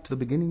you go back to the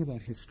beginning of our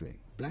history,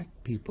 black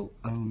people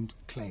owned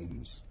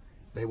claims.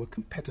 They were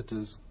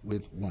competitors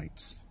with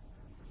whites.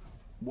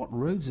 What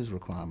Rhodes's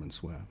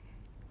requirements were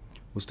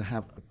was to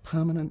have a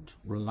permanent,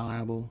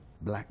 reliable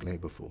black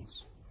labor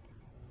force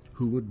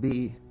who would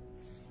be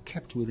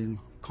kept within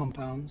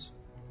compounds,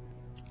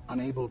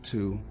 unable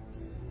to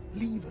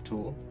leave at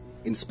all,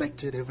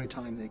 inspected every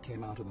time they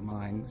came out of the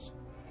mines,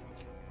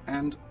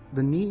 and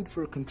the need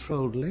for a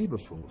controlled labor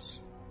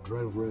force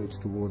drove Rhodes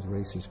towards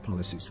racist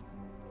policies.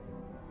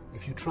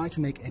 If you try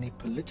to make any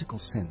political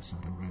sense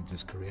out of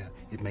Rhodes's career,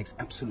 it makes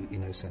absolutely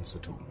no sense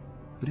at all.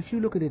 But if you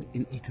look at it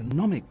in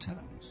economic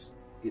terms,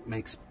 it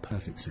makes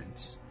perfect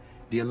sense.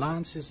 The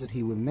alliances that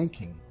he was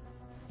making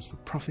was for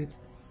profit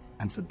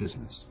and for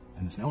business,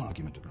 and there's no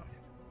argument about it.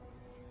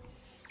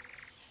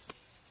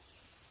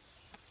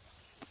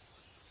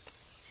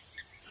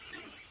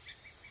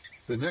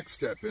 The next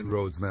step in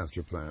Rhodes'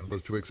 master plan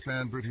was to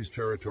expand British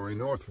territory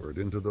northward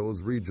into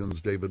those regions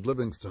David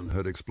Livingstone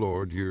had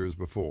explored years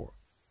before.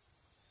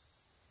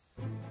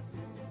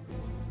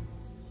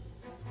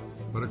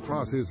 But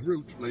across his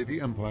route lay the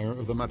empire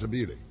of the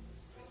Matabele,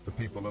 the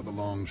people of the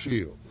Long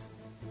Shields,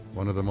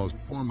 one of the most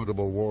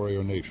formidable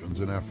warrior nations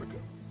in Africa.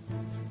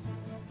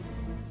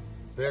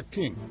 Their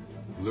king,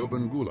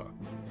 Lobengula,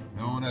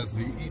 known as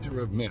the Eater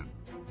of Men,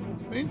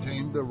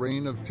 maintained a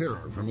reign of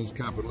terror from his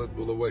capital at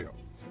Bulawayo,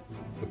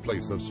 the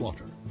place of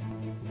slaughter.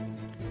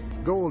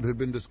 Gold had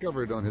been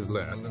discovered on his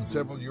land and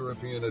several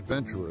European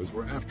adventurers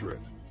were after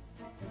it.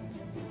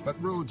 But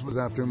Rhodes was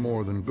after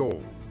more than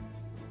gold.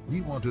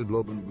 He wanted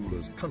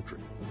Lobengula's country.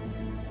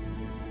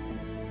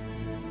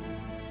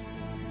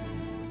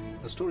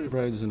 The story of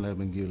Rhodes and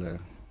Lobengula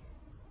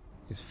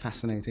is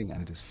fascinating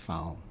and it is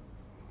foul.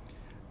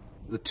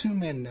 The two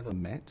men never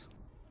met,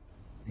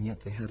 and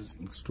yet they had an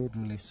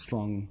extraordinarily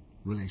strong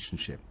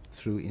relationship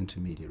through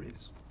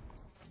intermediaries.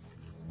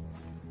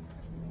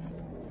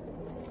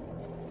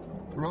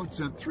 Rhodes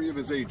sent 3 of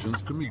his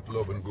agents to meet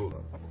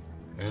Lobengula,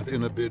 and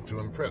in a bid to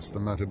impress the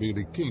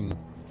Matabele king,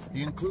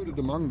 he included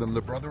among them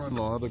the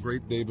brother-in-law of the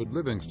great David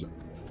Livingstone,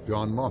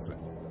 John Moffat.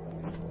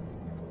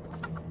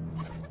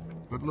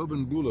 But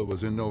Lobengula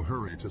was in no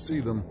hurry to see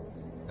them,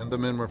 and the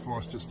men were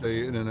forced to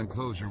stay in an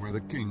enclosure where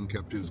the king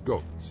kept his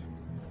goats.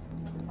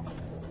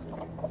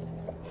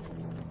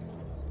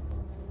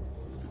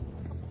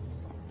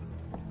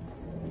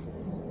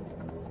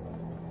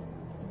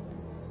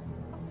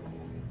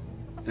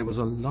 There was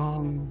a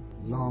long,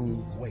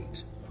 long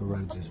wait for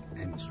Rhodes's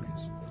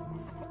emissaries.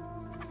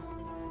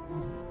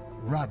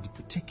 Rudd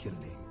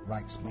particularly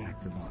writes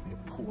back about the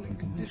appalling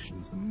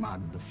conditions, the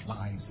mud, the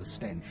flies, the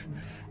stench,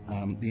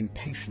 the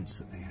impatience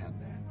that they had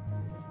there.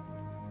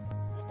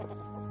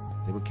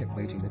 They were kept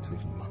waiting literally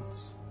for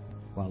months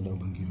while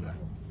Lobengula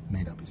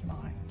made up his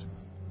mind.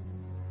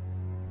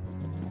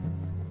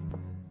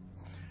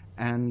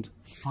 And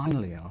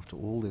finally, after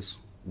all this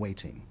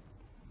waiting,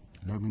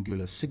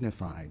 Lobengula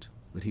signified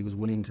that he was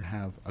willing to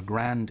have a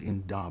grand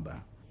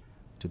indaba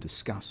to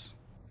discuss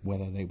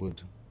whether they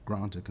would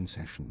grant a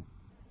concession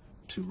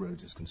to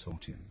Rhodes's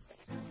consortium.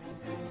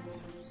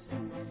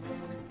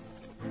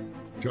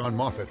 John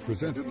Moffat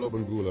presented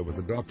Lobengula with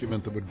a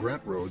document that would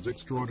grant Rhodes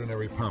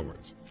extraordinary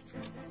powers.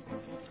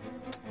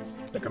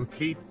 The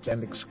complete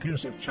and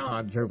exclusive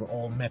charge over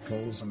all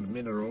metals and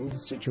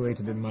minerals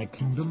situated in my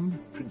kingdom,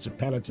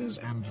 principalities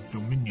and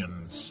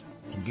dominions,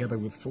 together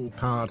with full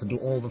power to do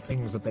all the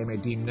things that they may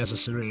deem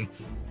necessary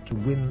to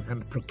win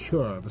and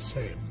procure the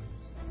same.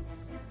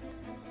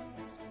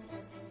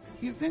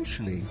 He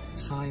eventually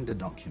signed a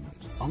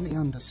document on the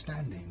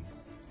understanding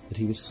that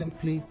he was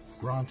simply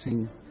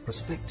granting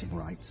prospecting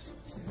rights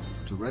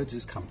to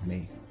Rhodes's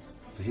company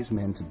for his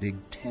men to dig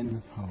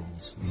 10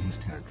 holes in his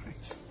territory.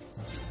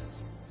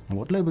 And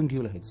what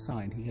Lobengula had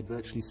signed, he had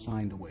virtually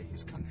signed away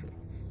his country.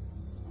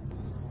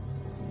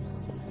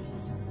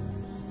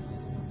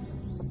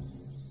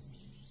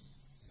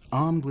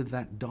 Armed with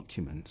that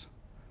document,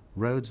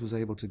 Rhodes was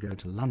able to go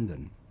to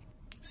London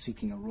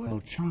seeking a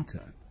royal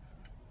charter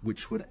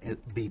which would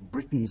be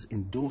Britain's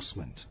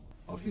endorsement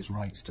of his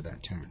rights to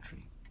that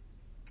territory.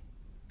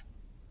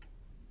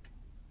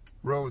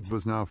 Rhodes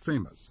was now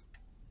famous.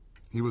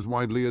 He was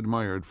widely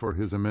admired for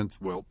his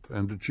immense wealth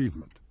and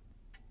achievement.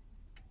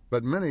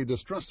 But many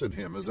distrusted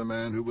him as a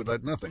man who would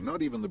let nothing,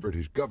 not even the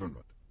British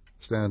government,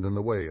 stand in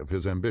the way of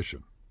his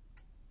ambition.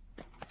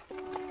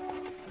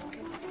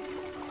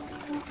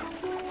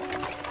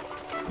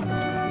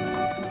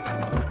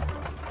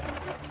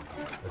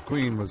 The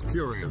Queen was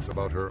curious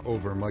about her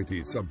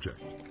overmighty subject.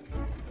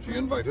 She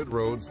invited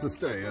Rhodes to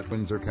stay at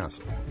Windsor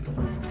Castle.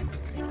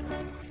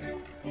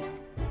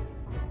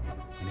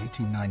 In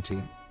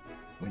 1890,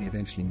 when he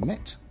eventually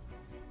met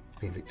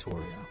Queen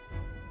Victoria,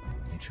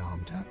 he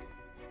charmed her.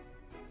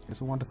 There's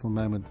a wonderful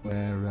moment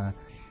where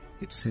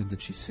it's said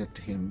that she said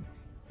to him,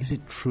 "Is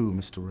it true,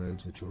 Mr.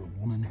 Rhodes, that you're a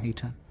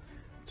woman-hater?"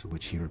 To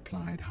which he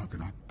replied, "How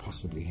could I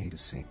possibly hate a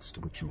sex to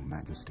which your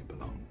majesty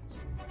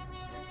belongs?"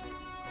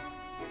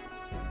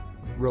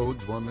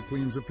 Rhodes won the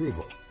Queen's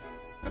approval,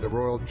 and a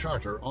royal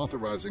charter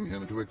authorizing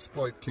him to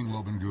exploit King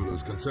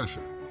Lobengula's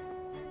concession.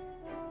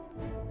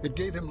 It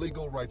gave him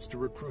legal rights to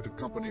recruit a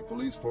company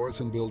police force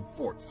and build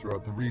forts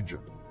throughout the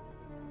region,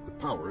 the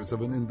powers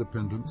of an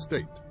independent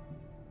state.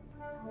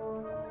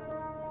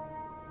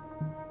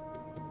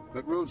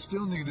 But Rhodes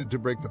still needed to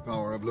break the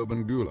power of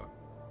Lobengula.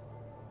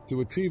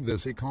 To achieve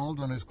this, he called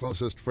on his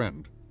closest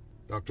friend,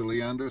 Dr.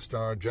 Leander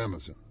Starr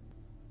Jamison,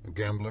 a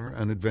gambler,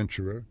 an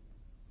adventurer,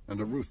 and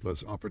a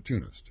ruthless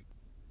opportunist.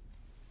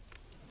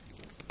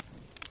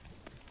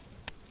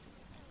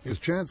 His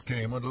chance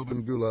came when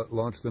Lobengula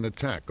launched an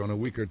attack on a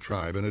weaker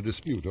tribe in a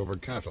dispute over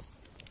cattle.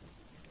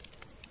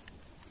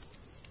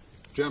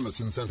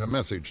 Jamison sent a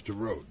message to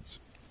Rhodes.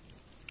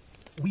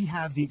 We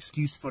have the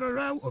excuse for a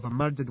row over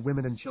murdered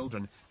women and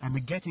children, and the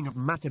getting of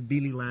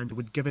Matabele land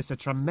would give us a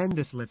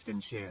tremendous lift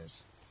in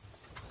shares.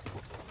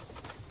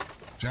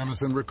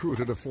 Jamison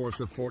recruited a force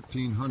of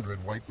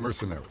 1,400 white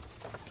mercenaries.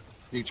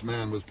 Each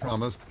man was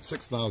promised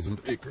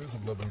 6,000 acres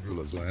of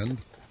Lobengula's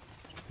land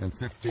and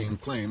 15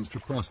 claims to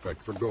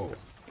prospect for gold.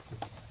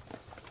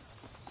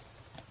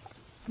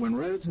 When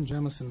Rhodes and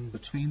Jamison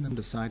between them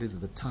decided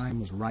that the time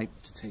was ripe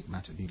to take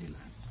Matabele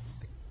land,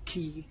 the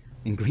key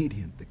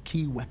ingredient, the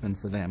key weapon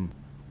for them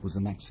was the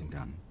Maxim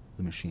gun,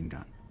 the machine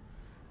gun.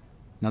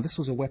 Now this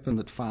was a weapon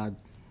that fired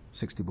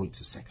 60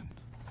 bullets a second.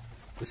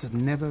 This had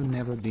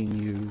never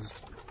been used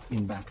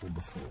in battle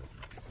before.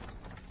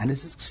 And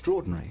it's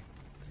extraordinary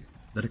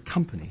that a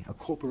company, a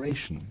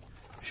corporation,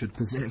 should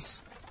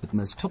possess the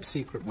most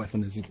top-secret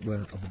weapon, as it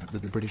were,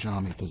 that the British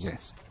Army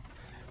possessed.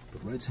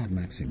 But Rhodes had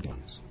Maxim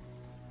guns.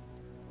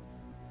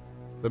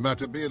 The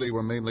Matabele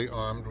were mainly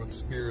armed with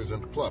spears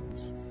and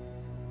clubs.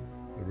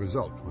 The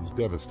result was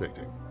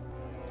devastating.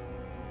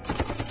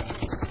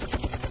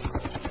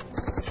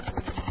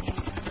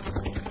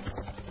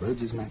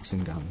 Rhodes's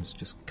Maxim guns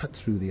just cut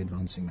through the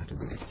advancing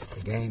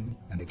Matabele again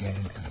and again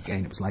and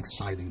again. It was like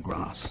scything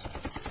grass.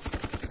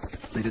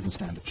 They didn't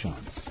stand a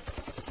chance.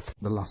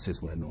 The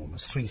losses were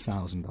enormous,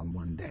 3,000 on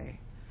one day.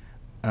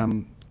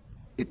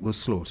 It was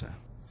slaughter.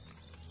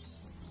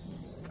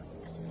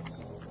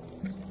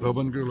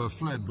 Lobengula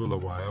fled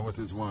Bulawayo with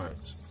his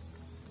wives.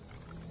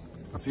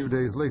 A few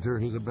days later,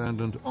 his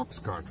abandoned ox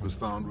cart was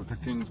found with the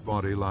king's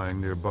body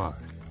lying nearby.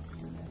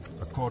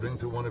 According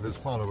to one of his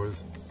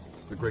followers,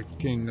 the great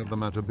king of the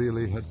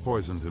Matabele had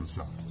poisoned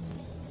himself.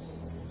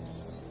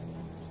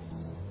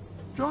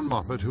 John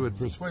Moffat, who had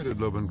persuaded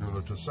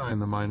Lobengula to sign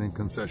the mining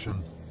concession,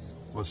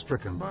 was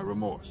stricken by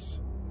remorse.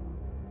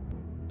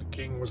 The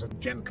king was a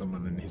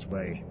gentleman in his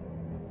way,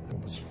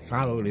 and was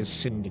foully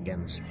sinned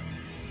against.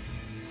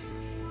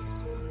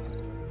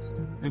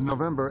 In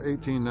November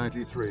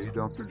 1893,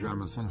 Dr.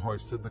 Jamison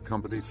hoisted the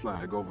company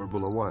flag over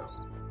Bulawayo.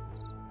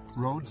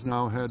 Rhodes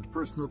now had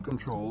personal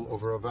control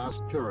over a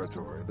vast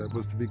territory that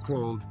was to be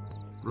called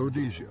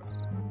Rhodesia.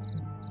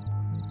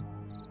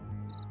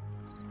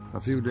 A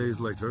few days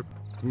later,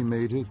 he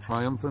made his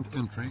triumphant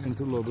entry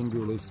into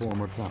Lobengula's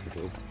former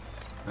capital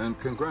and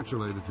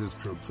congratulated his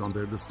troops on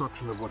their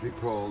destruction of what he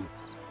called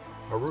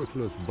a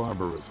ruthless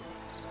barbarism.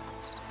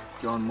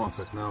 John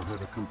Moffat now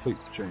had a complete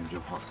change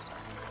of heart.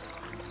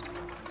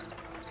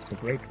 The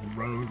great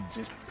Rhodes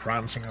is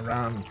prancing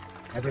around.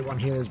 Everyone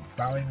here is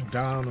bowing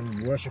down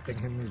and worshipping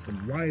him as the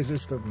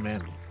wisest of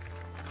men.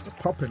 The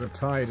popular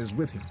tide is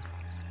with him.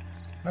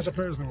 I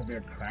suppose there will be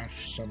a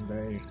crash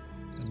someday,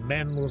 and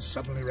men will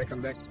suddenly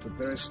recollect that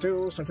there is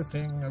still such a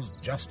thing as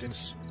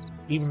justice,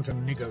 even to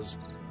niggers.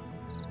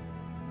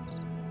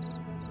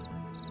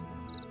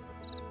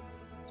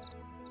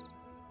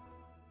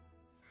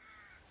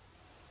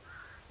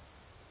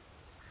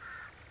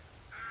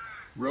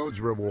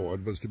 Rhodes'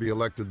 reward was to be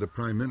elected the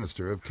Prime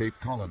Minister of Cape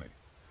Colony.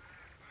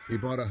 He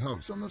bought a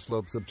house on the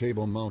slopes of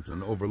Table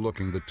Mountain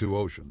overlooking the two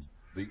oceans,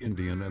 the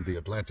Indian and the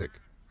Atlantic.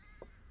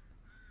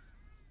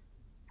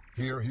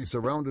 Here he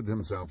surrounded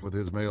himself with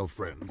his male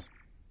friends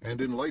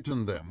and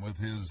enlightened them with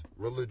his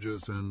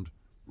religious and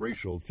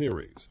racial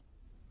theories.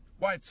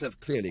 Whites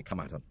have clearly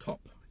come out on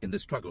top in the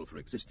struggle for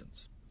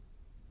existence.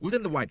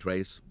 Within the white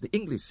race, the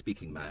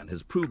English-speaking man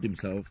has proved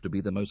himself to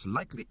be the most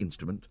likely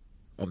instrument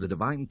of the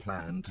divine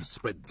plan to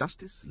spread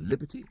justice,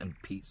 liberty, and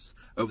peace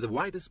over the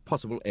widest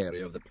possible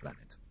area of the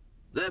planet.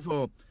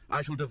 Therefore,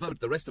 I shall devote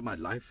the rest of my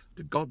life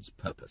to God's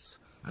purpose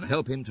and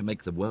help him to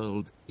make the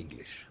world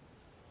English.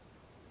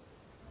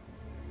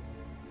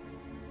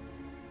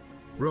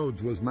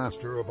 Rhodes was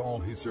master of all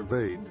he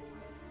surveyed,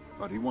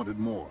 but he wanted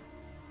more.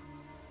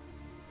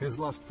 His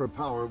lust for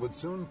power would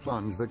soon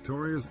plunge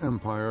Victoria's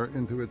empire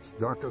into its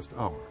darkest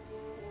hour.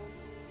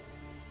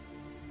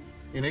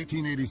 In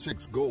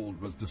 1886, gold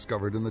was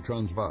discovered in the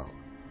Transvaal,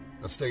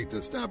 a state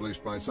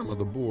established by some of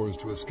the Boers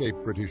to escape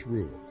British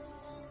rule.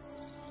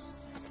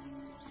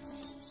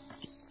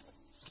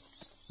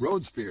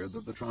 Rhodes feared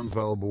that the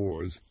Transvaal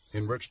Boers,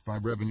 enriched by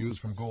revenues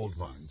from gold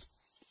mines,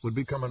 would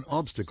become an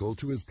obstacle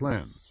to his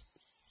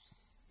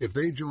plans. If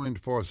they joined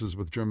forces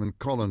with German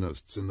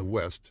colonists in the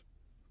west,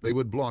 they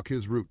would block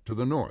his route to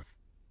the north.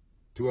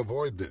 To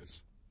avoid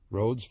this,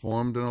 Rhodes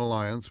formed an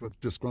alliance with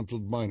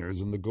disgruntled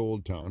miners in the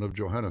gold town of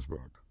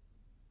Johannesburg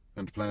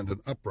and planned an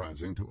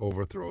uprising to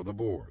overthrow the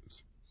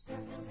Boers.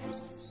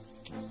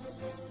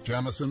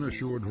 Jamison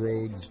assured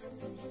Rhodes,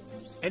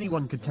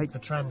 anyone could take the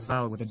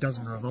Transvaal with a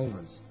dozen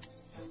revolvers.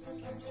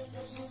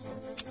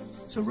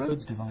 So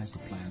Rhodes devised a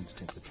plan to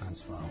take the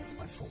Transvaal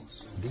by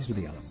force. And these were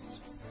the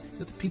elements.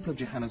 That the people of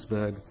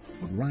Johannesburg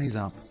would rise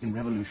up in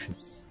revolution.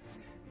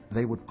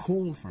 They would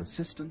call for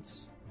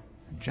assistance,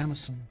 and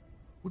Jamison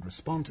would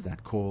respond to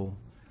that call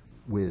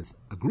with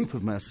a group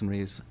of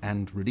mercenaries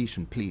and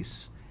Rhodesian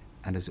police,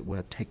 and as it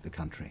were, take the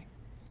country.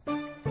 The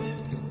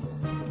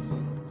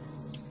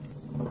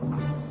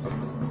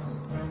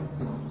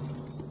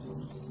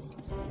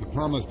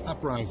promised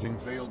uprising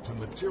failed to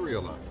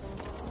materialize,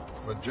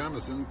 but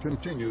Jamison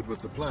continued with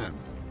the plan.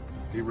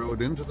 He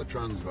rode into the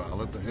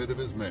Transvaal at the head of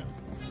his men.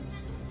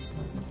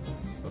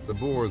 But the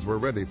Boers were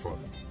ready for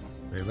them.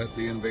 They let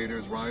the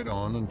invaders ride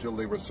on until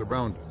they were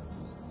surrounded,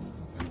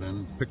 and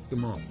then picked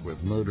them off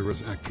with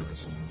murderous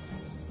accuracy.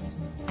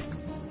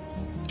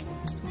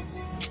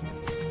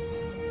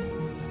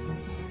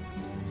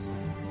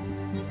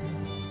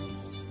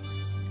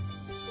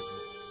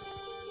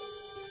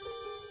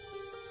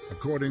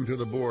 According to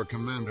the Boer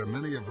commander,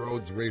 many of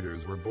Rhodes'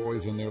 raiders were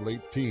boys in their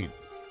late teens,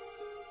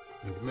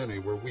 and many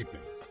were weeping.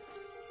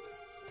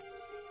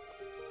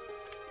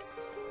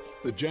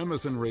 The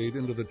Jamison raid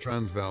into the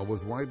Transvaal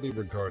was widely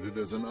regarded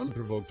as an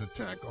unprovoked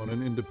attack on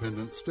an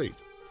independent state,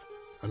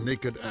 a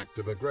naked act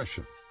of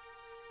aggression.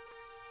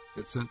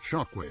 It sent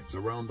shockwaves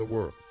around the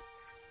world.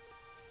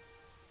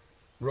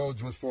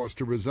 Rhodes was forced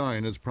to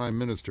resign as Prime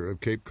Minister of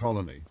Cape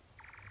Colony,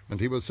 and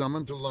he was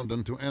summoned to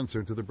London to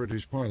answer to the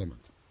British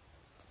Parliament.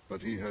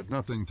 But he had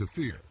nothing to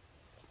fear.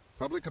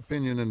 Public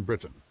opinion in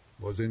Britain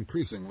was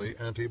increasingly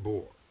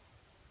anti-Boer.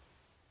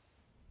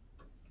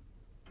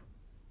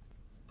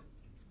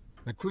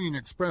 The Queen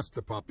expressed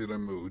the popular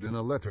mood in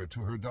a letter to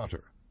her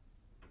daughter.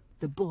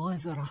 The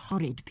Boers are a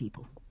horrid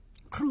people,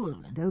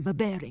 cruel and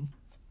overbearing.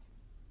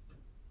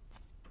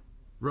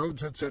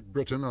 Rhodes had set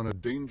Britain on a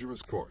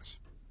dangerous course.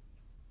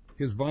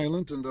 His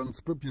violent and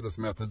unscrupulous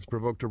methods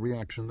provoked a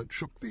reaction that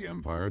shook the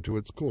empire to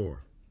its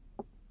core.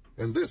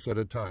 And this at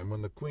a time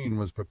when the Queen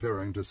was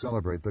preparing to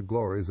celebrate the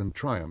glories and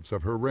triumphs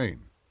of her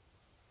reign.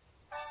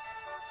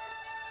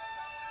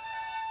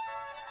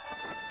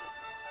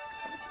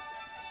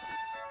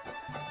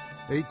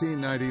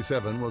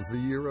 "1897 was the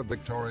year of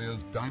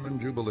Victoria's Diamond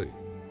Jubilee,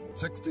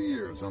 60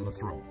 years on the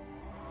throne.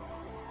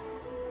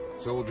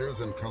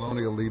 Soldiers and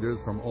colonial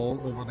leaders from all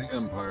over the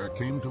empire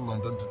came to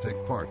London to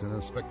take part in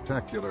a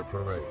spectacular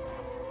parade.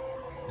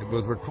 It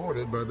was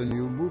recorded by the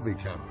new movie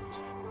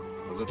cameras,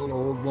 the little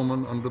old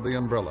woman under the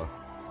umbrella,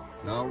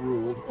 now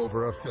ruled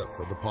over a fifth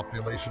of the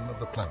population of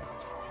the planet.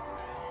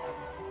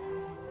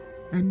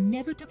 A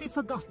never to be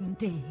forgotten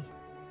day.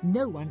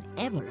 No one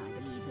ever, I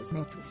believe, has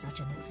met with such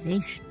an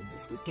ovation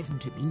as was given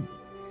to me.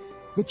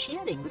 The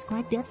cheering was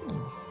quite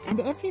deafening, and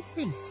every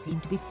face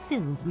seemed to be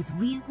filled with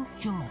real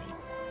joy.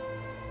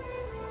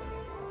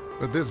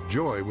 But this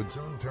joy would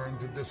soon turn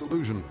to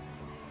disillusionment,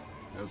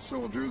 as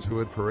soldiers who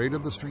had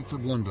paraded the streets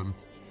of London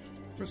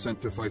were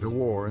sent to fight a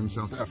war in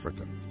South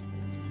Africa.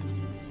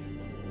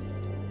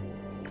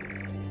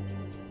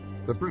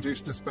 The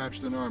British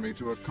dispatched an army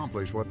to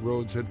accomplish what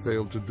Rhodes had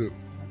failed to do,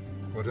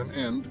 put an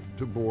end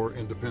to Boer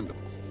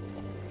independence.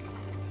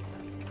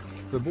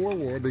 The Boer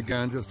War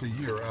began just a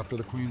year after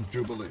the Queen's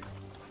Jubilee.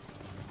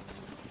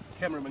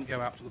 Cameramen go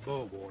out to the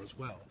Boer War as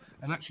well,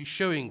 and actually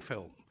showing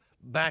film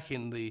back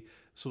in the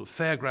sort of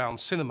fairground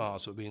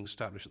cinemas that were being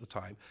established at the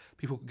time.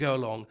 People could go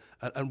along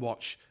and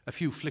watch a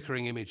few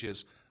flickering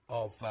images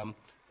of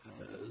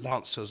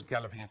lancers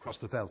galloping across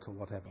the veldt or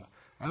whatever.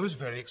 And it was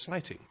very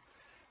exciting.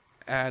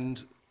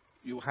 And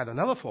you had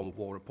another form of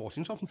war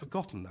reporting, it's often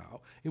forgotten now,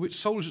 in which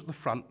soldiers at the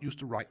front used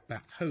to write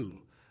back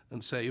home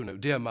and say, you know,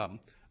 dear mum,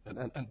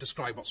 and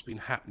describe what's been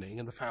happening,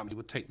 and the family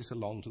would take this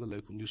along to the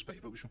local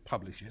newspaper, which would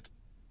publish it.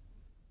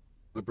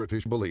 The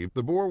British believed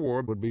the Boer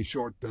War would be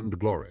short and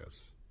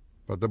glorious,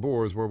 but the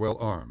Boers were well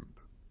armed.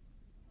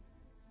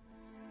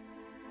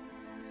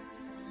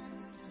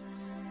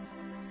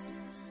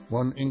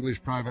 One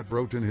English private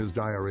wrote in his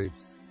diary,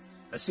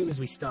 "As soon as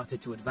we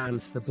started to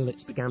advance, the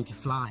bullets began to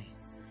fly.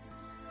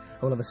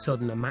 All of a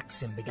sudden, a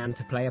Maxim began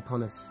to play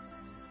upon us.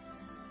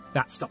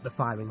 That stopped the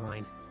firing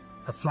line,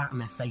 for flat on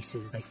their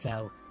faces they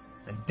fell,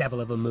 and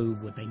devil of a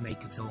move would they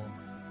make at all."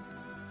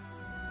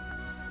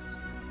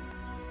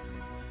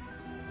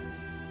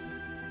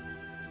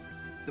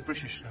 The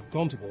British have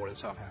gone to war in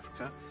South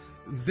Africa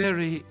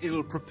very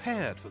ill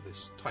prepared for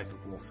this type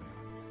of warfare.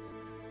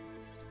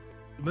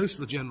 Most of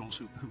the generals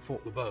who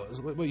fought the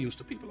Boers were used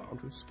to people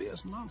armed with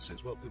spears and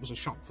lances. Well, it was a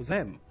shock for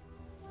them.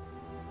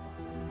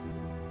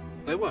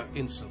 There were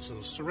instances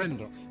of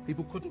surrender.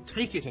 People couldn't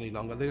take it any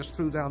longer. They just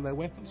threw down their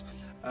weapons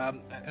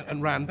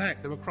and ran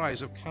back. There were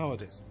cries of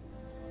cowardice.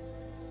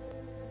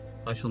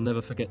 I shall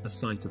never forget the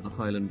sight of the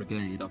Highland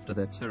Brigade after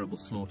their terrible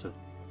slaughter.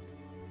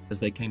 As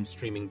they came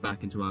streaming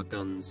back into our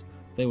guns,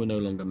 they were no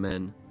longer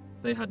men.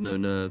 They had no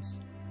nerves,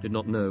 did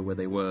not know where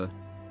they were.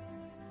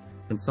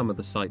 And some of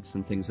the sights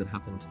and things that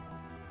happened,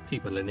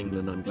 people in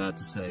England, I'm glad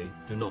to say,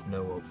 do not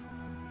know of.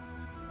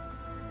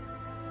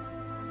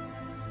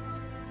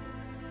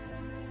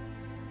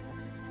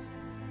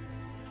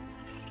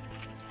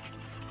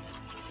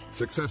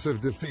 Successive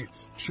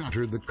defeats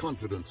shattered the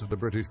confidence of the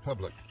British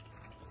public.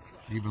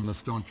 Even the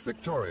staunch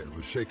Victoria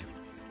was shaken.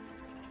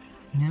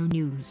 No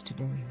news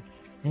today,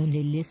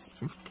 only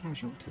lists of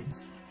casualties.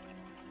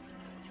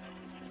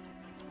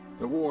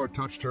 The war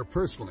touched her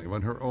personally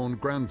when her own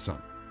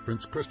grandson,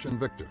 Prince Christian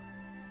Victor,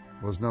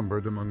 was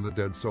numbered among the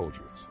dead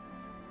soldiers.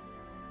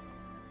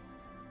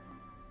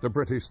 The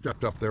British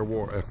stepped up their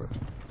war effort.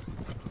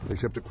 They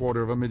shipped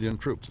 250,000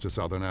 troops to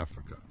southern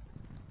Africa.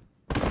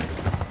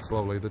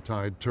 Slowly, the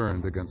tide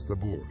turned against the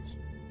Boers.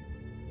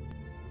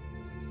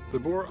 The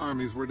Boer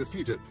armies were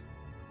defeated,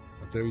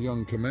 but their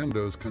young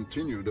commandos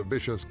continued a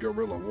vicious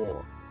guerrilla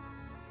war.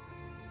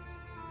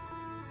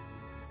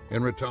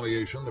 In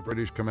retaliation, the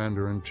British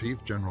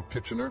Commander-in-Chief, General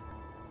Kitchener,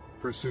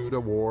 pursued a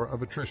war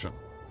of attrition,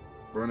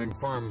 burning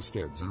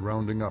farmsteads and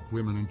rounding up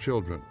women and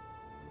children.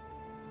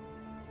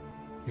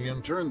 He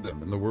interned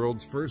them in the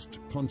world's first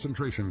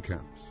concentration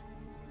camps.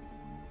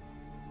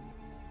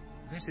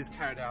 This is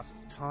carried out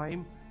at a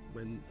time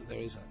when there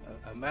is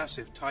a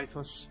massive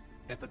typhus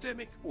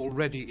epidemic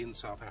already in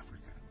South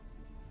Africa.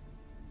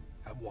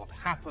 And what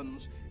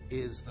happens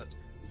is that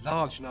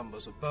large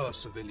numbers of Boer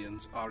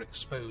civilians are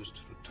exposed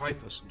to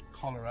typhus and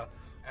cholera,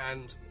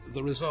 and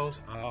the result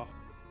are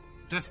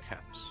death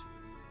camps,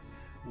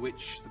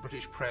 which the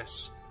British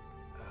press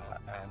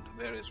and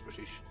various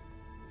British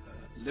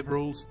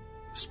liberals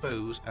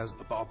expose as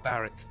the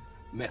barbaric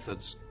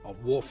methods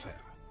of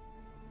warfare.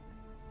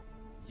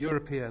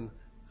 European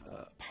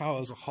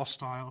powers are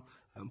hostile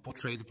and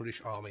portray the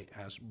British Army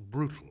as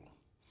brutal.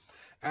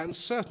 And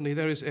certainly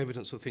there is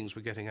evidence that things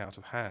were getting out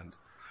of hand.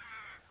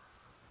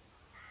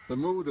 The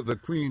mood of the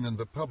Queen and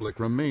the public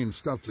remained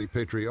stoutly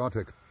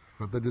patriotic,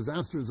 but the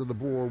disasters of the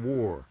Boer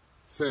War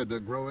fed a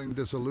growing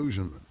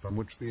disillusionment from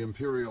which the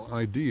imperial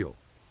ideal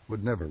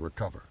would never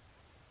recover.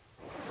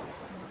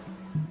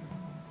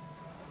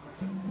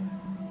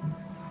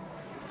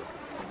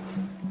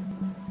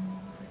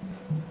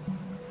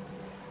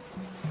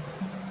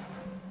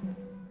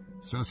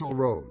 Cecil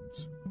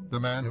Rhodes, the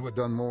man who had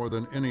done more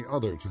than any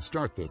other to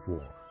start this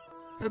war,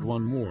 had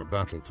one more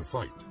battle to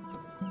fight.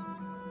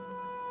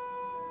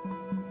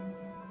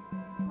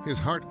 His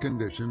heart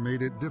condition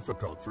made it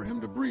difficult for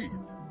him to breathe.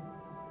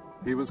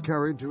 He was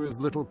carried to his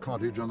little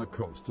cottage on the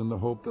coast in the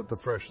hope that the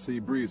fresh sea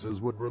breezes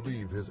would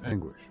relieve his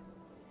anguish.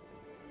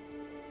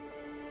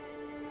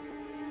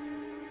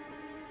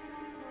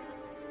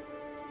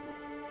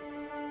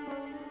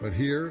 But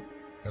here,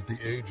 at the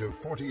age of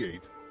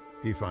 48,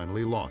 he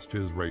finally lost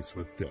his race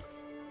with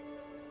death.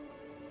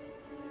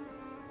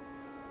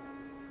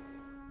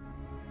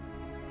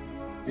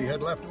 He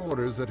had left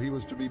orders that he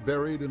was to be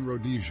buried in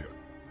Rhodesia,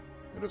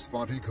 at a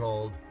spot he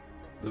called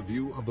the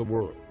View of the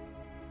World.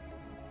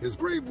 His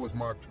grave was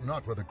marked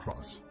not with a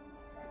cross,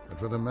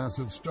 but with a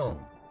massive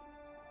stone.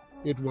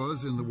 It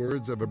was, in the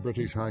words of a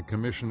British High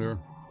Commissioner,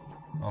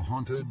 a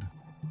haunted,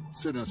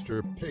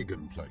 sinister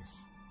pagan place.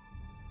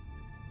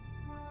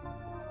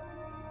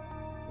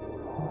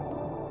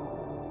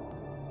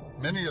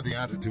 Many of the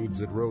attitudes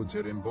that Rhodes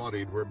had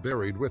embodied were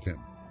buried with him.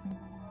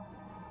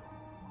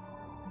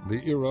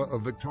 The era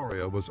of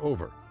Victoria was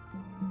over,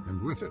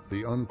 and with it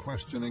the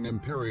unquestioning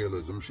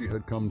imperialism she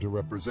had come to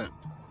represent.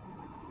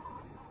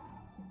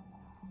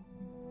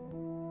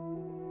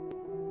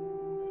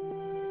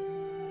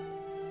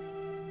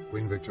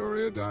 Queen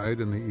Victoria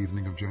died in the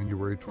evening of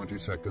January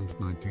 22nd,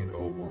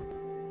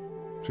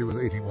 1901. She was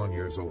 81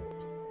 years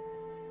old.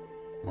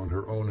 On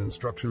her own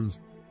instructions,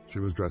 she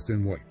was dressed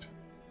in white.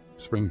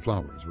 Spring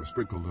flowers were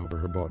sprinkled over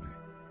her body.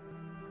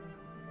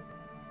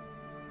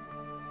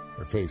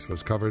 Her face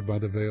was covered by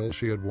the veil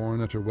she had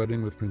worn at her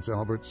wedding with Prince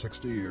Albert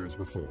 60 years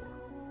before.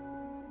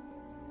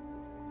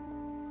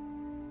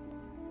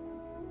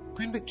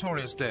 Queen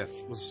Victoria's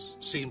death was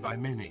seen by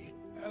many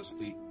as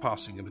the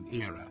passing of an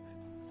era.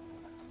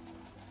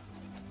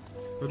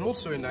 But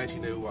also in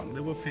 1901,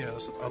 there were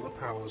fears that other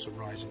powers were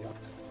rising up,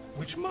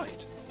 which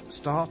might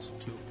start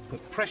to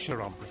put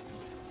pressure on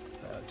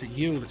Britain to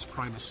yield its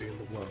primacy in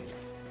the world.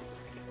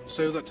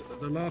 So that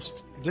the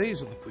last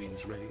days of the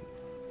Queen's reign,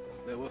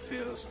 there were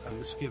fears and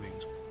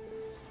misgivings.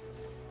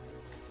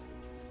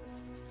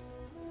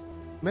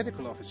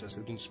 Medical officers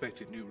who'd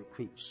inspected new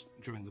recruits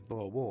during the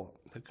Boer War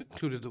had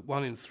concluded that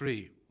 1 in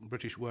 3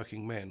 British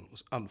working men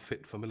was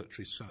unfit for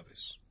military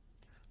service,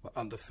 were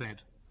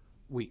underfed,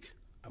 weak,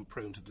 and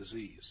prone to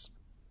disease.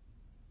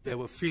 There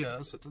were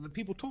fears that the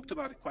people talked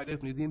about it quite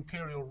openly. The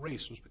imperial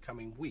race was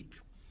becoming weak,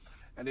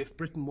 and if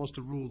Britain was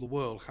to rule the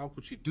world, how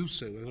could she do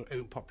so with her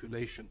own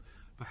population?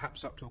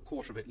 Perhaps up to a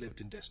quarter of it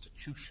lived in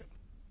destitution.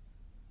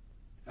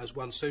 As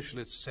one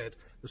socialist said,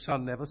 the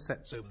sun never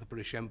sets over the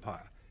British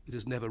Empire. It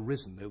has never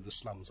risen over the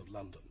slums of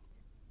London.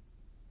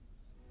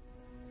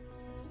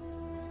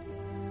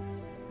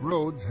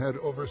 Rhodes had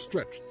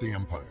overstretched the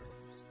empire.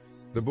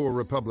 The Boer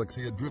republics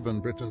he had driven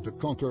Britain to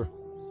conquer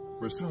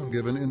were soon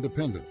given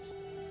independence.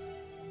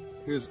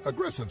 His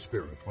aggressive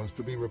spirit was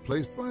to be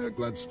replaced by a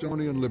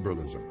Gladstonian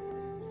liberalism.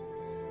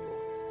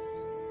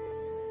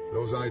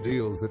 Those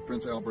ideals that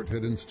Prince Albert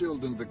had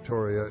instilled in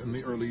Victoria in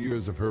the early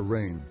years of her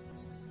reign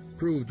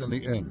proved in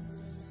the end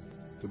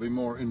to be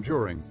more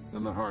enduring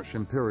than the harsh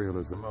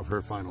imperialism of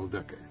her final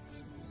decades.